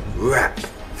 grime, rap,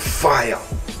 fire.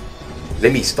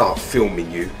 Let me start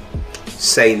filming you.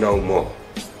 Say no more.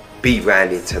 Be round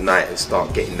here tonight and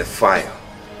start getting the fire.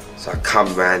 So I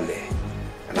come round there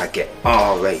and I get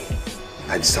RA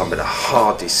and some of the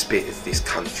hardest spitters this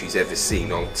country's ever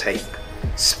seen on tape.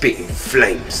 Spitting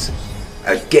flames.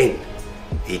 Again,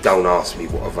 he don't ask me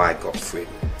what have I got for him.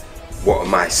 What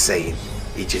am I saying?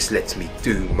 He just lets me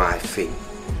do my thing.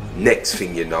 Next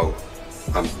thing you know,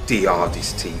 I'm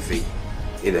DOE'S TV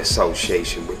in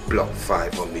association with Block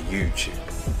 5 on the YouTube.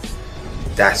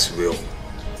 That's real.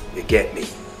 You get me?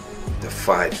 The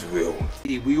 5's real.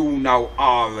 We all know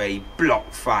RA,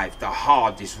 Block 5, the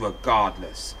hardest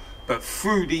regardless. But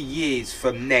through the years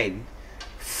from then,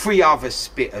 3 other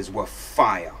spitters were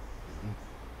fire.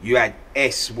 You had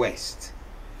S West,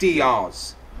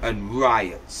 DR's, and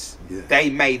RIOTS. They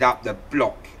made up the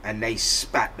BLOC and they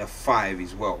spat the fire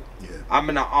as well. I'm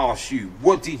gonna ask you,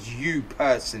 what did you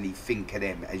personally think of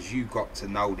them as you got to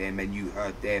know them and you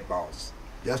heard their bars?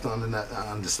 You have to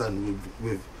understand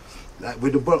with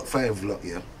the BLOC 5 lot,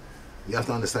 yeah. You have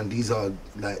to understand these are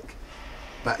like,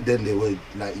 back then they were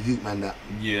like youth man that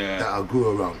I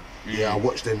grew around. I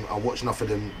watched them. I watched enough of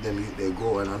them youth they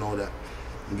grow, and I know that.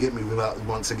 You get me,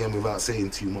 without saying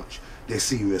too much, they're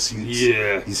serious youths.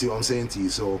 You see what I'm saying to you?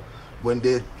 So when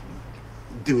they're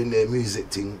doing their music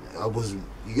thing,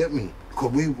 you get me?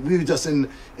 Because we were just in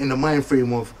the mind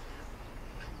frame of,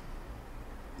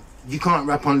 you can't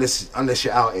rap unless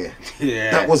you're out here.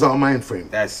 That was our mind frame.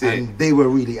 That's it. And they were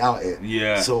really out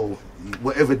here. So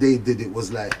whatever they did, it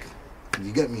was like,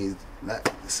 you get me? Like,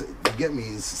 you get me?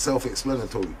 It's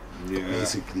self-explanatory.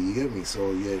 Basically, you get me?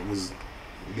 So yeah, it was.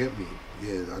 You get me?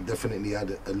 Yeah, I definitely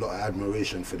had a lot of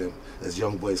admiration for them as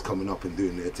young boys coming up and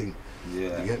doing their thing. You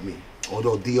get me?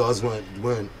 Although DRs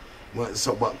weren't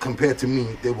so, but compared to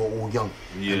me, they were all young.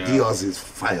 And DRs is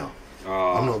fire.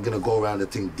 I'm not gonna go around the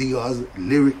thing. DRs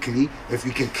lyrically, if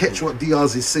you can catch what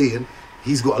DRs is saying,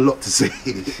 he's got a lot to say.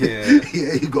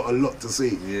 He got a lot to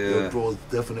say. Bro's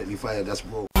definitely fire. That's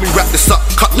bro. Let me wrap this up,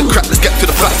 cut the crap, let's get to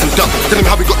the facts and done. Tell him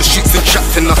how we got the sheets and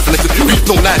trapped in us. And if the beef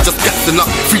don't lie, just gassing up.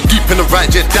 Free deep in the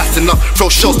ride, yeah, that's enough. Throw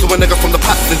shells to a nigga from the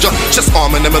passenger. Just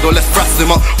arm in the middle, let's brass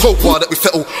him up. Cold war that we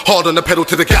settle, hard on the pedal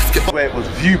to the gasket. Where it was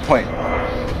viewpoint.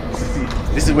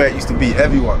 This is where it used to be,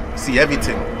 everyone. See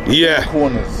everything.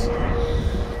 Corners.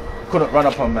 Couldn't run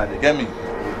up on man, you get me?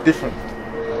 Different.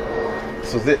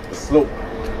 This was it, the slope.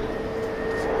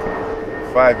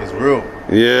 5 is real.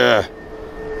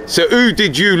 So who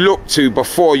did you look to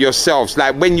before yourselves?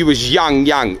 Like when you was young,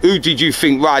 who did you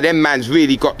think, right, them man's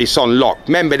really got this on lock?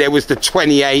 Remember there was the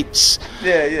 28s.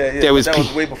 There was, that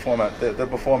was way before man, the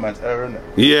before man's era, innit?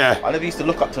 Yeah. I never used to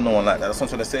look up to no one like that. That's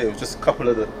what I'm trying to say. It was just a couple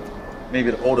of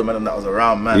maybe the older men that was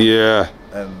around, man.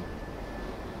 And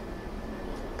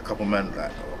a couple men,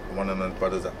 like one of the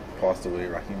brothers that passed away,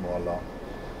 Rahim Allah,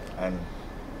 and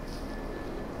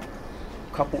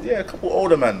a couple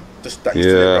older men just that used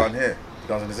to live around here.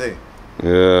 You know what I'm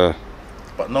saying?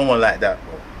 But no one like that,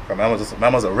 bro. Man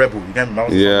was a rebel, you get me? Man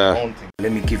was his own thing.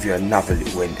 Let me give you another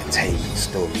little entertainment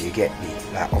story, you get me?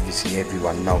 Like obviously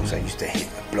everyone knows I used to hit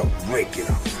the block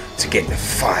regular to get the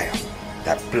fire,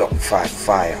 that block 5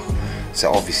 fire.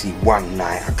 So obviously one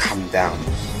night I come down,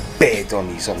 bare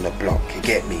Donnies on the block, you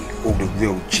get me? All the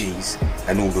real G's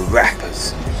and all the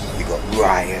rappers. You got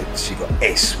RIOTS, you got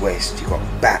S-West, you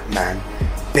got Batman,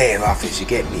 bare others, you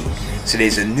get me? So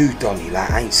there's a new Donny, like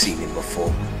I ain't seen him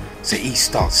before. So he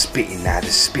starts spitting now, the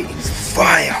spitting's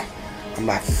fire. I'm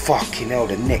like, fucking hell,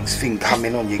 the next thing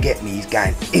coming on, you get me? He's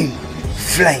going in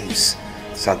flames.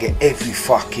 So I get every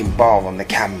fucking bar on the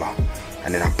camera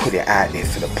and then I put it out there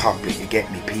for the public, you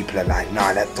get me? People are like,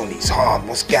 nah, that Donny's hard,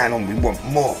 what's going on? We want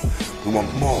more, we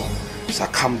want more. So I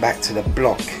come back to the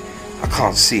block, I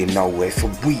can't see him nowhere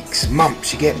for weeks,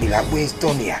 months, you get me? Like, where's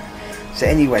Donny at? So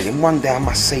anyway, then one day I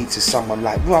must say to someone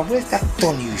like, right, where's that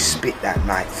Donny who spit that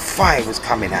night? Fire was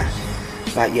coming out.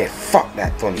 Like, yeah, fuck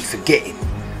that Donny, forget him.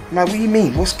 I'm like, what do you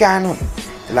mean? What's going on?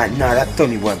 They're like, nah, that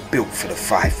Donny weren't built for the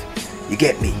 5. You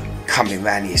get me? Coming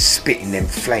round here spitting them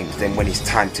flames, then when it's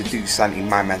time to do something,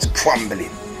 my man's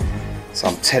crumbling. So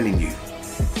I'm telling you,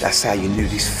 that's how you knew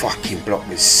this fucking block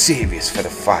was serious for the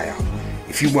fire.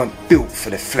 If you weren't built for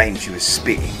the flames you were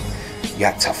spitting, you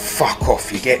had to fuck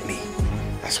off, you get me?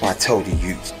 That's why I told the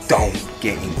youths, don't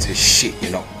get into shit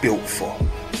you're not built for.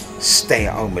 Stay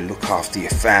at home and look after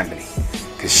your family,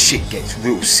 because shit gets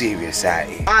real serious out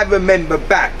here. I remember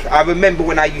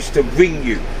when I used to ring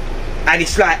you, and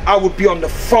it's like I would be on the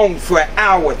phone for an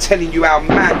hour telling you how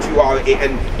mad you are at it,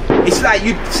 and it's like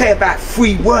you'd say about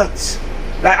 3 words.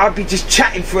 Like I'd be just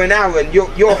chatting for an hour and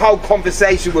your whole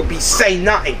conversation would be say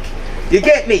nothing. You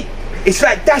get me? It's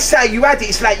like that's how you had it.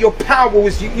 It's like your power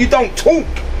was you don't talk.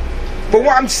 But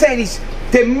what I'm saying is,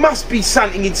 there must be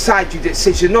something inside you that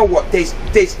says, you know what,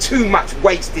 there's too much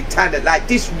wasted talent. Like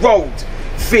this road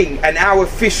thing and how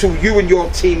official you and your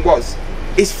team was,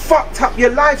 it's fucked up your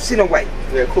lives in a way.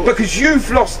 Because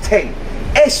you've lost 10.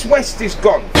 S-West is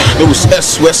gone. There was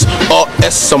S-West,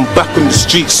 RS, I'm back on the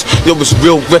streets. There was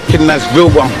real, recognize real,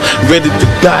 I'm ready to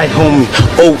die, homie.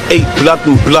 08, blood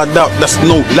and blood out, that's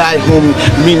no lie, homie.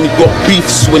 Mean you got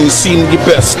beefs when you see me, you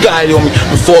better sky, homie.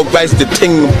 Before I rise the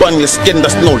thing and burn your skin,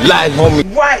 that's no lie, homie.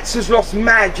 RIOTS has lost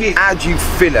mad years. How do you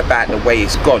feel about the way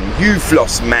it's gone? You've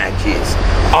lost mad years.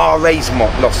 RA's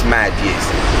lost mad years.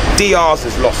 DR's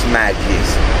has lost mad years.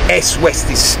 S West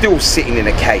is still sitting in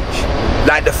a cage.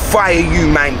 Like the fire you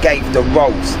man gave the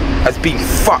ROADZ has been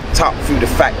fucked up through the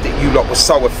fact that you lot were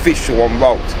so official on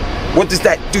ROADZ. What does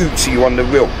that do to you on the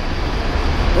real?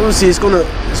 Obviously it's gonna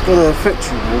affect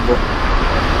you, bro, but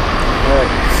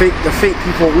the fake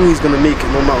people are always gonna make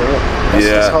it no matter what.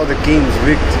 That's how the game's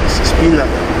rigged. It's been like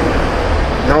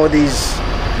that. Nowadays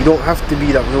you don't have to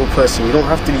be that real person, you don't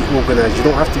have to be organised, you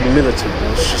don't have to be militant, bro.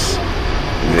 It's just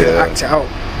you can act it out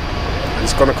and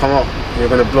it's gonna come out and you're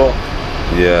gonna blow up.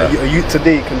 A youth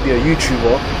today can be a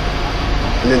YouTuber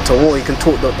and then tomorrow he can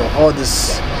talk the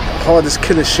hardest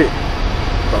killer shit,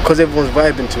 but because everyone's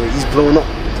vibing to it, he's blowing up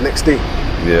the next day.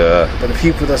 But the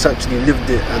people that's actually lived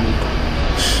it and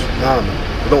nah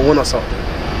man, they don't want us out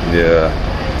there.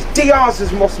 DR's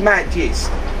has lost mad years.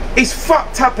 It's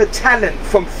fucked up a talent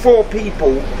from 4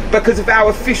 people because of how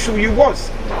official you was.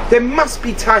 There must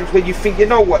be times when you think, you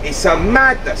know what, it's a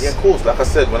madness. Yeah, of course. Like I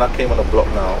said, when I came on the block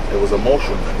now, it was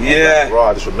emotional.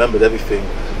 I just remembered everything,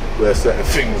 where certain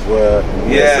things were,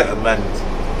 certain men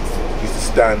used to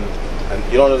stand, and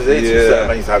you know what I'm saying? Certain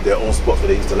men used to have their own spots where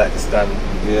they used to like to stand.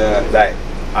 Like,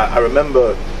 I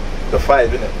remember the fight,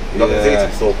 innit? You know what I'm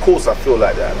saying? So of course I feel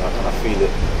like that, and I feel it,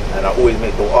 and I always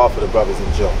make dua for the brothers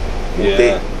in jail all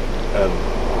day.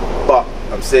 But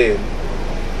I'm saying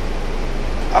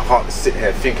I can't sit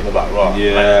here thinking about everyone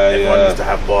used to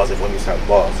have bars, everyone used to have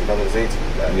bars. You know what I'm saying?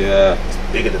 Like, it's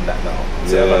bigger than that now.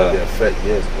 So I've been there 30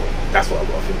 years, bro. That's what I've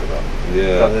got to think about. You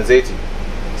know what I'm saying?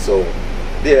 So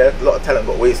a lot of talent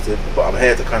got wasted, but I'm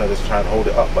here to kind of just try and hold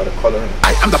it up by the collar.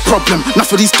 I am the problem.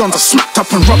 Enough of these guns, I smacked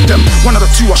up and robbed them. One of the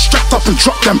 2 are strapped up and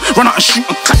dropped them. Run out and shoot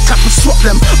and clap and swap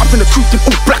them. Up in the creek in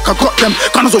all black, I got them.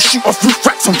 Gunners will shoot off roof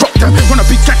racks and rock them. Run a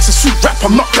big gangster suit rap,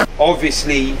 I'm not them.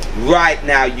 Obviously, right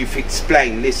now you've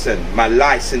explained, listen, my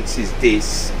license is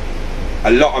this. A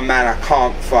lot of man I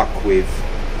can't fuck with.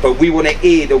 But we want to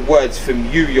hear the words from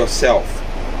you yourself.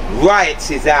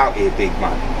 RIOTS is out here, big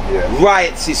man.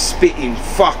 RIOTS is spitting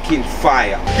fucking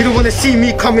fire. You don't wanna see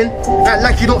me coming, act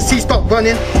like you don't see, stop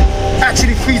running.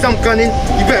 Actually freeze, I'm gunning.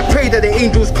 You better pray that the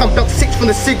angels come. Duck 6 from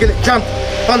the cigarette jump.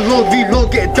 Unload,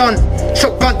 reload, get it done.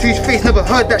 Shotgun to his face, never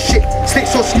heard that shit. Slick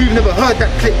so smooth, never heard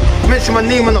that clip. Mention my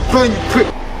name and I'm blowing you quick.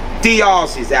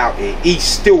 DR's is out here, he's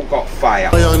still got fire.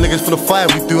 My young niggas for the fire,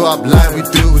 we do it up live, we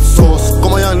do it with sauce.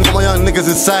 Got my young niggas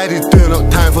inside, he's doing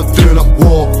up time for doing up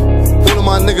war. All of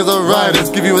my niggas are riders,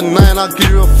 give you a 9, I'll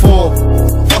give you a 4.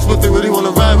 Ask me if they really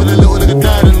wanna ride when a little nigga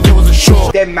died and there was a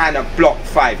short. Them man are block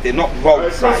 5, they're not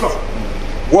roadside.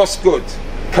 What's good?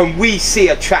 Can we see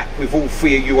a track with all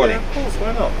 3 of you on it? Of course,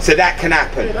 why not? So that can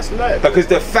happen. Yeah, that's live. Because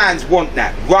the fans want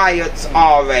that. RIOTS,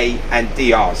 RA and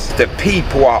DR's. The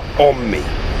people are on me.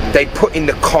 They put in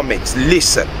the comments,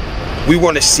 listen, we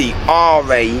want to see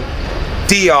RA,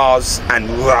 DR's and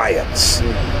RIOTS.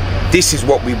 This is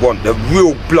what we want, the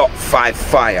real block 5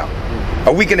 fire.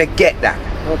 Are we going to get that?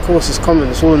 Of course it's coming,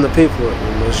 it's all in the paperwork,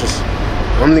 man. It's just,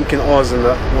 I'm linking ours and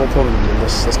that, no problem, man.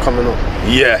 That's coming up.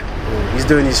 He's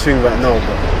doing his thing right now,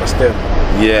 but that's there.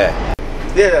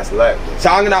 Yeah, that's live. So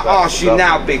I'm going to ask you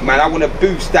now, big man, I want to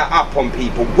boost that up on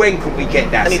people. When can we get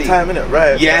that? Anytime, innit,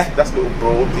 right? Yeah? That's little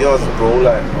bro, DR's bro,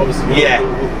 like, obviously we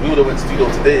would have went to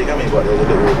studio today, you get me? But there was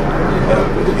a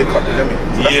little hiccup, you get me?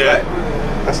 So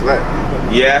that's live.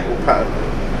 All pattern.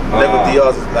 Never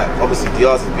DR's is like, obviously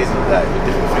DR's is busy like with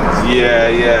different things.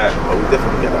 But we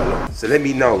definitely get that look. So let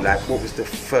me know, like, what was the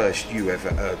first you ever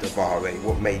heard of RA?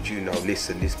 What made you know,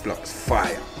 listen, this block's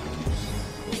fire?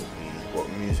 What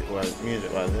music-wise,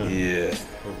 yeah.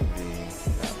 Probably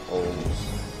like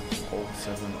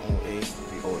 07, 08,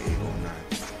 maybe 08, 09.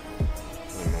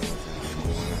 When I was in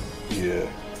school,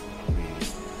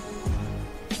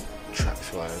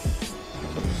 tracks-wise,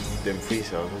 them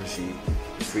freestyles, obviously,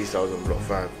 freestyles on block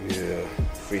 5.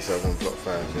 Freestyles on block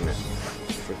 5, innit?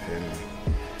 Flipping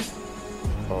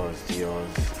R's,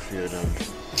 DR's, 3 of them.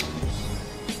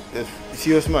 You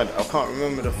see what's mad? I can't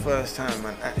remember the first time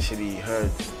I actually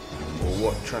heard or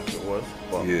what track it was,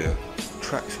 but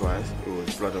tracks wise, it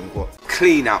was Blood and Guap.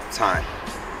 Clean up time.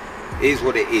 Here's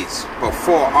what it is.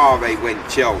 Before RA went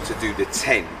jail to do the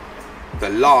 10, the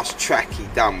last track he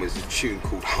done was a tune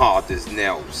called Hard as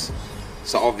Nails.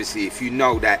 So obviously if you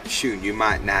know that tune, you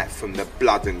might know it from the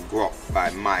Blood and Guap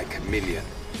by Mike a Million.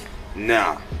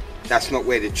 Nah, that's not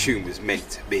where the tune was meant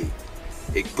to be.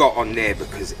 It got on there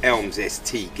because Elms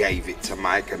ST gave it to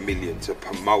Mike a Million to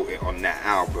promote it on that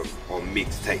album, or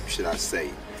mixtape should I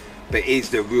say. But here's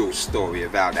the real story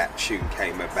of how that tune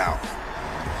came about.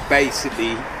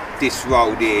 Basically, this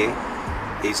road here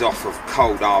is off of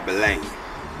Cold Harbour Lane.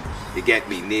 You get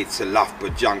me, near to Loughborough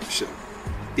Junction.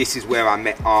 This is where I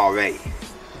met RA.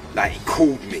 Like, he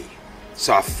called me.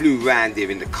 So I flew round here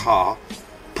in the car,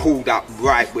 pulled up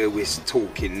right where we're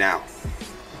talking now.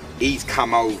 He's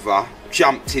come over,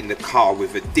 jumped in the car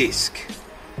with a disc.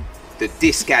 The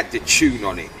disc had the tune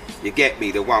on it. You get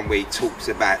me? The one where he talks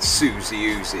about Susie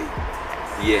Uzi.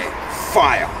 Yeah,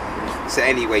 fire. So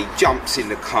anyway, he jumps in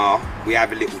the car, we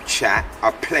have a little chat,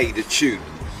 I play the tune.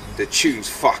 The tune's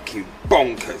fucking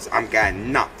bonkers, I'm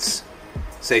going nuts.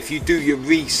 So if you do your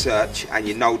research and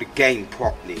you know the game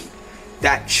properly,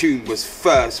 that tune was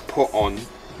first put on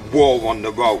War on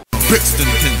the Road. Brixton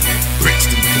pin,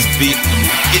 beat them,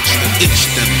 itch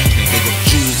them, they got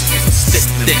jewels, stick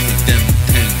them,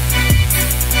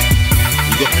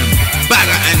 we got them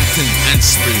batter and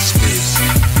sprays,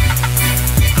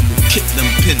 and we'll kick them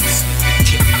pins,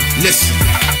 listen,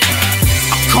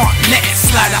 I can't let it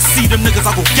slide, I see them niggas,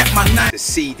 I go get my knife. The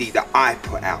CD that I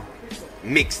put out,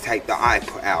 mixtape that I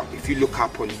put out, if you look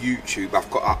up on YouTube, I've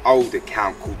got an old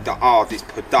account called the ROADZ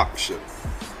Production.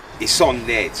 It's on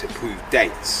there to prove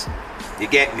dates, you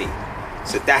get me?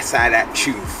 So that's how that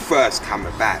tune first come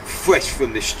about, fresh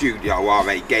from the studio.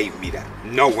 RA gave me that,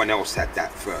 no one else had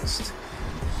that first.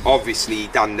 Obviously he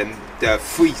done the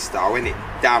freestyle, innit,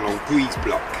 down on Grease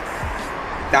Block.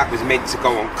 That was meant to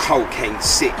go on Cocaine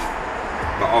City,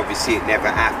 but obviously it never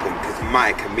happened because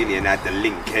Mike a Million had the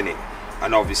link in it,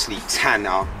 and obviously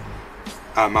Tanner,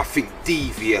 I think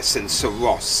Devious and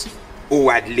Saros all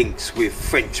had links with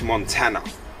French Montana.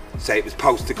 So it was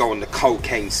supposed to go on the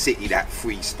Cocaine City, that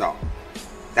freestyle.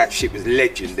 That shit was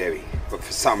legendary, but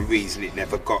for some reason it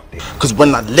never got there. Cause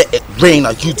when I let it rain,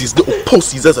 I use these little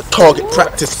pussies as a target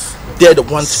practice. They're the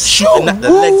ones shooting at the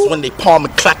legs when they palm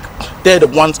and clack. They're the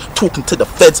ones talking to the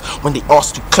feds when they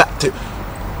asked who clapped it.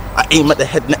 I aim at the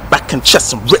head, neck, back and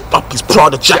chest and rip up his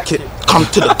Prada jacket. Come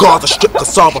to the Gaza strip,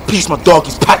 cassava piece my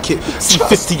doggy's packet.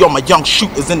 C50 on my young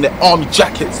shooters in their army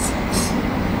jackets.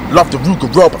 Love the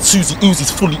Ruger roll, but Susie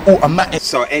Uzi's fully automatic.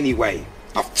 So anyway,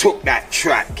 I've took that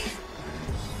track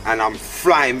and I'm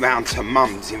flying round to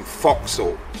mum's in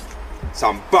Foxhall. So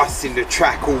I'm busting the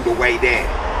track all the way there.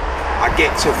 I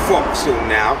get to Foxhall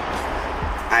now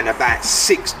and about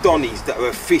 6 Donnies that are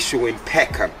official in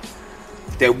Peckham.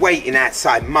 They're waiting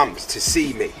outside mum's to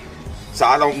see me. So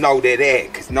I don't know they're there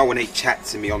because no one ain't chat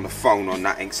to me on the phone or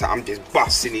nothing. So I'm just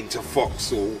busting into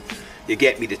Foxhall. You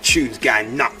get me, the tune's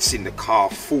going nuts in the car,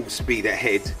 full speed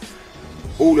ahead.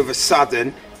 All of a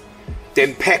sudden,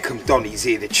 them Peckham Donnies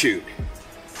hear the tune.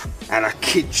 And I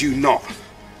kid you not,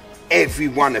 every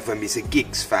one of them is a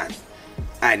Gigs fan.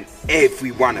 And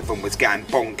every one of them was going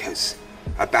bonkers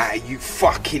about, are you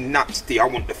fucking nuts, D? I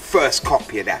want the first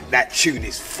copy of that. That tune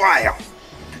is fire.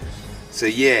 So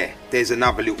yeah, there's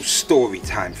another little story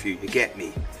time for you, you get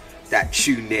me? That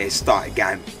tune there started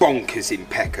going bonkers in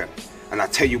Peckham. And I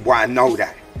tell you why I know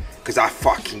that, because I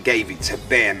fucking gave it to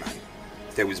Bearman.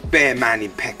 There was Bearman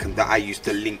in Peckham that I used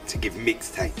to link to give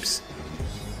mixtapes.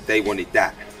 They wanted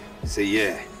that. So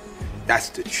yeah, that's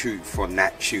the truth on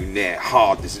that tune there,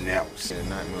 hard as nails.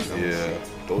 Yeah,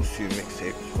 those two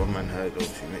mixtapes, one man heard those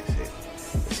two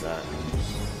mixtapes, it's like,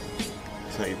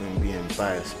 it's not even being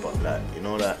biased, but like, you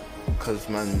know that, cause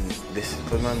man,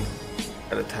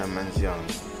 at the time man's young,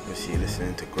 obviously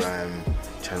listening to Grime,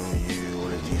 Channel U, all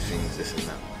of these things, this and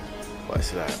that. But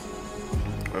it's like,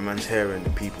 when man's hearing the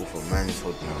people from man's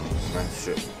hood now, man's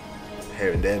strip,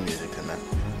 hearing their music and that,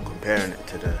 comparing it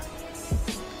to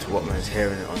what man's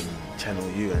hearing on Channel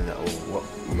U and that, or what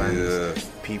man's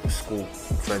people, school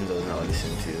friends or that are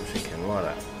listening to, I'm thinking, wow,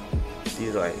 like,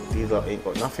 these ain't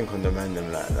got nothing on the man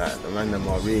them like that. The man them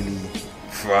are really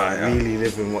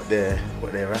living what they're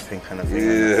rapping kind of thing.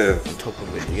 Yeah. On top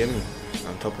of it, you get me?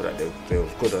 On top of that, they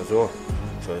was good as well.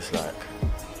 So it's like,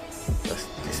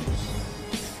 it's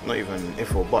not even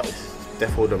if or but, it's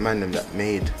therefore the man them that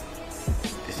made.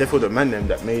 It's therefore the man them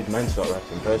that made man start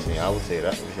rapping. Personally, I would say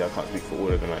that. Obviously, I can't speak for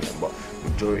all of the man them, but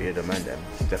majority of the man them.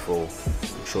 Therefore,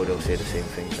 I'm sure they'll say the same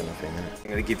thing, kind of thing. Innit? I'm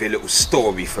gonna give you a little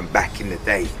story from back in the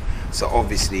day. So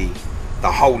obviously,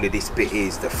 the whole of this bit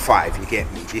is the 5. You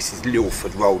get me? This is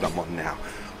Lilford Road I'm on now.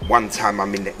 One time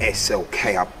I'm in the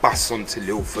SLK, I bus onto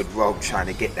Lilford Road trying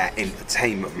to get that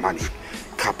entertainment money.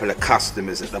 Couple of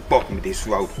customers at the bottom of this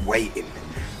road waiting,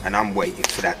 and I'm waiting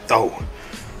for that dough.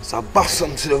 So I bus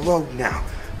onto the road now.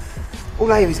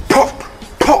 All I hear is pop,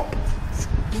 pop.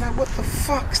 I'm like, what the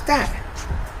fuck's that?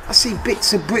 I see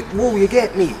bits of brick wall, you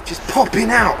get me, just popping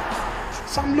out.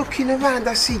 So I'm looking around,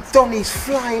 I see Donnies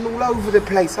flying all over the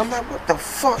place. I'm like, what the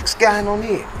fuck's going on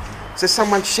here? So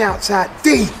someone shouts out,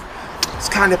 D, it's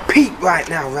kind of peak right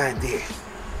now around here.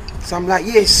 So I'm like,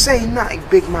 yeah, say nothing,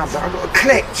 big man, but I got to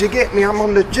collect, you get me? I'm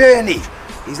on the journey.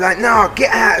 He's like, nah,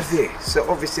 get out of here. So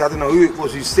obviously, I don't know who it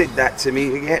was who said that to me,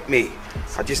 you get me?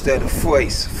 I just heard a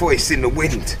voice in the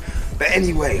wind. But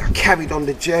anyway, I carried on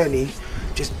the journey,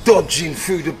 just dodging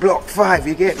through the Block 5,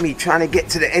 you get me? Trying to get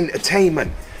to the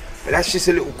entertainment. But that's just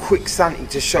a little quick something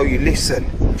to show you,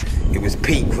 listen, it was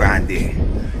peak round here,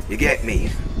 you get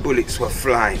me? Bullets were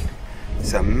flying.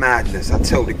 It's a madness. I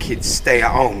tell the kids, stay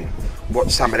at home.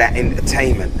 Watch some of that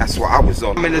entertainment. That's what I was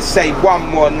on. I'm gonna say one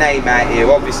more name out here.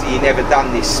 Obviously, you never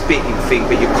done this spitting thing,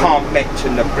 but you can't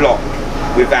mention the Block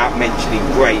without mentioning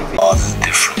Gravy. Ours is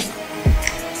different.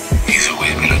 He's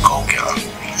always been a go-getter.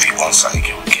 If he wants something,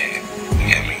 he'll get it. You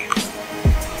get me?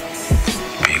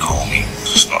 Big homie.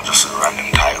 It's not just a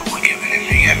random title we're giving him.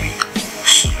 You get me?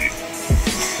 Salute.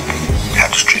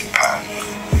 Had the straight pan.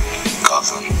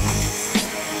 Govern.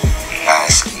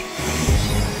 Nicely.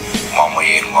 One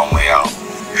way in, one way out.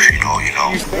 If you know, you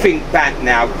know. You think back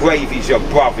now, Gravy's your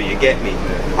brother, you get me?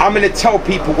 I'm gonna tell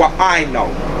people what I know.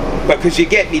 Because you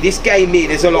get me, this game here,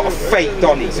 there's a lot of fake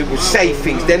Donnies who will say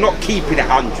things, they're not keeping it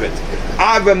 100.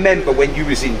 I remember when you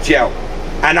was in jail,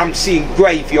 and I'm seeing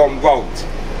Gravy on ROADZ,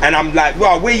 and I'm like,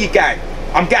 well, where you going?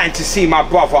 I'm going to see my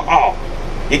brother R.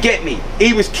 You get me?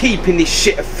 He was keeping this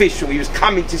shit official, he was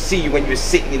coming to see you when you were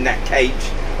sitting in that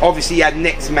cage. Obviously he had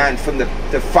next man from the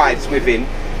fives with him,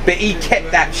 but he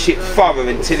kept that shit thorough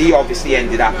until he obviously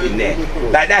ended up in there.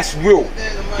 Like, that's real.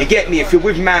 You get me? If you're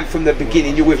with man from the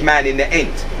beginning, you're with man in the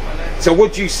end. So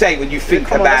what do you say when you think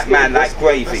about man like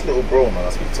Gravy? That's little bro, man. I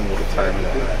speak to him all the time, you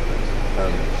know.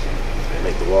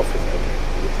 Make the world for him all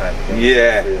the time.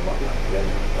 Yeah.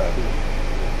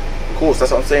 Of course,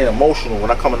 that's what I'm saying. Emotional.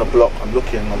 When I come in the block, I'm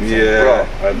looking. I'm saying, bro.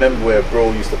 I remember where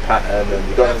bro used to pattern, and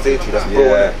you got to say to you, that's bro.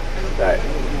 Yeah. Like,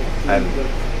 and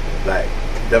like,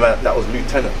 that was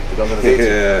Lieutenant. You know what I'm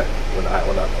saying? When I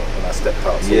stepped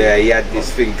out. So yeah, he had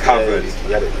this thing covered. Yeah,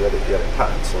 he had it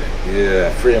patterned. So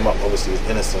yeah. Free him up. Obviously, he's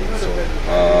innocent. So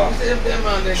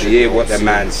you hear what the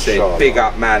man said. Big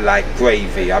up man like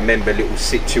Gravy. I remember little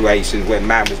situations where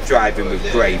man was driving with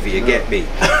Gravy. You get me?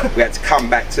 We had to come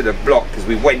back to the block because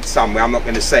we went somewhere. I'm not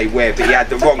going to say where, but he had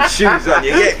the wrong shoes on.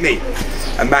 You get me?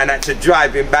 And man had to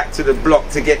drive him back to the block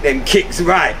to get them kicks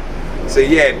right. So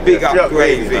yeah, big up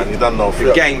Gravy. Man. You don't know.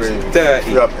 The game's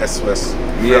dirty. Free up SOS.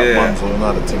 Yeah. Up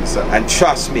and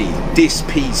trust me, this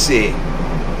piece here,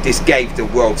 this gave the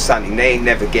world something they ain't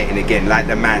never getting again. Like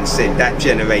the man said, that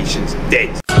generation's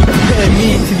dead. Compare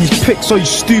me to these pricks, are you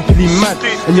stupidly mad?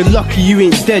 And you're lucky you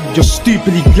ain't dead, you're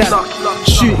stupidly glad.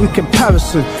 Shoot in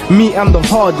comparison, me I'm the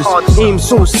hardest. Aim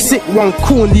so sick, one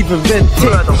call and leave a red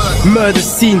tick. Murder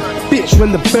scene, bitch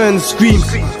when the burns scream.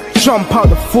 Jump out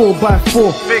the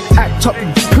 4x4, act up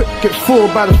and get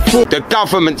 4x4. The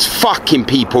government's fucking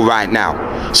people right now,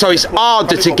 so it's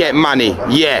harder to get money.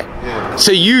 Yeah.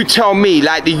 So you tell me,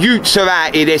 like the youths are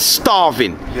out here, they're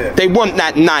starving. They want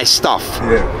that nice stuff.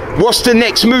 What's the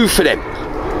next move for them?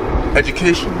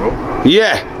 Education, bro.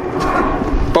 Yeah.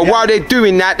 But while they're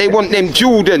doing that, they want them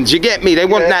Jordans. You get me? They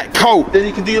want that coat. Then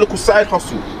you can do your local side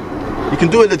hustle. You can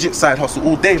do a legit side hustle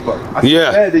all day, bro. I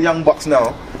see the young bucks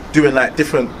now doing like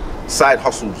different side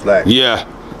hustles, like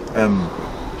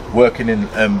working in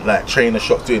like trainer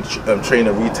shops, doing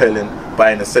trainer retailing,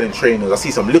 buying and selling trainers. I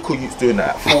see some little youths doing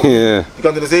that at 40. You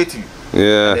got to say to you,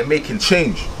 and they're making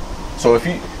change. So if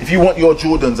you want your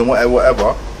Jordans and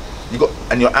whatever,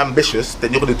 and you're ambitious,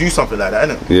 then you're gonna do something like that,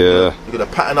 innit? Yeah. You're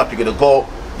gonna pattern up. You're gonna go.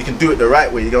 You can do it the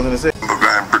right way. You know what I'm gonna say? The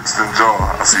guy in Brixton Jar,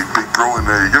 I see big bro in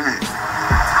there. You get me?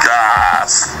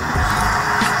 Gas.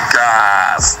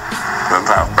 Then I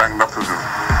banged up with him.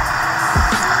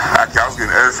 Actually, I was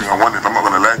getting everything I wanted. I'm not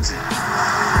gonna lie to you.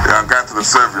 Yeah, I'm going to the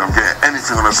survey. I'm getting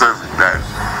anything on the survey. Like,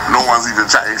 no one's even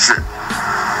chatting shit.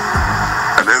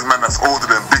 And there's man that's older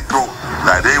than big bro.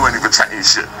 Like, they weren't even chatting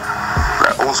shit.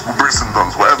 Like old school Brixton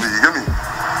dons, whatever. You get me?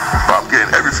 But I'm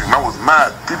getting everything. Man was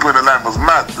mad. People in the line was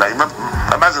mad. Like,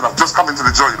 imagine I've just come into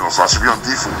the joint, you know, so I should be on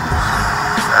default.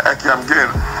 Actually, I'm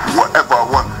getting whatever I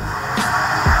want.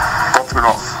 Popping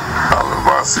off. I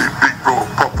remember I see big bro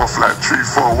pop off like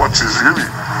 3-4 watches, you get me?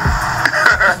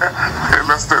 In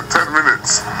less than 10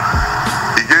 minutes.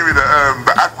 He gave me the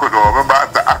aqua though. I remember I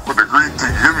had the aqua, the green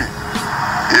thing, you get me?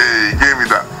 Yeah, he gave me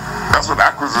that. That's when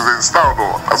aquas was in style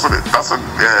though. That's when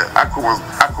aqua was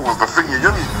the thing, you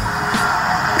get me?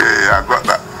 Yeah, I got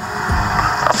that.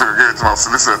 I think I gave it to my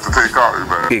solicitor to take out,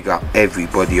 man. Big up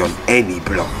everybody on any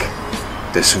block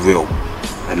that's real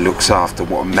and looks after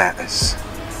what matters.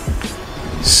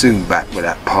 Soon back with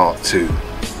that part 2.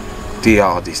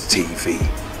 DOE'S TV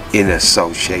in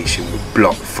association with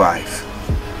Block 5.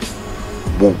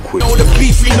 Walk with. Know the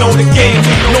beef, we know the game,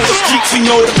 know the streets. we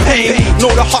know the pain.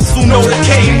 Know the hustle, know the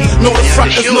cane. Know the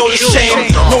fronters, know the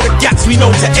shame. Know the gaps, we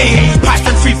know to aim.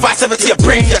 Python 357 to your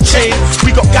brain, your chain.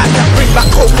 We got guys that bring back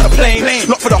hope for the plane.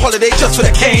 Not for the holiday, just for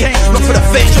the cane. Not for the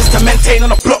fame, just to maintain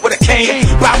on the block with a cane.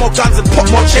 Buy more guns and pop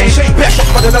more change. Best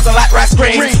shots, but it doesn't like rice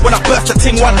grains. When I burst the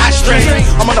ting, one eye strain.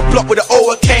 I'm on the block with the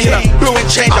cane. Brewing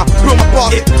change, I brew my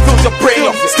bars, it fills your brain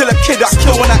up. Still a kid, I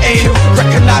kill when I aim.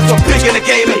 Recognize I'm big in the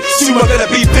game. Soon we're gonna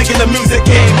be big in the music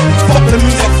game. Fuck the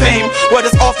music fame. What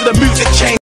is after the music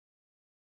change?